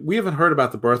 I mean, we haven't heard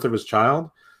about the birth of his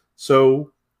child.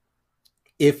 So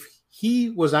if he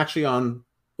was actually on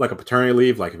like a paternity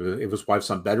leave, like if his wife's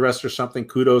on bed rest or something,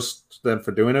 kudos to them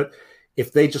for doing it.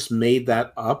 If they just made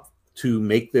that up to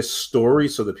make this story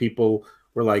so that people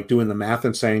were like doing the math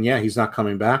and saying, yeah, he's not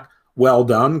coming back. Well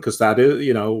done. Because that is,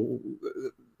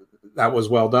 that was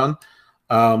well done.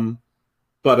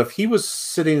 But if he was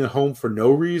sitting at home for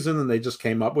no reason and they just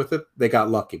came up with it, they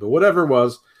got lucky. But whatever it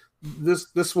was,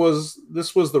 this was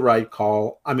the right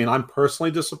call. I mean, I'm personally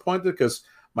disappointed because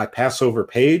my Passover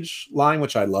Page line,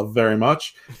 which I love very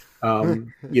much,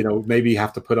 maybe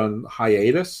have to put on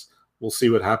hiatus. We'll see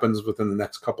what happens within the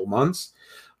next couple months.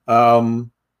 But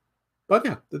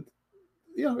yeah, it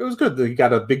was good. He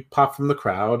got a big pop from the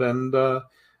crowd. And the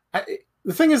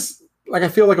thing is, like, I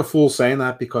feel like a fool saying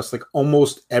that because like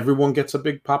almost everyone gets a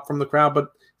big pop from the crowd, but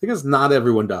I think not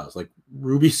everyone does. Like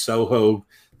Ruby Soho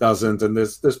doesn't, and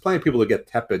there's plenty of people that get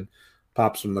tepid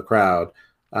pops from the crowd.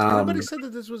 Everybody said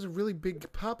that this was a really big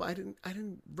pop. I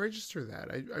didn't register that.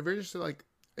 I registered like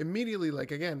immediately,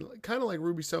 like again, kind of like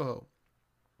Ruby Soho.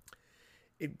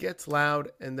 It gets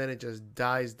loud and then it just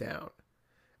dies down,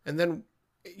 and then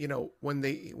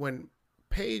when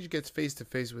Page gets face to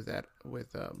face with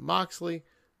Moxley,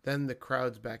 then the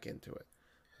crowd's back into it.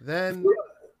 Then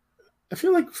I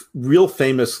feel like real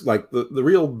famous, like the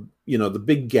real, the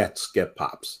big get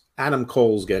pops. Adam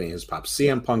Cole's getting his pops.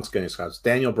 CM Punk's getting his pops.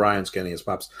 Daniel Bryan's getting his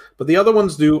pops. But the other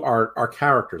ones are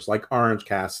characters like Orange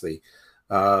Cassidy,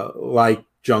 like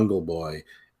Jungle Boy.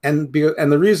 And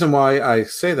the reason why I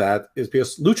say that is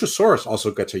because Luchasaurus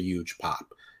also gets a huge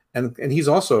pop. And he's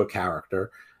also a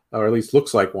character, or at least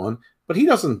looks like one. But he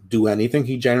doesn't do anything.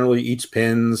 He generally eats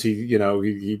pins.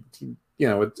 It's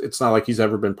not like he's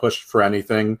ever been pushed for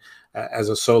anything as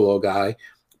a solo guy.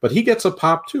 But he gets a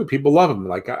pop too. People love him.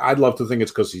 Like I'd love to think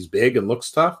it's because he's big and looks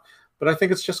tough, but I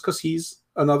think it's just because he's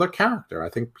another character. I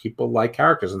think people like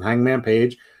characters. And Hangman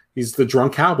Page, he's the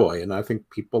drunk cowboy, and I think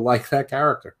people like that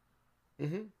character.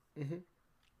 Mm-hmm.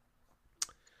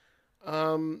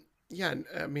 Mm-hmm. Yeah.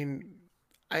 I mean,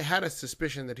 I had a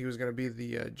suspicion that he was going to be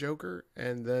the Joker,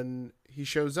 and then he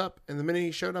shows up. And the minute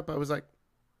he showed up, I was like,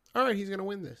 all right, he's going to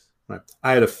win this. Right.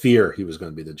 I had a fear he was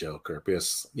going to be the Joker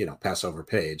because, Passover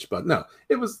Page. But no,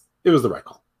 it was the right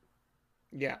call.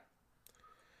 Yeah.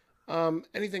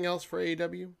 Anything else for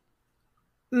AEW?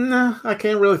 No, I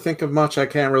can't really think of much. I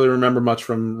can't really remember much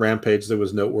from Rampage that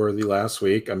was noteworthy last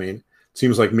week. I mean, it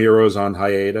seems like Miro's on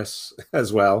hiatus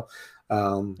as well.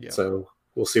 So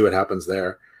we'll see what happens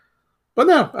there. But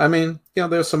no, I mean,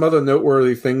 there's some other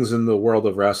noteworthy things in the world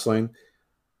of wrestling.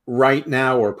 Right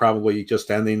now, or probably just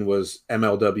ending, was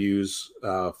MLW's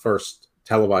first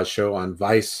televised show on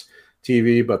Vice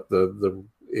TV, but the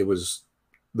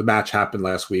match happened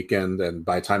last weekend, and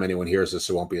by the time anyone hears this,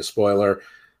 it won't be a spoiler.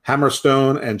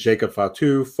 Hammerstone and Jacob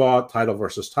Fatu fought title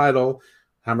versus title.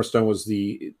 Hammerstone was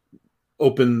the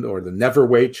open or the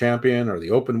neverweight champion or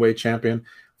the open weight champion.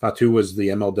 Fatu was the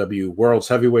MLW World's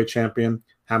Heavyweight Champion.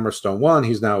 Hammerstone won.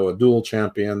 He's now a dual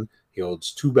champion. He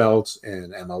holds 2 belts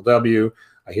in MLW.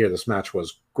 I hear this match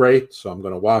was great, so I'm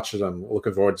going to watch it. I'm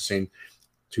looking forward to seeing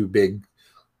 2 big,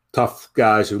 tough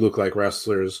guys who look like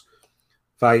wrestlers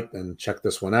fight, and check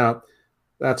this one out.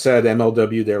 That said,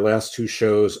 MLW, their last 2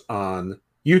 shows on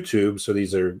YouTube, so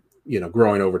these are,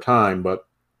 growing over time, but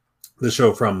the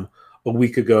show from a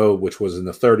week ago, which was in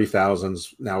the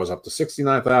 30,000s, now is up to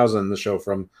 69,000. The show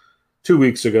from 2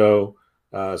 weeks ago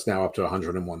is now up to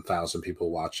 101,000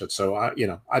 people watch it. So I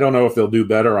don't know if they'll do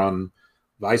better on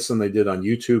Vice than they did on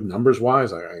YouTube numbers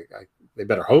wise. They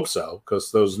better hope so,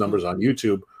 because those numbers on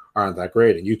YouTube aren't that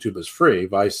great, and YouTube is free.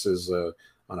 Vice is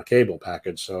on a cable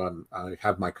package, so I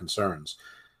have my concerns.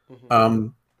 Mm-hmm.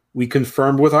 We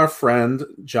confirmed with our friend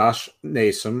Josh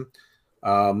Nasom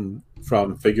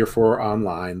from Figure 4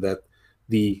 Online that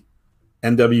the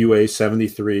NWA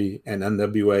 73 and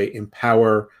NWA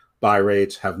Empower buy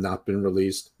rates have not been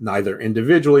released, neither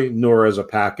individually nor as a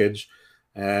package.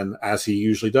 And as he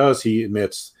usually does, he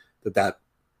admits that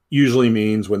usually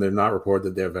means, when they're not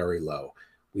reported, they're very low.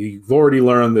 We've already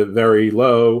learned that very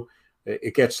low,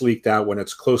 it gets leaked out when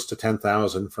it's close to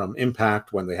 10,000 from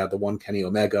Impact, when they had the one Kenny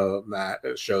Omega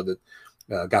show that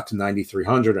got to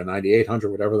 9,300 or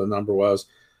 9,800, whatever the number was.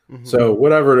 Mm-hmm. So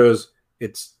whatever it is,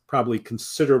 it's probably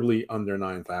considerably under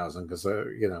 9,000, because,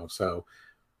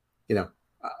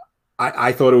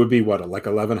 I thought it would be like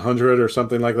 1,100 or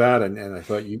something like that. And I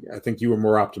think you were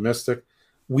more optimistic.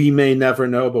 We may never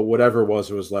know, but whatever it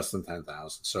was less than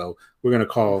 10,000. So we're going to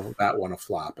call that one a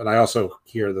flop. And I also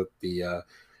hear that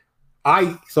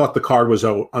I thought the card was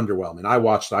underwhelming. I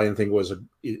watched it. I didn't think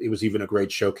it was even a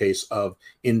great showcase of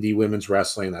indie women's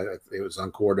wrestling. It was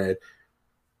uncoordinated.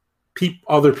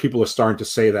 Other people are starting to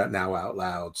say that now out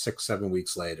loud 6-7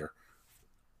 weeks later.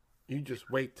 You just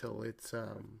wait till it's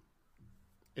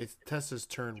Tessa's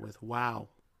turn with WoW.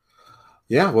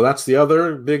 Yeah, well, that's the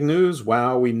other big news.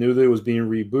 WoW, we knew that it was being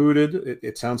rebooted.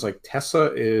 It sounds like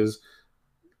Tessa is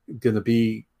going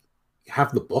to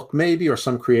have the book maybe, or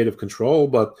some creative control,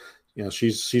 but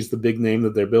she's the big name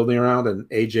that they're building around. And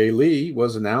AJ Lee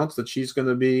was announced that she's going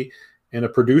to be in a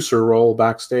producer role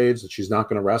backstage, that she's not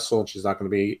going to wrestle, and she's not going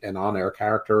to be an on-air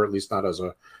character, at least not as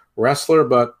a wrestler.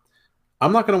 But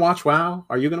I'm not going to watch WoW.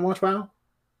 Are you going to watch WoW?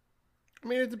 I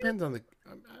mean, it depends on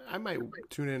I might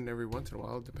tune in every once in a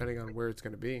while, depending on where it's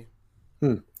going to be.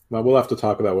 Well, we'll have to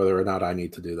talk about whether or not I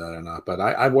need to do that or not. But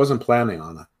I wasn't planning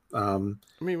on it. I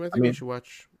think we should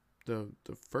watch the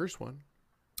first one.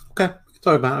 Okay,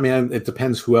 talk about. I mean, it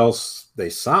depends who else they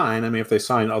sign. I mean, if they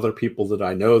sign other people that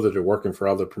I know that are working for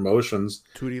other promotions,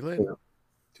 Tootie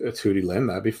Lynn,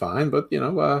 that'd be fine. But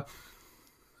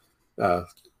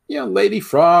Lady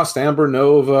Frost, Amber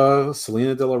Nova,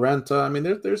 Selena De La Renta. I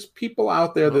mean, there's people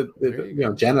out there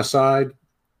that Genocide,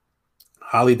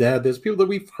 Holly Dead. There's people that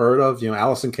we've heard of.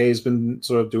 Allison Kay's been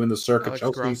sort of doing the circuit.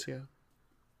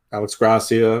 Alex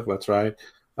Gracia, that's right.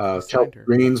 Chelsea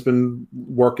Green's been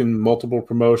working multiple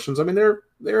promotions. I mean, there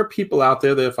are people out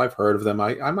there that if I've heard of them,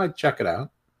 I might check it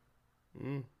out.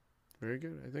 Very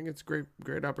good. I think it's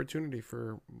great opportunity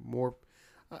for more.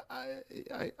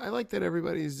 I like that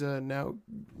everybody's now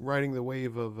riding the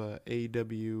wave of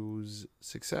AEW's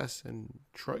success and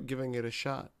giving it a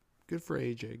shot. Good for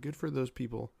AJ. Good for those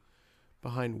people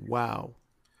behind WoW.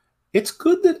 It's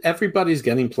good that everybody's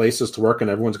getting places to work and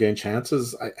everyone's getting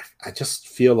chances. I just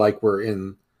feel like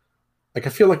I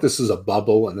feel like this is a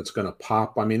bubble and it's going to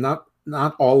pop. I mean, not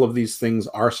all of these things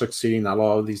are succeeding. Not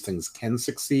all of these things can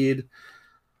succeed.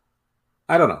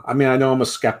 I don't know. I mean, I know I'm a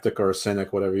skeptic or a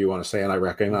cynic, whatever you want to say, and I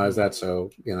recognize that.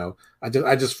 So,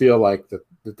 I just feel like that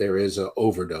there is an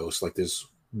overdose. Like there's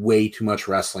way too much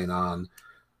wrestling on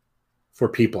for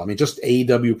people. I mean, just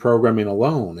AEW programming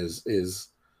alone is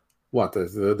what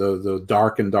the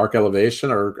dark and dark elevation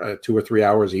are 2 or 3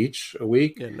 hours each a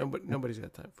week. Yeah, nobody's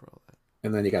got time for all that.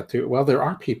 And then you got two. Well, there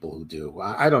are people who do.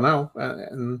 I don't know.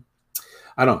 And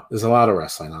I don't know. There's a lot of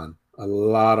wrestling on. A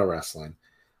lot of wrestling.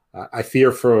 I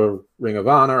fear for Ring of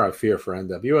Honor. I fear for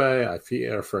NWA. I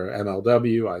fear for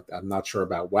MLW. I'm not sure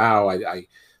about WoW. I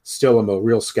still am a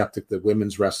real skeptic that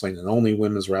women's wrestling and only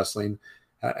women's wrestling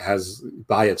has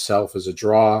by itself is a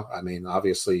draw. I mean,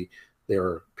 obviously,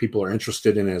 people are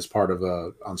interested in it as part of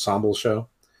a ensemble show.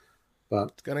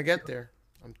 But it's gonna get there.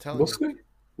 I'm telling you. See.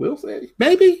 We'll see.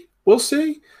 Maybe. We'll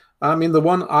see. I mean, the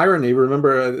one irony,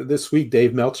 remember this week,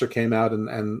 Dave Meltzer came out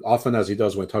and often as he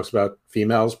does when he talks about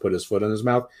females, put his foot in his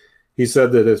mouth. He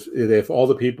said that if all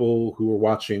the people who were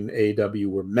watching AEW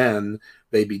were men,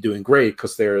 they'd be doing great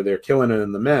because they're killing it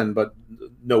in the men, but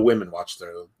no women watch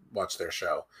their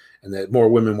show, and that more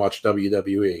women watch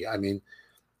WWE. I mean,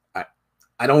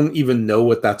 I don't even know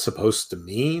what that's supposed to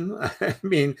mean. I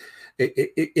mean,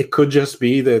 it could just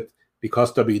be that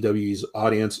because WWE's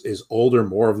audience is older,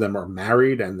 more of them are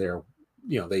married and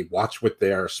they watch with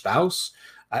their spouse.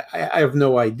 I have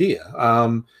no idea.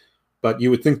 But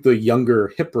you would think the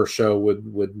younger, hipper show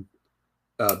would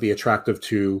be attractive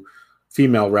to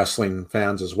female wrestling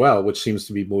fans as well, which seems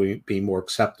to be more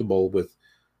acceptable with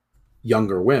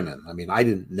younger women. I mean, I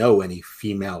didn't know any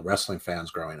female wrestling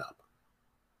fans growing up.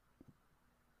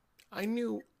 I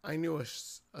knew a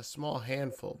small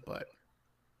handful, but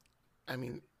I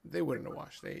mean, they wouldn't have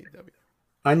watched AEW.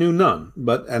 I knew none,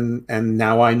 but and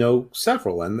now I know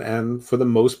several, and for the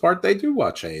most part, they do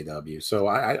watch AEW. So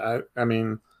I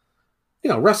mean,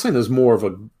 wrestling is more of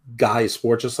a guy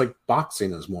sport, just like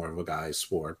boxing is more of a guy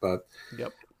sport. But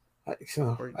yep.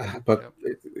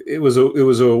 It was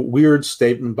a weird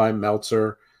statement by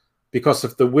Meltzer, because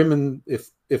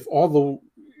if all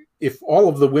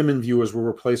of the women viewers were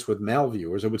replaced with male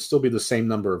viewers, it would still be the same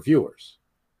number of viewers.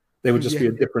 They would just be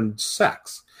a different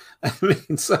sex. I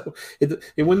mean, so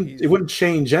it wouldn't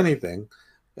change anything.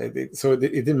 So it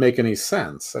didn't make any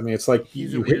sense. I mean, it's like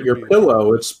you hit your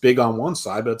pillow, it's big on one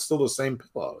side, but it's still the same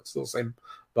pillow. It's still the same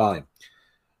volume.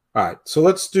 All right, so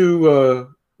let's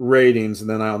do ratings, and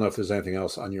then I don't know if there's anything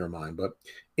else on your mind. But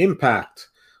Impact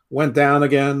went down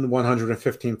again,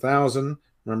 115,000.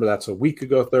 Remember, that's a week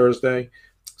ago Thursday.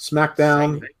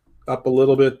 SmackDown up a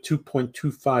little bit,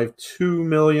 2.252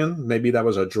 million. Maybe that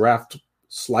was a draft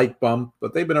slight bump,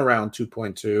 but they've been around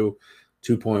 2.2,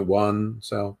 2.1.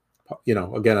 So,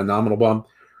 again, a nominal bump.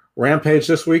 Rampage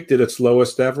this week did its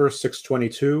lowest ever,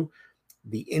 622.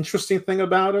 The interesting thing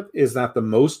about it is that the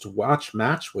most watched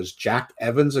match was Jack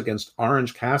Evans against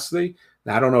Orange Cassidy.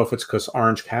 Now, I don't know if it's because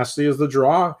Orange Cassidy is the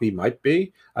draw. He might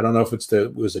be. I don't know if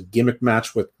it was a gimmick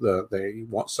match with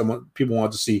people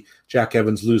want to see Jack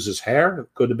Evans lose his hair.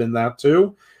 It could have been that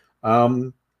too.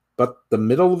 But the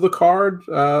middle of the card,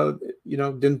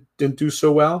 didn't do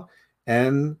so well.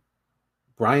 And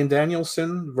Bryan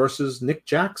Danielson versus Nick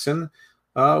Jackson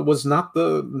was not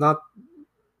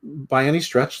by any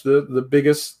stretch the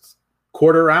biggest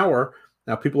quarter hour.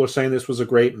 Now, people are saying this was a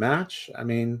great match. I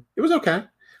mean, it was okay.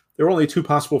 There were only two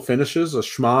possible finishes: a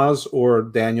schmaz or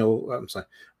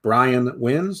Bryan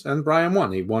wins, and Bryan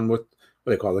won. He won with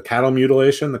what they call the cattle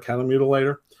mutilation, the cattle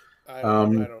mutilator. I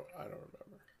don't remember.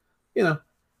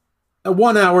 A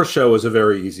 1 hour show is a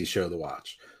very easy show to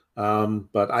watch.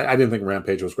 But I didn't think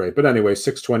Rampage was great. But anyway,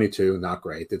 622, not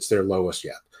great. It's their lowest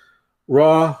yet.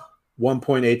 Raw,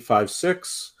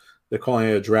 1.856. They're calling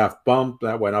it a draft bump.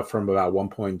 That went up from about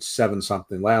 1.7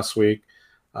 something last week.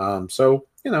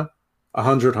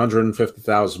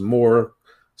 150,000 more.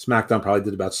 SmackDown probably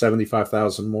did about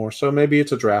 75,000 more. So maybe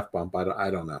it's a draft bump. I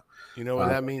don't know. You know what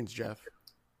that means, Jeff?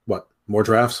 What? More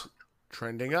drafts?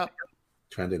 Trending up.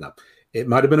 It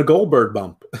might have been a Goldberg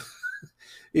bump.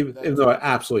 even though I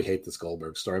absolutely hate this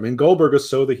Goldberg story. I mean, Goldberg is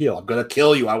so the heel. I'm going to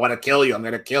kill you. I want to kill you. I'm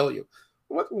going to kill you.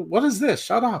 What is this?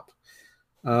 Shut up.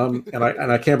 And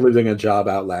I can't believe they're going to job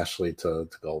out Lashley to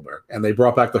Goldberg. And they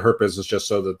brought back the Hurt Business just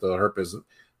so that the Hurt Business,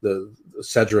 the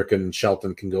Cedric and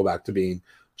Shelton can go back to being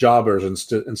jobbers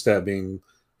instead of being,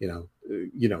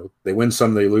 they win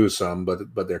some, they lose some,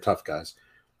 but they're tough guys.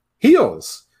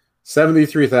 Heels,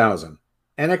 73,000.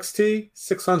 NXT,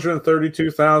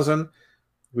 632,000.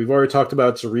 We've already talked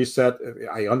about it's a reset.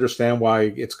 I understand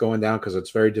why it's going down because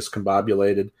it's very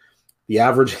discombobulated. The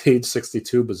average age,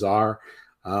 62, bizarre.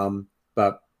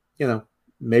 But,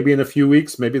 maybe in a few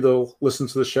weeks, maybe they'll listen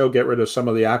to the show, get rid of some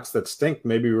of the acts that stink,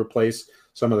 maybe replace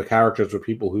some of the characters with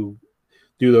people who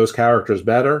do those characters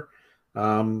better.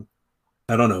 I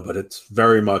don't know, but it's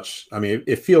very much,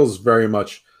 it feels very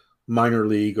much minor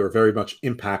league or very much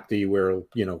Impact-y where, or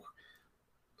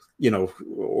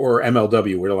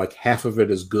MLW where like half of it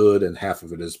is good and half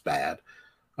of it is bad.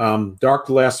 Dark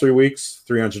the last 3 weeks,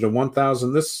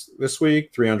 301,000 this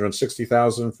week,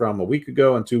 360,000 from a week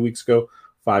ago, and 2 weeks ago,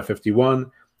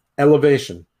 551.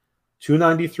 Elevation,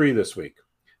 293 this week,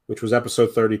 which was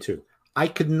episode 32. I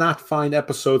could not find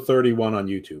episode 31 on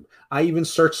YouTube. I even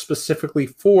searched specifically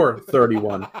for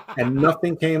 31 and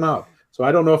nothing came up. So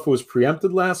I don't know if it was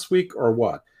preempted last week or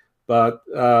what. But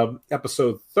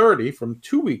episode 30 from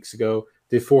 2 weeks ago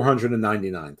did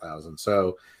 499,000.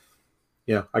 So,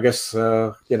 I guess,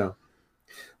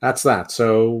 that's that.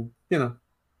 So,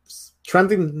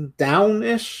 trending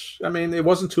down-ish. I mean, it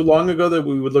wasn't too long ago that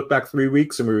we would look back 3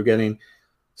 weeks and we were getting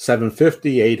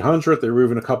 750, 800. There were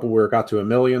even a couple where it got to 1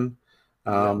 million.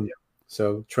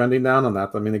 So trending down on that.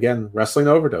 I mean, again, wrestling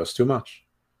overdose, too much.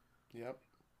 Yep.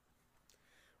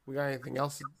 We got anything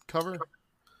else to cover?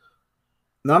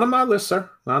 Not on my list, sir.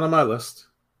 Not on my list.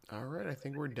 All right. I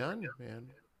think we're done, man.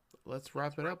 Let's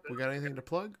wrap it up. We got anything to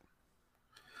plug?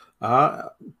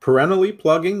 Perennially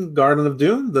plugging Garden of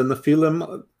Doom. The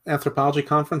Nephilim Anthropology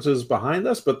Conference is behind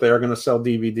us, but they're going to sell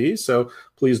DVDs. So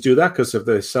please do that, because if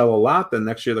they sell a lot, then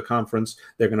next year the conference,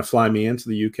 they're going to fly me into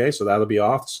the UK. So that'll be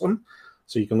awesome.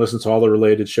 So you can listen to all the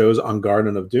related shows on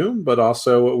Garden of Doom, but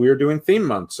also we're doing theme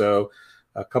month. So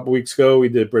a couple weeks ago, we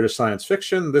did British science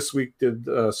fiction. This week did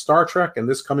Star Trek. And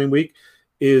this coming week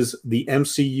is the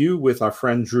MCU with our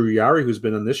friend Drew Yari, who's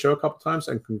been on this show a couple times.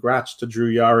 And congrats to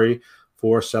Drew Yari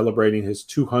for celebrating his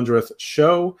 200th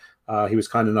show. He was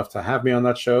kind enough to have me on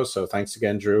that show. So thanks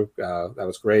again, Drew. That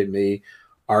was great. Me,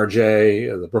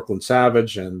 RJ, the Brooklyn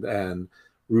Savage, and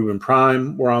Ruben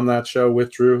Prime were on that show with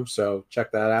Drew. So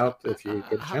check that out if you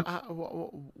get a chance.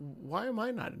 Why am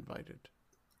I not invited?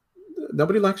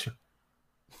 Nobody likes you.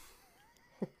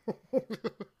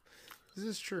 This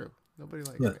is true. Nobody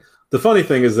likes me. The funny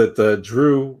thing is that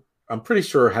Drew, I'm pretty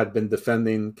sure, had been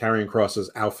defending Karrion Kross's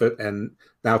outfit, and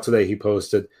now today he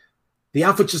posted, the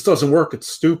outfit just doesn't work. It's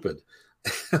stupid.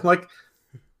 Like,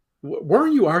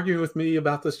 weren't you arguing with me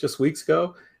about this just weeks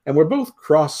ago? And we're both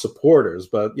Cross supporters,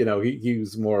 but he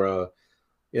was more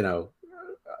an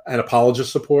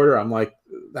apologist supporter. I'm like,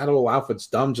 that whole outfit's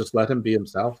dumb. Just let him be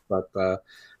himself. But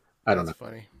I don't know.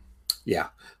 Funny. Yeah.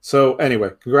 So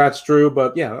anyway, congrats, Drew.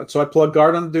 But yeah, so I plug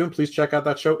Garden of Doom. Please check out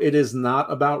that show. It is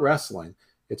not about wrestling.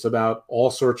 It's about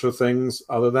all sorts of things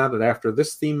other than that. And after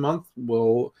this theme month,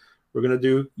 we're going to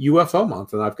do UFO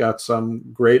month. And I've got some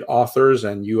great authors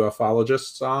and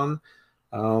ufologists on.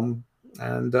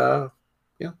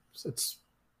 It's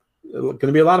going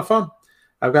to be a lot of fun.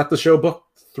 I've got the show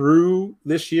booked through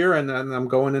this year, and then I'm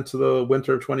going into the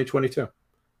winter of 2022.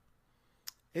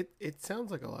 It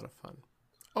sounds like a lot of fun.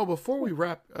 Oh, before we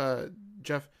wrap,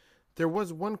 Jeff, there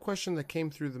was one question that came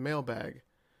through the mailbag,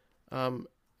 and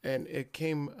it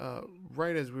came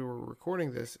right as we were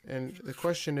recording this. And the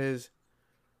question is,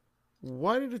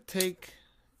 why did it take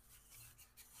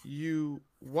you?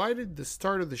 Why did the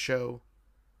start of the show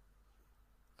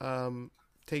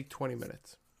take 20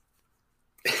 minutes?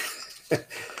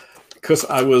 Because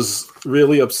I was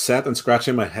really upset and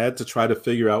scratching my head to try to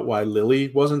figure out why Lily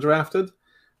wasn't drafted.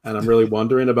 And I'm really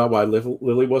wondering about why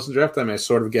Lily wasn't drafted. I mean, I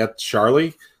sort of get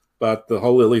Charlie, but the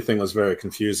whole Lily thing was very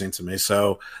confusing to me.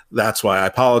 So that's why I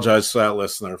apologize to that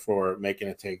listener for making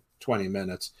it take 20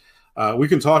 minutes. We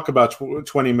can talk about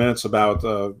 20 minutes about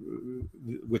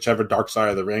whichever Dark Side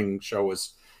of the Ring show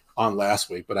was on last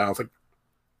week, but I don't think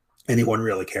anyone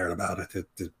really cared about it.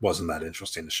 It wasn't that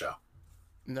interesting to show.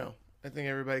 No, I think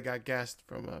everybody got gassed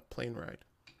from a plane ride.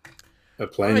 A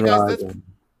plane ride.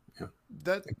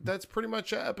 Guys, that's pretty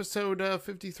much episode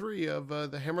 53 of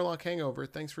the Hammerlock Hangover.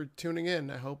 Thanks for tuning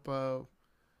in. I hope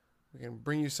we can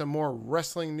bring you some more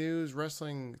wrestling news,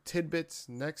 wrestling tidbits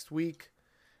next week,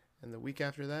 and the week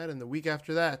after that, and the week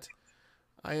after that.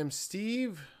 I am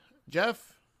Steve.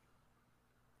 Jeff.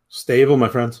 Stable, my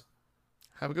friends.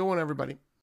 Have a good one, everybody.